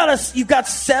 Whoa, you got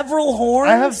several horns?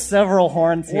 I have several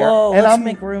horns here. Whoa, and let's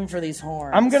make room for these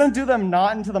horns. I'm going to do them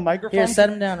not into the microphone. Here, set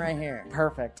them down right here.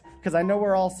 Perfect. Because I know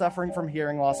we're all suffering from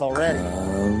hearing loss already.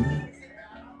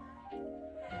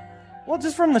 Well,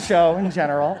 just from the show in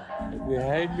general. Have you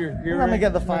had your hearing? Let me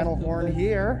get the final horn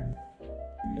here.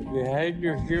 Have you had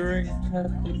your hearing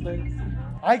tested?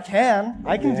 I can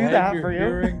do that for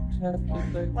you.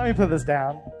 Let me put this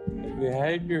down. Have you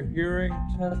had your hearing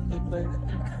tested?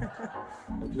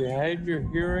 Have you had your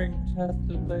hearing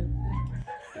tested?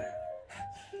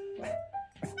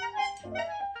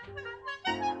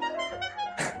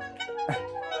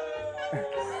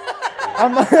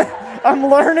 I'm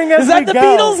learning as Is that we the go.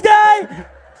 Beatles guy?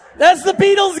 That's the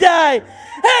Beatles guy.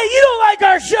 Hey, you don't like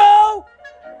our show?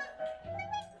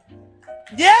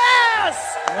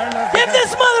 Yes! Give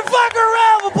this motherfucker a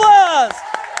round of applause.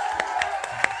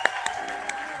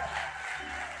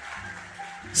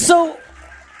 So,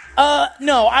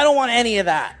 no, I don't want any of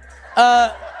that.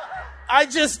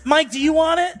 Mike, do you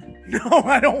want it? No,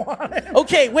 I don't want it.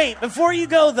 Okay, wait, before you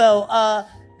go though,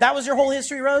 that was your whole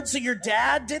history road? So your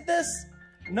dad did this?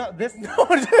 No, this...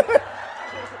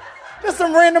 Just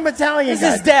some random Italian This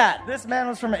guy. is dad. This man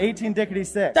was from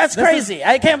 1866. That's crazy.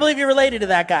 I can't believe you're related to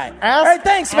that guy. Ask, All right,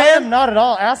 thanks, I man. am not at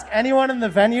all. Ask anyone in the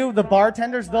venue, the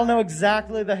bartenders, they'll know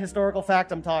exactly the historical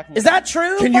fact I'm talking Is about. that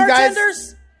true, Can you guys-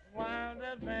 bartenders?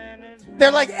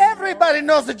 They're like, everybody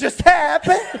knows it just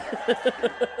happened.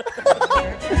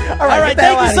 All right,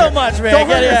 thank you so much, man. Don't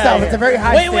hurt Get out of yourself. here. It's a very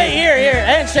high Wait, stage. here.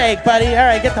 Handshake, buddy. All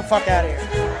right, get the fuck out of here.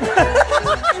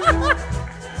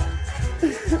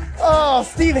 Oh,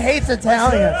 Steve hates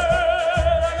Italians.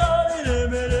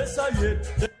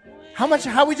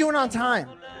 How we doing on time?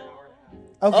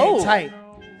 Okay, Oh. tight.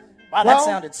 Wow, Well, that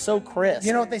sounded so crisp.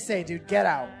 You know what they say, dude? Get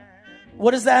out.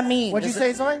 What does that mean? What'd you Does say,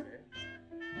 it- Zoe?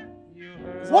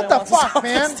 What the wants us fuck, off the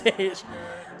man? stage.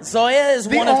 Zoya is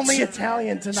The one of only two,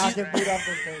 Italian to not get booed off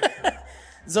the stage.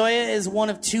 Zoya is one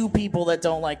of two people that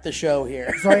don't like the show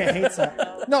here. Zoya hates it.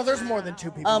 No, there's more than two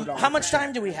people who don't. How much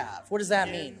time do we have? What does that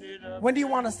mean? When do you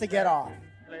want us to get off?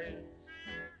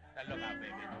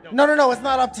 No, it's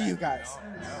not up to you guys.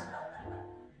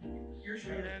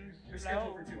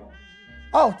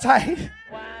 Oh, tight.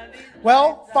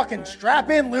 Well, fucking strap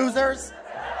in, losers.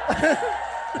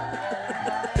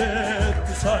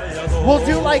 We'll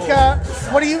do like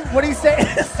what do you say?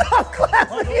 Stop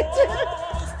clapping.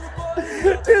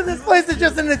 Dude, this place is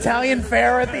just an Italian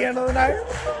fair at the end of the night.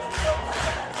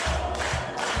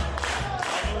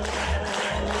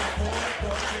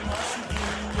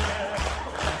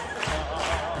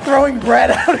 Throwing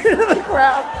bread out into the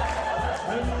crowd.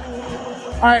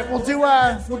 All right, we'll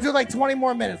do like 20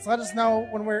 more minutes. Let us know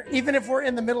when even if we're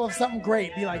in the middle of something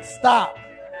great, be like, stop.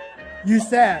 You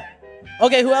said.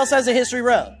 Okay, who else has a history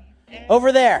row?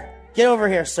 Over there. Get over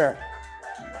here, sir.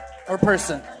 Or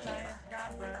person.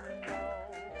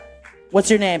 What's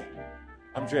your name?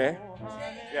 I'm Jay.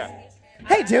 Yeah.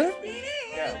 Hey, dude.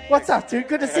 Yeah. What's up, dude?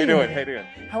 Good to see you. How you doing? How you doing?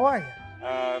 How are you?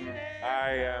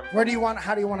 I How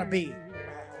do you want to be?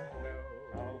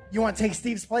 You want to take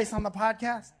Steve's place on the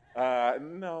podcast?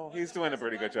 no, he's doing a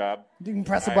pretty good job. You can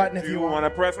press a button if you want. want to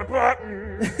press a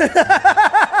button.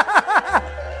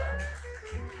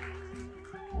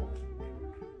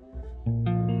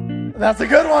 That's a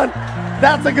good one.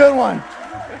 That's a good one.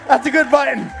 That's a good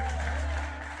button.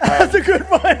 That's a good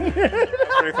button.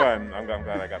 Pretty fun. I'm glad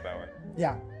I got that one.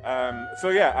 Yeah. So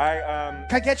yeah,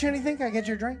 Can I get you anything? Can I get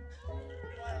you a drink?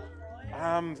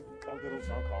 I'm a little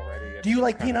drunk already. Do you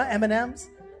like peanut M&Ms?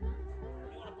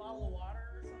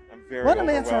 I'm very Let him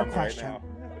answer a overwhelmed right question. now.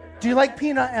 Do you like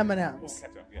peanut M&Ms?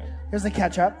 Ketchup, yeah. Here's the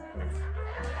ketchup.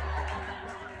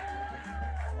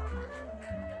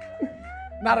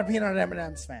 Not a peanut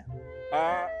M&Ms fan.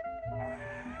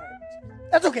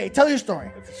 That's okay. Tell your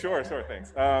story. Sure,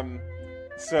 thanks.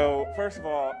 So first of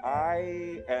all,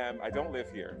 I don't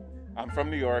live here. I'm from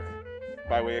New York,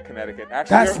 by way of Connecticut.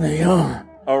 Actually, That's New York.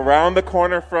 Around the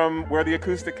corner from where the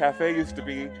Acoustic Cafe used to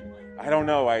be, I don't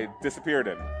know, I disappeared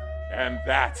in. And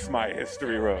that's my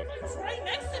history road. It's right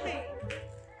next to me.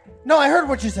 No, I heard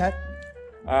what you said.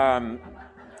 Can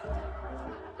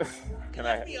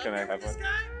I have one?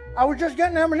 I was just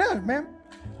getting M&Ms, man.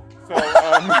 So,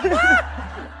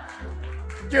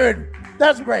 Dude,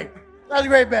 that's great. That's a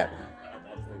great bit.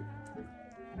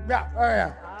 Yeah, oh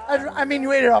yeah. I mean,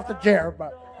 you ate it off the chair,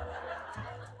 but...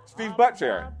 Steve Butt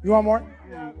chair. You want more?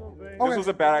 This was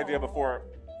a bad idea before,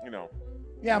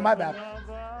 Yeah, my bad.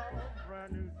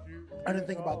 I didn't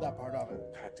think about that part of it.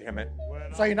 God damn it.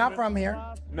 So you're not from here?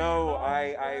 No,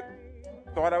 I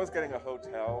thought I was getting a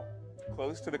hotel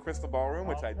close to the Crystal Ballroom,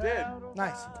 which I did.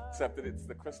 Nice. Except that it's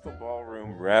the Crystal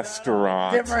Ballroom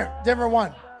restaurant. Different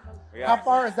one. Yeah. How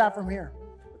far is that from here?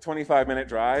 A 25-minute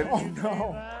drive. Oh,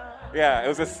 no. Yeah, it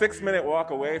was a 6-minute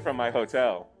walk away from my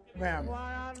hotel. Man.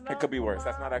 It could be worse.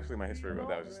 That's not actually my history road.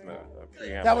 That was just a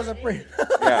preamble. That was a pre.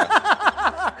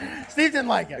 Yeah. Steve didn't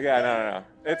like it. Yeah, no.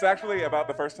 It's actually about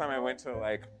the first time I went to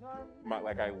I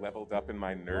leveled up in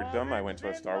my nerddom. I went to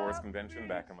a Star Wars convention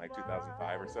back in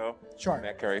 2005 or so. Sure.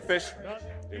 Met Carrie Fish.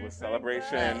 It was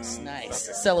Celebration. Nice.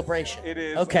 Something. Celebration. It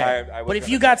is. Okay. I was But if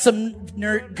gonna- you got some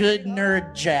good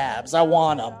nerd jabs, I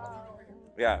want them.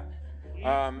 Yeah.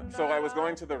 So I was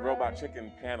going to the Robot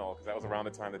Chicken panel because that was around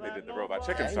the time that they did the Robot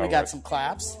Chicken Star We got Wars. some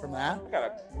claps from that. I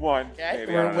got one. Okay.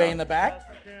 Maybe, I We're don't way know. in the back.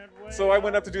 So I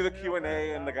went up to do the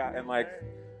Q&A and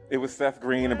it was Seth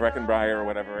Green and Breckenbreier or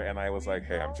whatever, and I was like,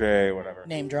 hey, I'm Jay, whatever.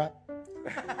 Name drop.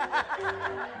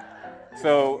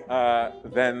 So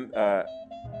then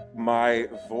my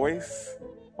voice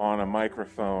on a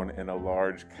microphone in a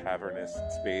large cavernous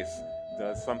space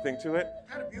does something to it.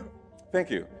 Kind of beautiful. Thank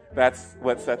you. That's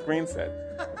what Seth Green said.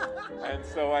 And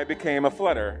so I became a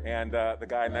flutter, and the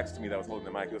guy next to me that was holding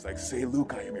the mic, he was like, say,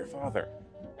 Luke, I am your father.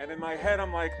 And in my head,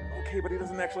 I'm like, okay, but he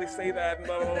doesn't actually say that, and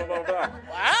blah, blah, blah, blah, blah.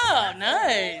 Wow,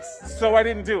 nice. So I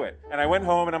didn't do it. And I went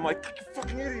home, and I'm like, you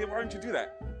fucking idiot, why didn't you do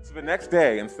that? So the next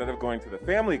day, instead of going to the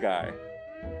Family Guy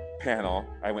panel,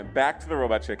 I went back to the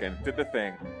Robot Chicken, did the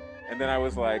thing, and then I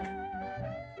was like,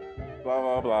 blah,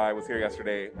 blah, blah, I was here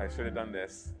yesterday, I should have done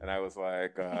this. And I was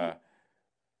like,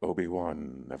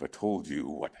 Obi-Wan never told you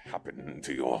what happened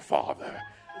to your father.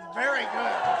 Very good.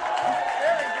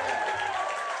 Very good.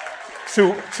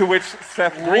 To which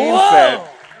Seth Green Whoa. said.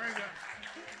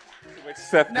 To which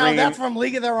Seth Now Green. that's from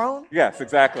League of Their Own? Yes,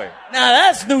 exactly. Now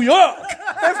that's New York.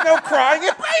 There's no crying in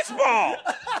baseball.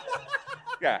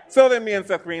 Yeah. So then me and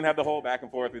Seth Green had the whole back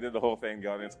and forth. We did the whole thing. The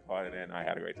audience applauded, and I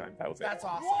had a great time. That was it. That's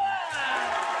awesome. All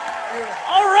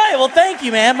right, well, thank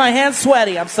you, man. My hand's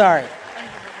sweaty. I'm sorry.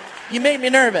 You made me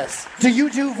nervous. Do you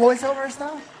do voiceover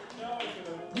stuff?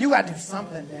 You got to do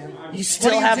something, man. You still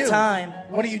What do you have do? time.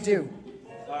 What do you do?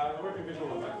 I work in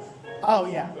visual effects. Oh,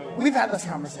 yeah. We've had this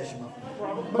conversation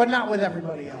before, but not with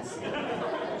everybody else.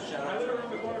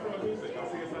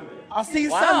 I'll see you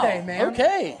Sunday, man.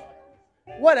 Okay.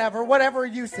 Whatever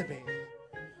it used to be.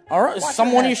 All right. Is Watch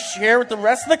someone your you head. share with the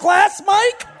rest of the class,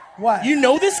 Mike? What? You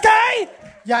know this guy?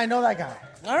 Yeah, I know that guy.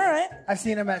 All right. I've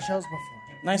seen him at shows before.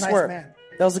 Nice work. Man.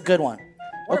 That was a good one.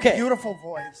 What Okay. a beautiful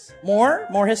voice.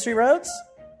 More History Roads?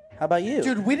 How about you?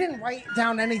 Dude, we didn't write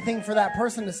down anything for that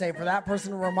person to say, for that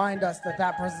person to remind us that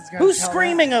that person's going to Who's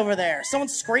screaming over there?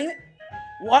 Someone's screaming?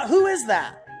 What? Who is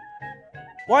that?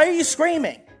 Why are you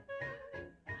screaming?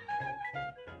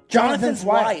 Jonathan's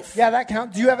wife. Yeah, that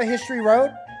counts. Do you have a History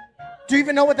Road? Do you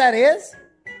even know what that is?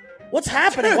 What's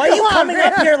happening? Why are you Come on, coming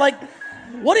up man. here like,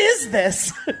 what is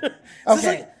this?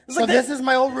 Okay, this is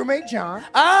my old roommate, John.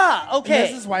 Ah, okay. And this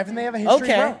is his wife, and they have a History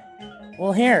Okay. Road.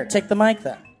 Well, here, take the mic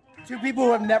then. Two people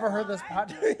who have never heard this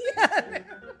podcast.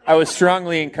 I was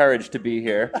strongly encouraged to be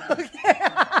here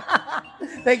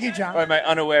Thank you, John. by my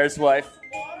unawares wife.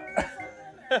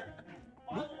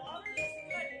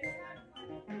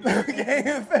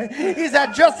 Okay, he's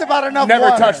had just about enough Never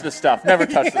water. touch the stuff. Never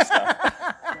touch the stuff.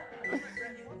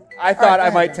 I thought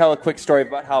I might tell a quick story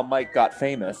about how Mike got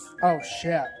famous. Oh,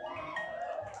 shit.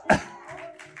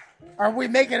 Are we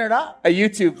making it up? A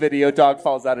YouTube video, dog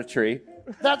falls out of tree.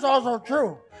 That's also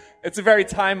true. It's a very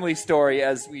timely story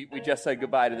as we just said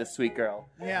goodbye to this sweet girl.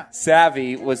 Yeah.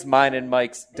 Savvy was mine and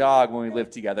Mike's dog when we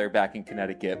lived together back in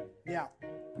Connecticut. Yeah.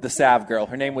 The Sav girl.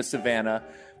 Her name was Savannah.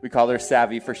 We call her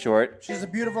Savvy for short. She's a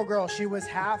beautiful girl. She was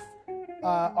half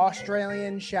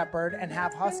Australian Shepherd and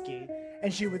half Husky.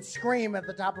 And she would scream at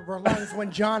the top of her lungs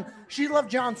when she loved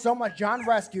John so much, John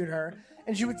rescued her.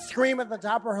 And she would scream at the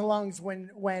top of her lungs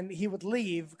when he would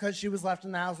leave because she was left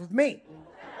in the house with me.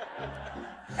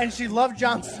 And she loved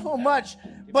John so much,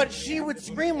 but she would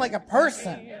scream like a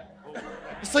person.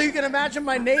 So you can imagine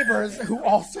my neighbors who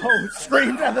also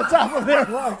screamed at the top of their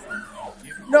lungs.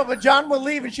 No, but John would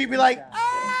leave and she'd be like,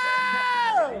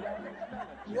 "Oh!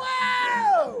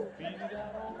 Whoa!"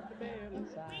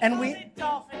 And we...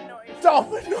 Dolphin noise.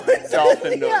 Dolphin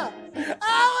noise. Yeah.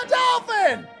 Oh, a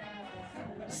dolphin!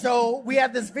 So we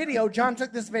had this video. John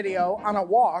took this video on a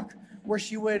walk where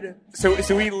she would... So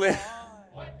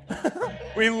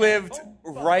we lived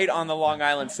right on the Long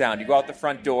Island Sound. You go out the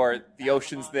front door, the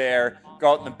ocean's there,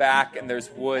 go out in the back, and there's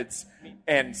woods.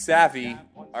 And Savvy,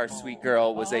 our sweet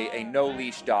girl, was a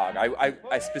no-leash dog.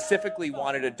 I specifically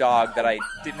wanted a dog that I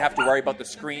didn't have to worry about the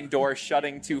screen door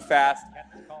shutting too fast.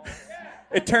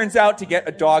 It turns out to get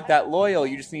a dog that loyal,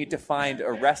 you just need to find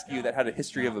a rescue that had a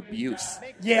history of abuse.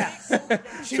 Yes.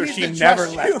 So she never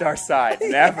left our side.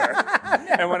 Never.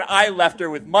 And when I left her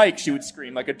with Mike, she would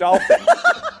scream like a dolphin.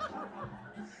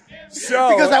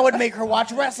 Because I would make her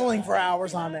watch wrestling for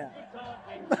hours on end.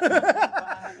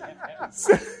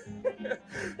 So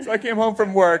I came home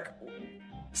from work.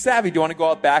 Savvy, do you want to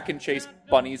go out back and chase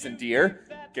bunnies and deer?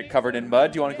 Get covered in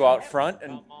mud? Do you want to go out front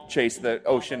and chase the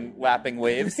ocean lapping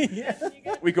waves? Yeah.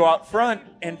 We go out front,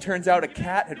 and turns out a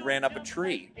cat had ran up a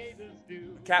tree. The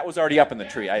cat was already up in the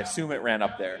tree. I assume it ran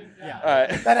up there.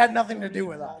 Yeah. That had nothing to do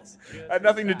with us. Had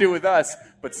nothing to do with us,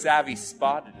 but Savvy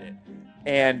spotted it.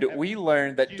 And we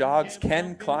learned that dogs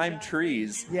can climb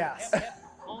trees. Yes.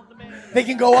 They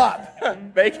can go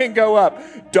up. They can go up.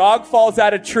 Dog falls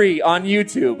out of tree on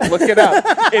YouTube. Look it up.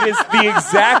 It is the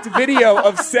exact video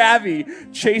of Savvy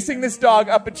chasing this dog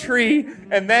up a tree,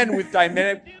 and then with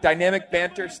dynamic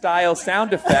banter style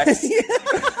sound effects.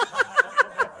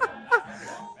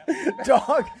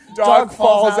 Dog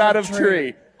falls out of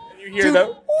tree. You hear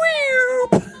the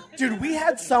Dude, we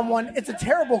had someone. It's a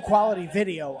terrible quality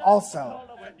video. Also,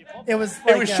 it was.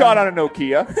 It was shot on a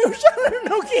Nokia. It was shot on a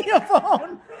Nokia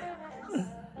phone.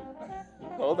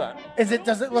 Hold on.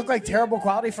 Does it look like terrible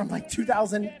quality from like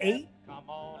 2008?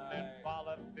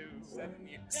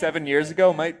 7 years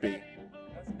ago, might be.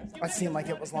 It seemed like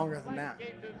it was longer than that.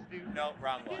 No,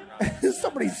 wrong one.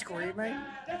 Somebody's screaming.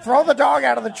 Throw the dog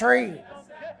out of the tree.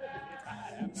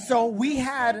 So we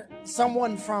had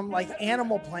someone from like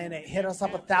Animal Planet hit us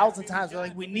up 1,000 times. We're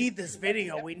like, we need this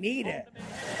video. We need it.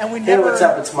 And we never. Hey, what's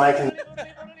up? It's Mike. And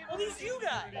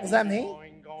Is that me?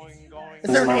 Is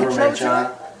this there is an my intro roommate, to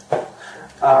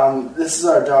John. This is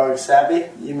our dog, Sabby.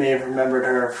 You may have remembered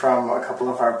her from a couple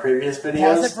of our previous it?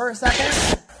 videos. Pause it for a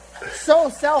second. So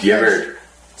selfish you ever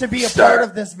to be a start- part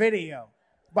of this video,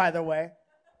 by the way.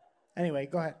 Anyway,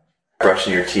 go ahead.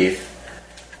 Brushing your teeth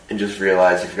and just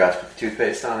realize you forgot to put the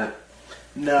toothpaste on it?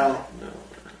 No.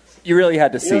 You really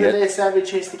had to The see other it. day, Sabby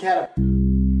chased the cat up.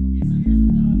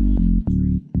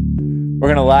 We're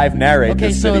gonna live narrate Okay,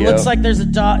 this so video. it looks like there's a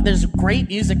dog. There's great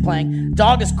music playing.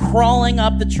 Dog is crawling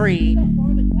up the tree.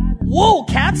 Whoa,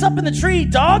 cat's up in the tree.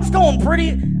 Dog's going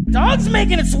pretty. Dog's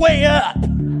making its way up.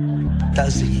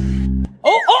 Does he?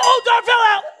 Oh, dog fell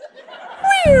out.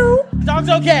 Whew. Dog's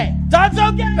okay. Dog's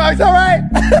okay. Dog's all right.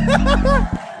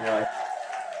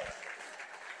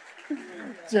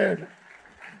 Dude.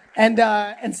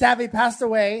 And Savvy passed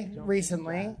away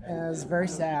recently. It was very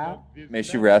sad. May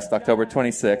she rest, October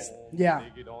 26th. Yeah.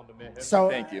 So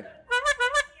Thank you.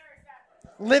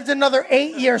 lived another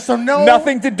 8 years, so no.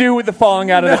 Nothing to do with the falling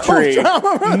out of the No tree.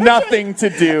 drama related. Nothing to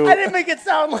do. I didn't make it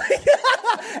sound like.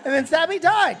 And then Savvy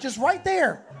died, just right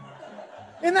there.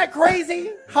 Isn't that crazy?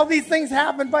 How these things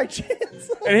happen by chance?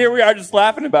 And here we are just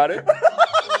laughing about it.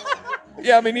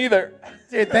 Yeah, me neither.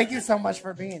 Dude, thank you so much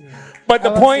for being here. But the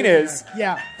I love point seeing is, you.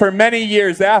 Yeah. for many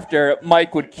years after,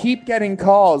 Mike would keep getting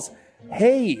calls.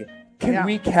 Hey, can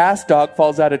we cast Dog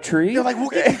Falls Out of Tree? They're like, we'll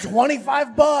give you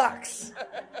 $25.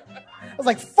 I was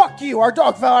like, fuck you. Our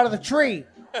dog fell out of the tree.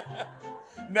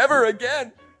 Never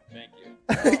again.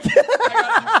 Thank you.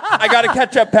 I got a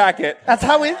ketchup packet. That's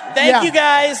how it. Thank you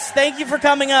guys. Thank you for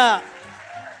coming up.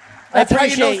 That's I how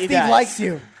you know appreciate Steve you guys. likes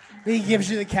you. He gives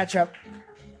you the ketchup.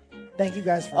 Thank you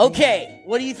guys for. Okay,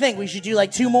 what do you think? We should do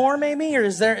like 2 more, maybe, or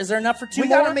is there enough for 2 We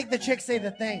more? gotta make the chick say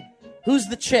the thing. Who's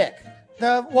the chick?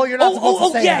 Well, you're not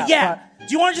supposed to say that. yeah. but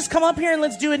Do you want to just come up here and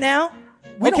let's do it now?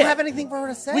 We don't Okay. have anything for her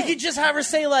to say. We could just have her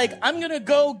say like, "I'm gonna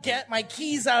go get my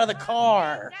keys out of the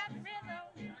car."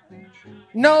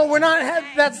 No, we're not.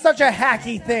 That's such a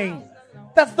hacky thing.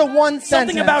 That's the one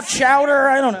Something sentence. about chowder.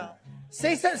 I don't know.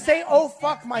 Say, oh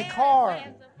fuck my car.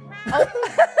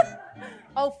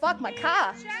 Oh, fuck my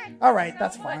car. All right,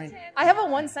 that's fine. I have a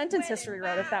 1-sentence history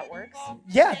road if that works.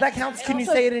 Yeah, that counts. Can you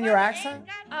say it in your accent?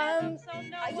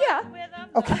 Yeah.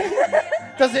 Okay.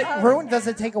 Does it ruin? Does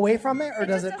it take away from it, or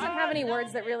does it? Doesn't have any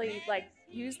words that really like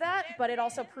use that, but it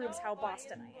also proves how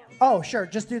Boston I am. Oh, sure.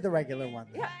 Just do the regular one.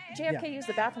 Yeah. JFK used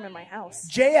the bathroom in my house.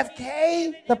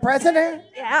 JFK, the president?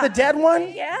 Yeah. The dead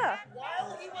one? Yeah.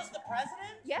 While he was the president?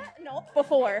 Yeah. No.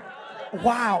 Before.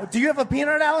 Wow. Do you have a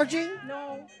peanut allergy?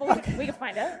 No. But we can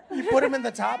find out. You put him in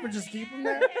the top and just keep him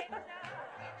there?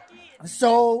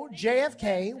 So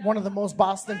JFK, one of the most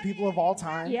Boston people of all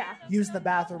time, Yeah. used the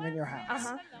bathroom in your house.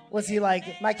 Uh-huh. Was he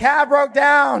like, my cab broke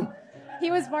down? He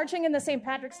was marching in the St.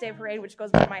 Patrick's Day parade, which goes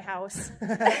by my house.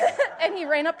 And he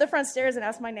ran up the front stairs and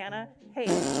asked my Nana, hey,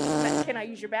 can I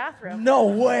use your bathroom? No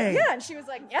way. Yeah, and she was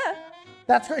like, yeah.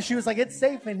 That's great. She was like, it's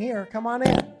safe in here. Come on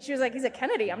in. She was like, he's at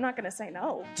Kennedy. I'm not going to say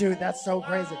no. Dude, that's so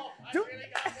crazy. Dude.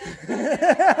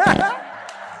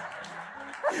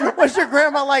 Was your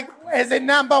grandma like, is it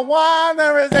number 1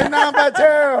 or is it number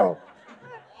 2?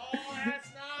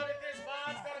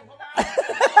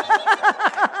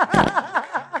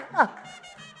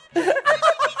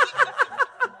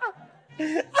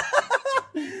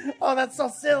 Oh, that's so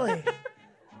silly.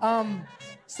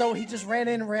 So he just ran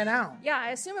in and ran out Yeah,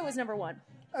 I assume it was number 1.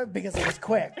 because it was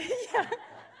quick. Yeah.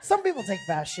 Some people take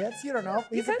fast shits. You don't know.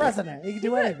 He's the could. president. He can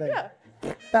do could, anything. yeah.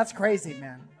 That's crazy,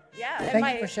 man. Yeah.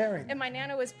 Thank you for sharing. And my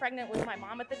Nana was pregnant with my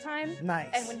mom at the time. Nice.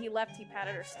 And when he left, he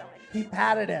patted her stomach. He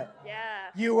patted him. Yeah.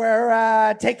 You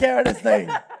were, take care of this thing.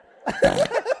 I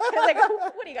was like,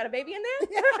 what, do you got a baby in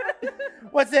there?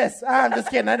 What's this? I'm just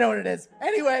kidding. I know what it is.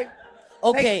 Anyway.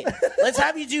 Okay, let's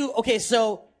have you do. Okay,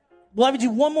 so we'll have you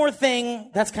do one more thing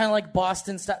that's kind of like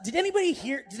Boston style. Did anybody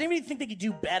think they could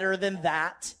do better than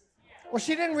that? Well,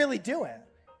 she didn't really do it.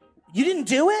 You didn't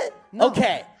do it? No.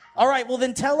 Okay. All right. Well,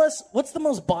 then tell us what's the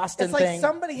most Boston It's like thing.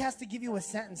 somebody has to give you a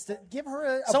sentence to give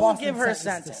her a Someone Boston give her a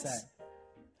sentence to sentence. say.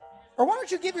 Or why don't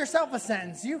you give yourself a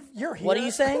sentence? You're here. What are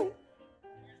you saying?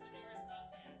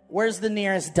 Where's the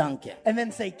nearest Dunkin'? And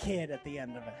then say kid at the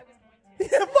end of it.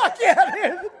 Fuck yeah,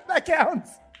 dude. That counts.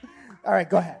 All right,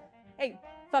 go ahead. Hey,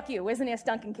 fuck you. Where's the nearest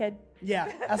Duncan kid?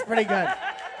 Yeah, that's pretty good.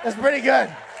 That's pretty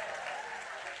good.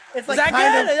 It's Is that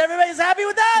good? Everybody's happy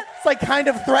with that? It's like kind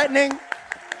of threatening.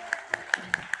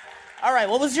 All right,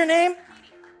 what was your name?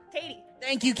 Katie.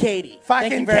 Thank you, Katie. Thank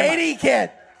Fucking you very Katie, much.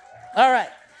 kid. All right,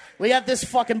 we got this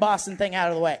fucking Boston thing out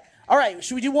of the way. All right,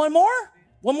 should we do one more?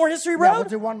 One more History Road? Yeah, we'll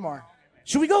do one more.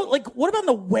 Should we go, like, what about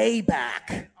the way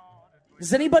back?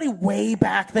 Is anybody way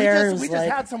back there? We just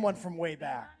had someone from way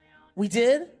back. We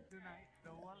did?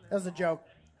 That was a joke.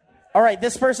 All right,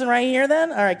 this person right here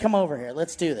then? All right, come over here.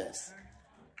 Let's do this.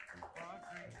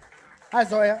 Hi,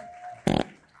 Zoya.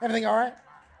 Everything all right?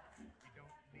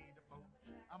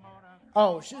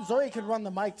 Oh, Zoya could run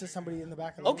the mic to somebody in the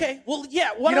back of the room. Okay, well, yeah.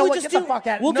 Why You don't know we what? just Get do? the fuck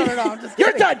out. We'll No, do- no, I'm just You're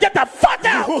kidding. done. Get the fuck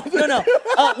out. No.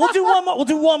 We'll do one more. We'll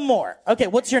do one more. Okay,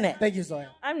 what's your name? Thank you, Zoya.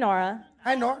 I'm Nora.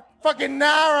 Hi, Nora. Fucking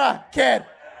Nara, kid.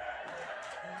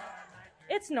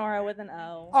 It's Nora with an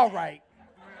O. All right.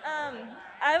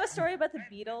 I have a story about the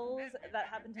Beatles that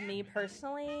happened to me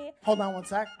personally. Hold on one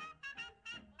sec.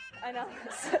 I know.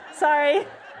 Sorry.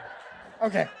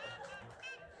 Okay.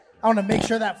 I want to make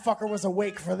sure that fucker was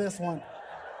awake for this one.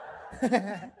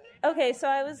 Okay, so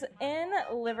I was in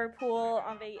Liverpool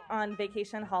on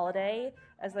vacation holiday,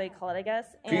 as they call it, I guess.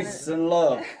 And Peace and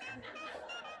love.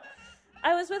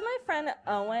 I was with my friend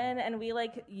Owen, and we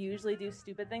like usually do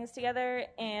stupid things together.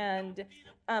 And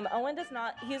Owen does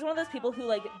not. He's one of those people who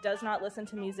like does not listen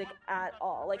to music at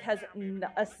all. Like has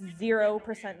a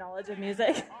 0% knowledge of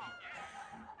music.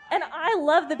 And I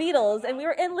love the Beatles, and we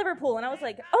were in Liverpool, and I was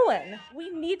like, Owen, we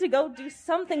need to go do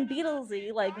something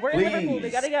Beatlesy. Like we're in Liverpool, we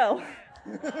gotta go.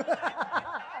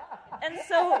 And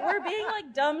so we're being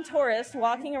like dumb tourists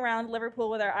walking around Liverpool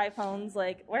with our iPhones,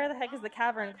 like, where the heck is the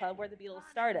Cavern Club where the Beatles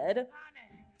started?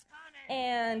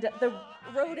 And the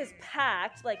road is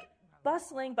packed, like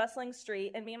bustling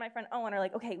street. And me and my friend Owen are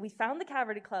like, okay, we found the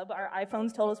Cavern Club. Our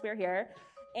iPhones told us we were here.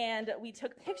 And we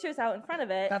took pictures out in front of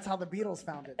it. That's how the Beatles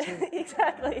found it, too.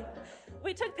 Exactly.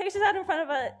 We took pictures out in front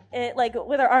of it, like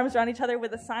with our arms around each other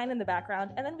with a sign in the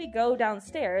background. And then we go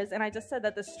downstairs, and I just said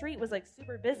that the street was like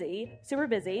super busy.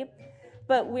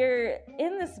 But we're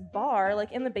in this bar,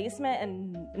 like in the basement,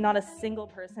 and not a single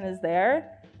person is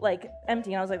there, like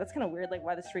empty. And I was like, that's kind of weird, like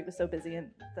why the street was so busy and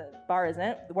the bar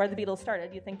isn't. Where the Beatles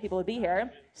started, you'd think people would be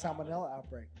here. Salmonella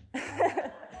outbreak.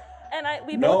 And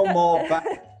we No both more.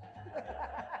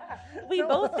 we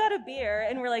both got a beer,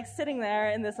 and we're like sitting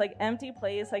there in this like empty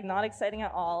place, like not exciting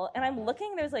at all. And I'm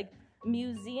looking, there's like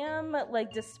museum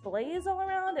like displays all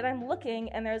around, and I'm looking,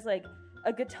 and there's like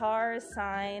a guitar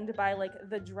signed by like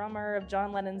the drummer of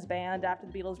John Lennon's band after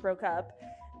the Beatles broke up,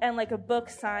 and like a book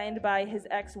signed by his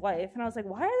ex-wife. And I was like,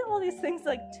 why are all these things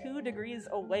like 2 degrees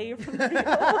away from the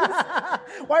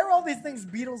Beatles? Why are all these things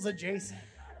Beatles adjacent?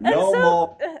 No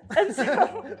more. And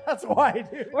so That's why,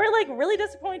 dude. we're like really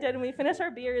disappointed, and we finish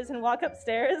our beers and walk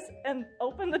upstairs and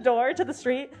open the door to the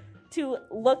street to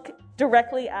look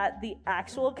directly at the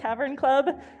actual Cavern Club,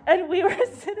 and we were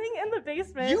sitting in the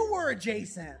basement. You were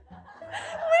adjacent. We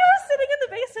were sitting in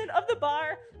the basement of the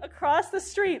bar across the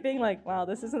street being like, wow,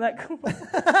 this isn't that cool. And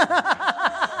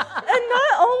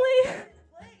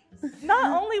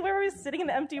not only were we sitting in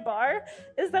the empty bar,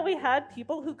 is that we had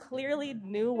people who clearly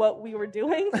knew what we were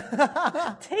doing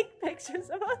take pictures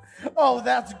of us. Oh,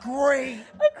 that's great.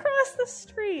 Across the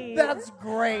street. That's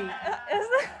great.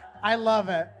 I love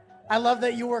it. I love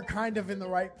that you were kind of in the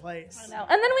right place. I know.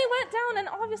 And then we went down, and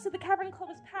obviously the Cavern Club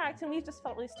was packed, and we just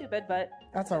felt really stupid, but...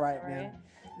 That's all right, man.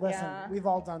 Listen, we've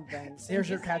all done things. Here's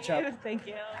your catch-up. Thank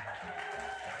you.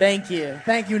 Thank you.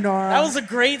 Thank you, Nora. That was a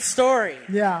great story.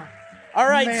 Yeah. All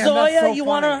right, Man, Zoya, that's so you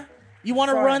funny.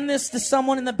 wanna Sorry. run this to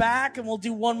someone in the back, and we'll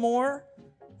do one more?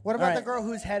 What about All right. the girl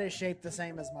whose head is shaped the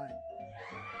same as mine?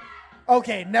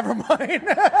 Okay, never mind.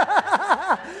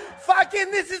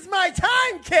 Fucking this is my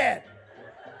time, kid.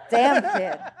 Damn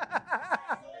kid.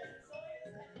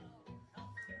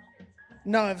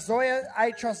 No, if Zoya,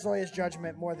 I trust Zoya's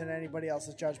judgment more than anybody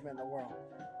else's judgment in the world.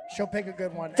 She'll pick a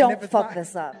good one. And Don't if it's fuck not-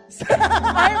 this up.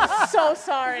 I'm so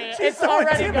sorry. She's It's so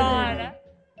already intimidating. gone.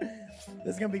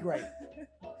 This is gonna be great.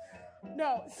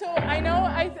 No, so I know,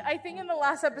 I think in the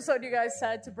last episode you guys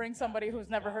said to bring somebody who's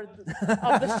never heard of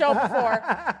the show before,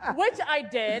 which I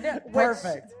did.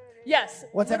 Perfect. Yes.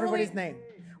 What's literally- everybody's name?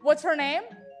 What's her name?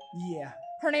 Yeah.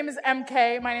 Her name is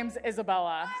MK. My name's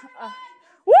Isabella.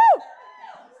 Woo!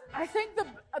 I think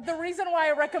the reason why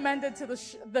I recommended to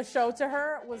the show to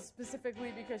her was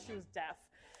specifically because she was deaf.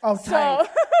 Oh, tight.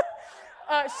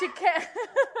 So she can't.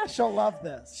 She'll love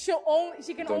this.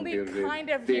 She can Don't only be a kind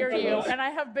of hear you, and I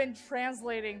have been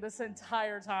translating this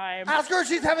entire time. Ask her if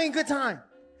she's having a good time.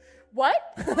 What?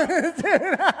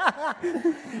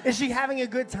 Is she having a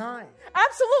good time?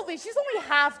 Absolutely. She's only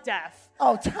half deaf.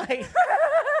 Oh, tight.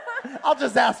 I'll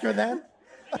just ask her then.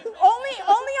 Only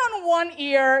on one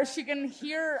ear she can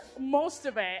hear most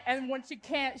of it, and when she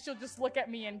can't, she'll just look at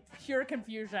me in pure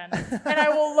confusion, and I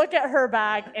will look at her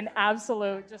back in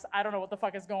absolute just I don't know what the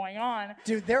fuck is going on.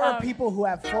 Dude, there are people who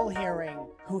have full hearing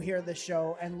who hear the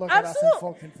show and look at us in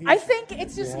full confusion. I think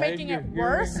it's just making it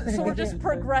worse, so we're just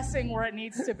progressing where it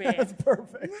needs to be. That's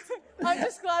perfect. I'm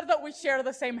just glad that we share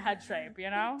the same head shape, you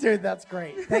know? Dude, that's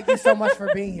great. Thank you so much for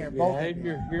being here, both of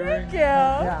you. Thank you.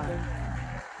 Yeah.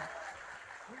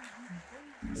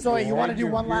 So you want to do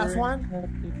one last one?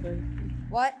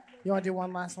 What? You want to do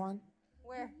one last one?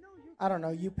 Where? I don't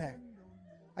know. You pick.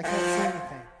 I can't see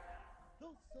anything.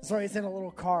 Sorry, it's in a little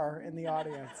car in the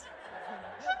audience.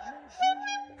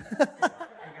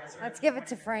 Let's give it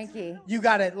to Frankie. You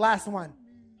got it. Last one.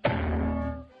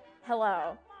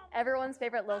 Hello, everyone's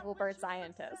favorite local bird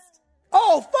scientist.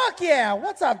 Oh, fuck yeah.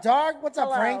 What's up, dog? What's up,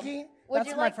 Hello. Frankie? Would That's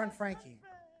you my like- friend Frankie.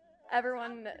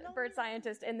 Everyone, bird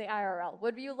scientist in the IRL.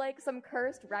 Would you like some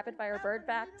cursed rapid fire bird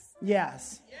facts?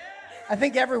 Yes. I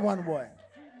think everyone would.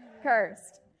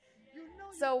 Cursed.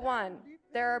 So 1,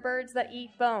 there are birds that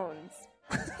eat bones.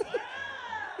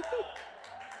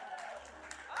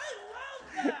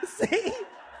 See?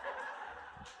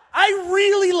 I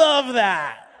really love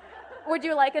that. Would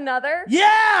you like another?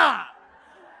 Yeah!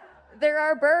 There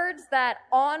are birds that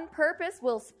on purpose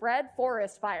will spread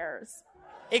forest fires.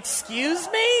 Excuse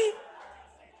me?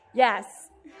 Yes.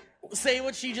 Say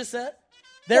what she just said.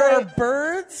 There are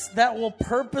birds that will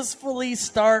purposefully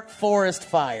start forest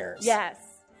fires. Yes.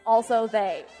 Also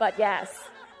they, but yes.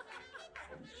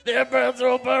 There are birds that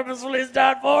will purposefully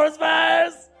start forest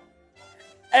fires.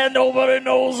 And nobody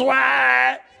knows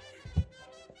why.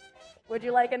 Would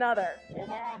you like another?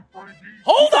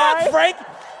 Hold on, Frank.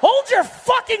 Hold your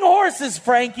fucking horses,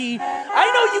 Frankie.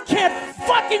 I know you can't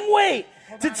fucking wait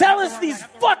to tell us these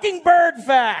fucking bird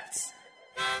facts.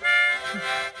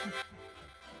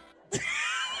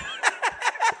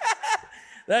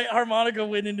 That harmonica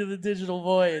went into the digital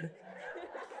void.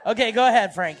 Okay, go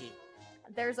ahead, Frankie.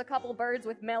 There's a couple birds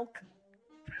with milk.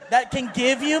 That can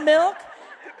give you milk?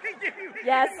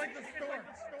 Yes.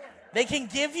 They can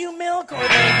give you milk or they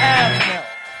have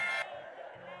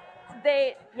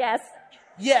milk? Yes.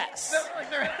 Yes.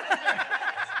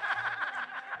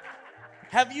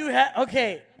 Have you had,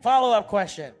 okay, follow-up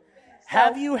question.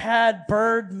 Have you had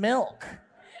bird milk?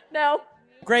 No.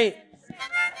 Great.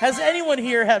 Has anyone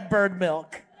here had bird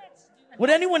milk? Would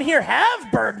anyone here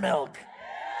have bird milk?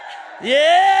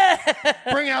 Yeah.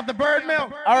 Bring out the bird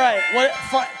milk. All right.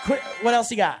 What else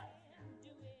you got?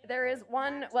 There is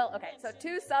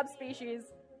two subspecies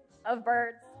of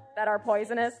birds that are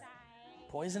poisonous.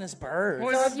 Poisonous birds.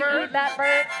 So if you eat that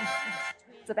bird,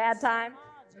 it's a bad time.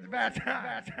 It's a bad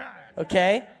time.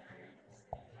 Okay.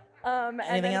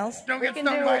 Anything else? Don't get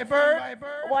stung by a bird.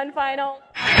 One final.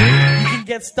 You can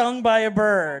get stung by a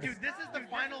bird. Dude, this is the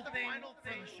final thing for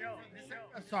the show.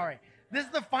 Sorry. This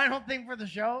is the final thing for the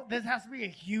show. This has to be a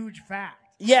huge fact.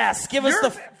 Yes, give us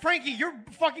Frankie, your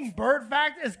fucking bird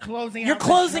fact is closing out. You're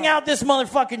closing out this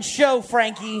motherfucking show,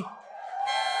 Frankie.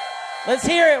 Let's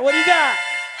hear it. What do you got?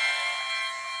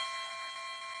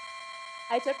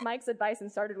 I took Mike's advice and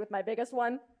started with my biggest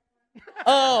one.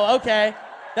 Oh, okay.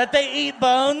 That they eat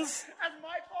bones?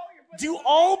 Do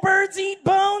all birds eat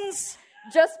bones?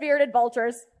 Just bearded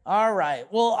vultures. All right.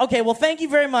 Well, okay. Well, thank you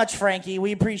very much, Frankie.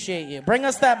 We appreciate you. Bring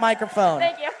us that microphone.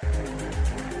 Thank you.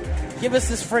 Give us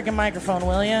this freaking microphone,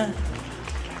 will you?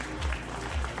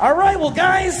 All right. Well,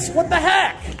 guys, what the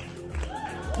heck?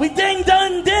 We ding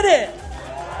done did it.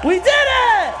 We did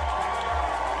it.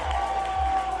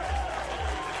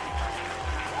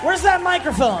 Where's that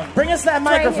microphone? Bring us that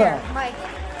microphone. Right here.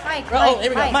 Mike, Oh, here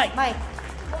we go. Mike.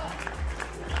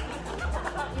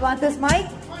 You want this mic?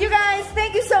 You guys,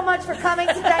 thank you so much for coming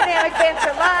to Dynamic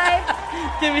Banter Live.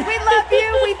 We love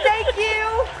you. We thank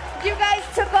you. You guys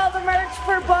took all the merch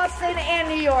for Boston and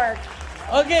New York.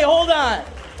 Okay, hold on.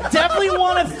 Definitely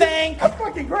want to thank That's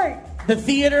fucking great. the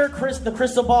theater, the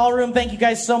Crystal Ballroom. Thank you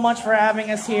guys so much for having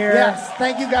us here. Yes,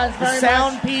 thank you guys very The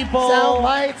sound much. people, Sound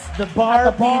lights, the bar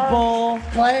at the bar, people.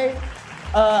 Clay.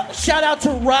 Shout out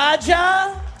to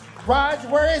Raja. Raj,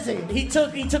 where is he? He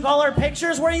took all our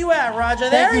pictures. Where are you at, Raja?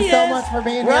 Thank There you he so is. much for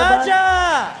being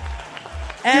Raja.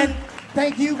 here, And Dude,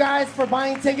 thank you guys for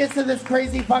buying tickets to this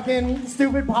crazy fucking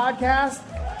stupid podcast.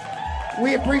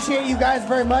 We appreciate you guys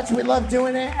very much. We love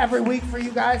doing it every week for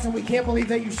you guys, and we can't believe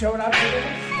that you showed up.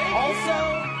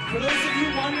 also, for those of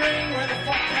you wondering where the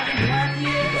fuck Kevin Blackie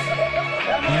is,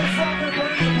 that motherfucker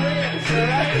burned the bridge, all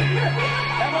right?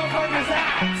 That motherfucker's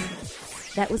out.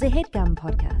 That was a HeadGum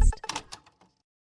podcast.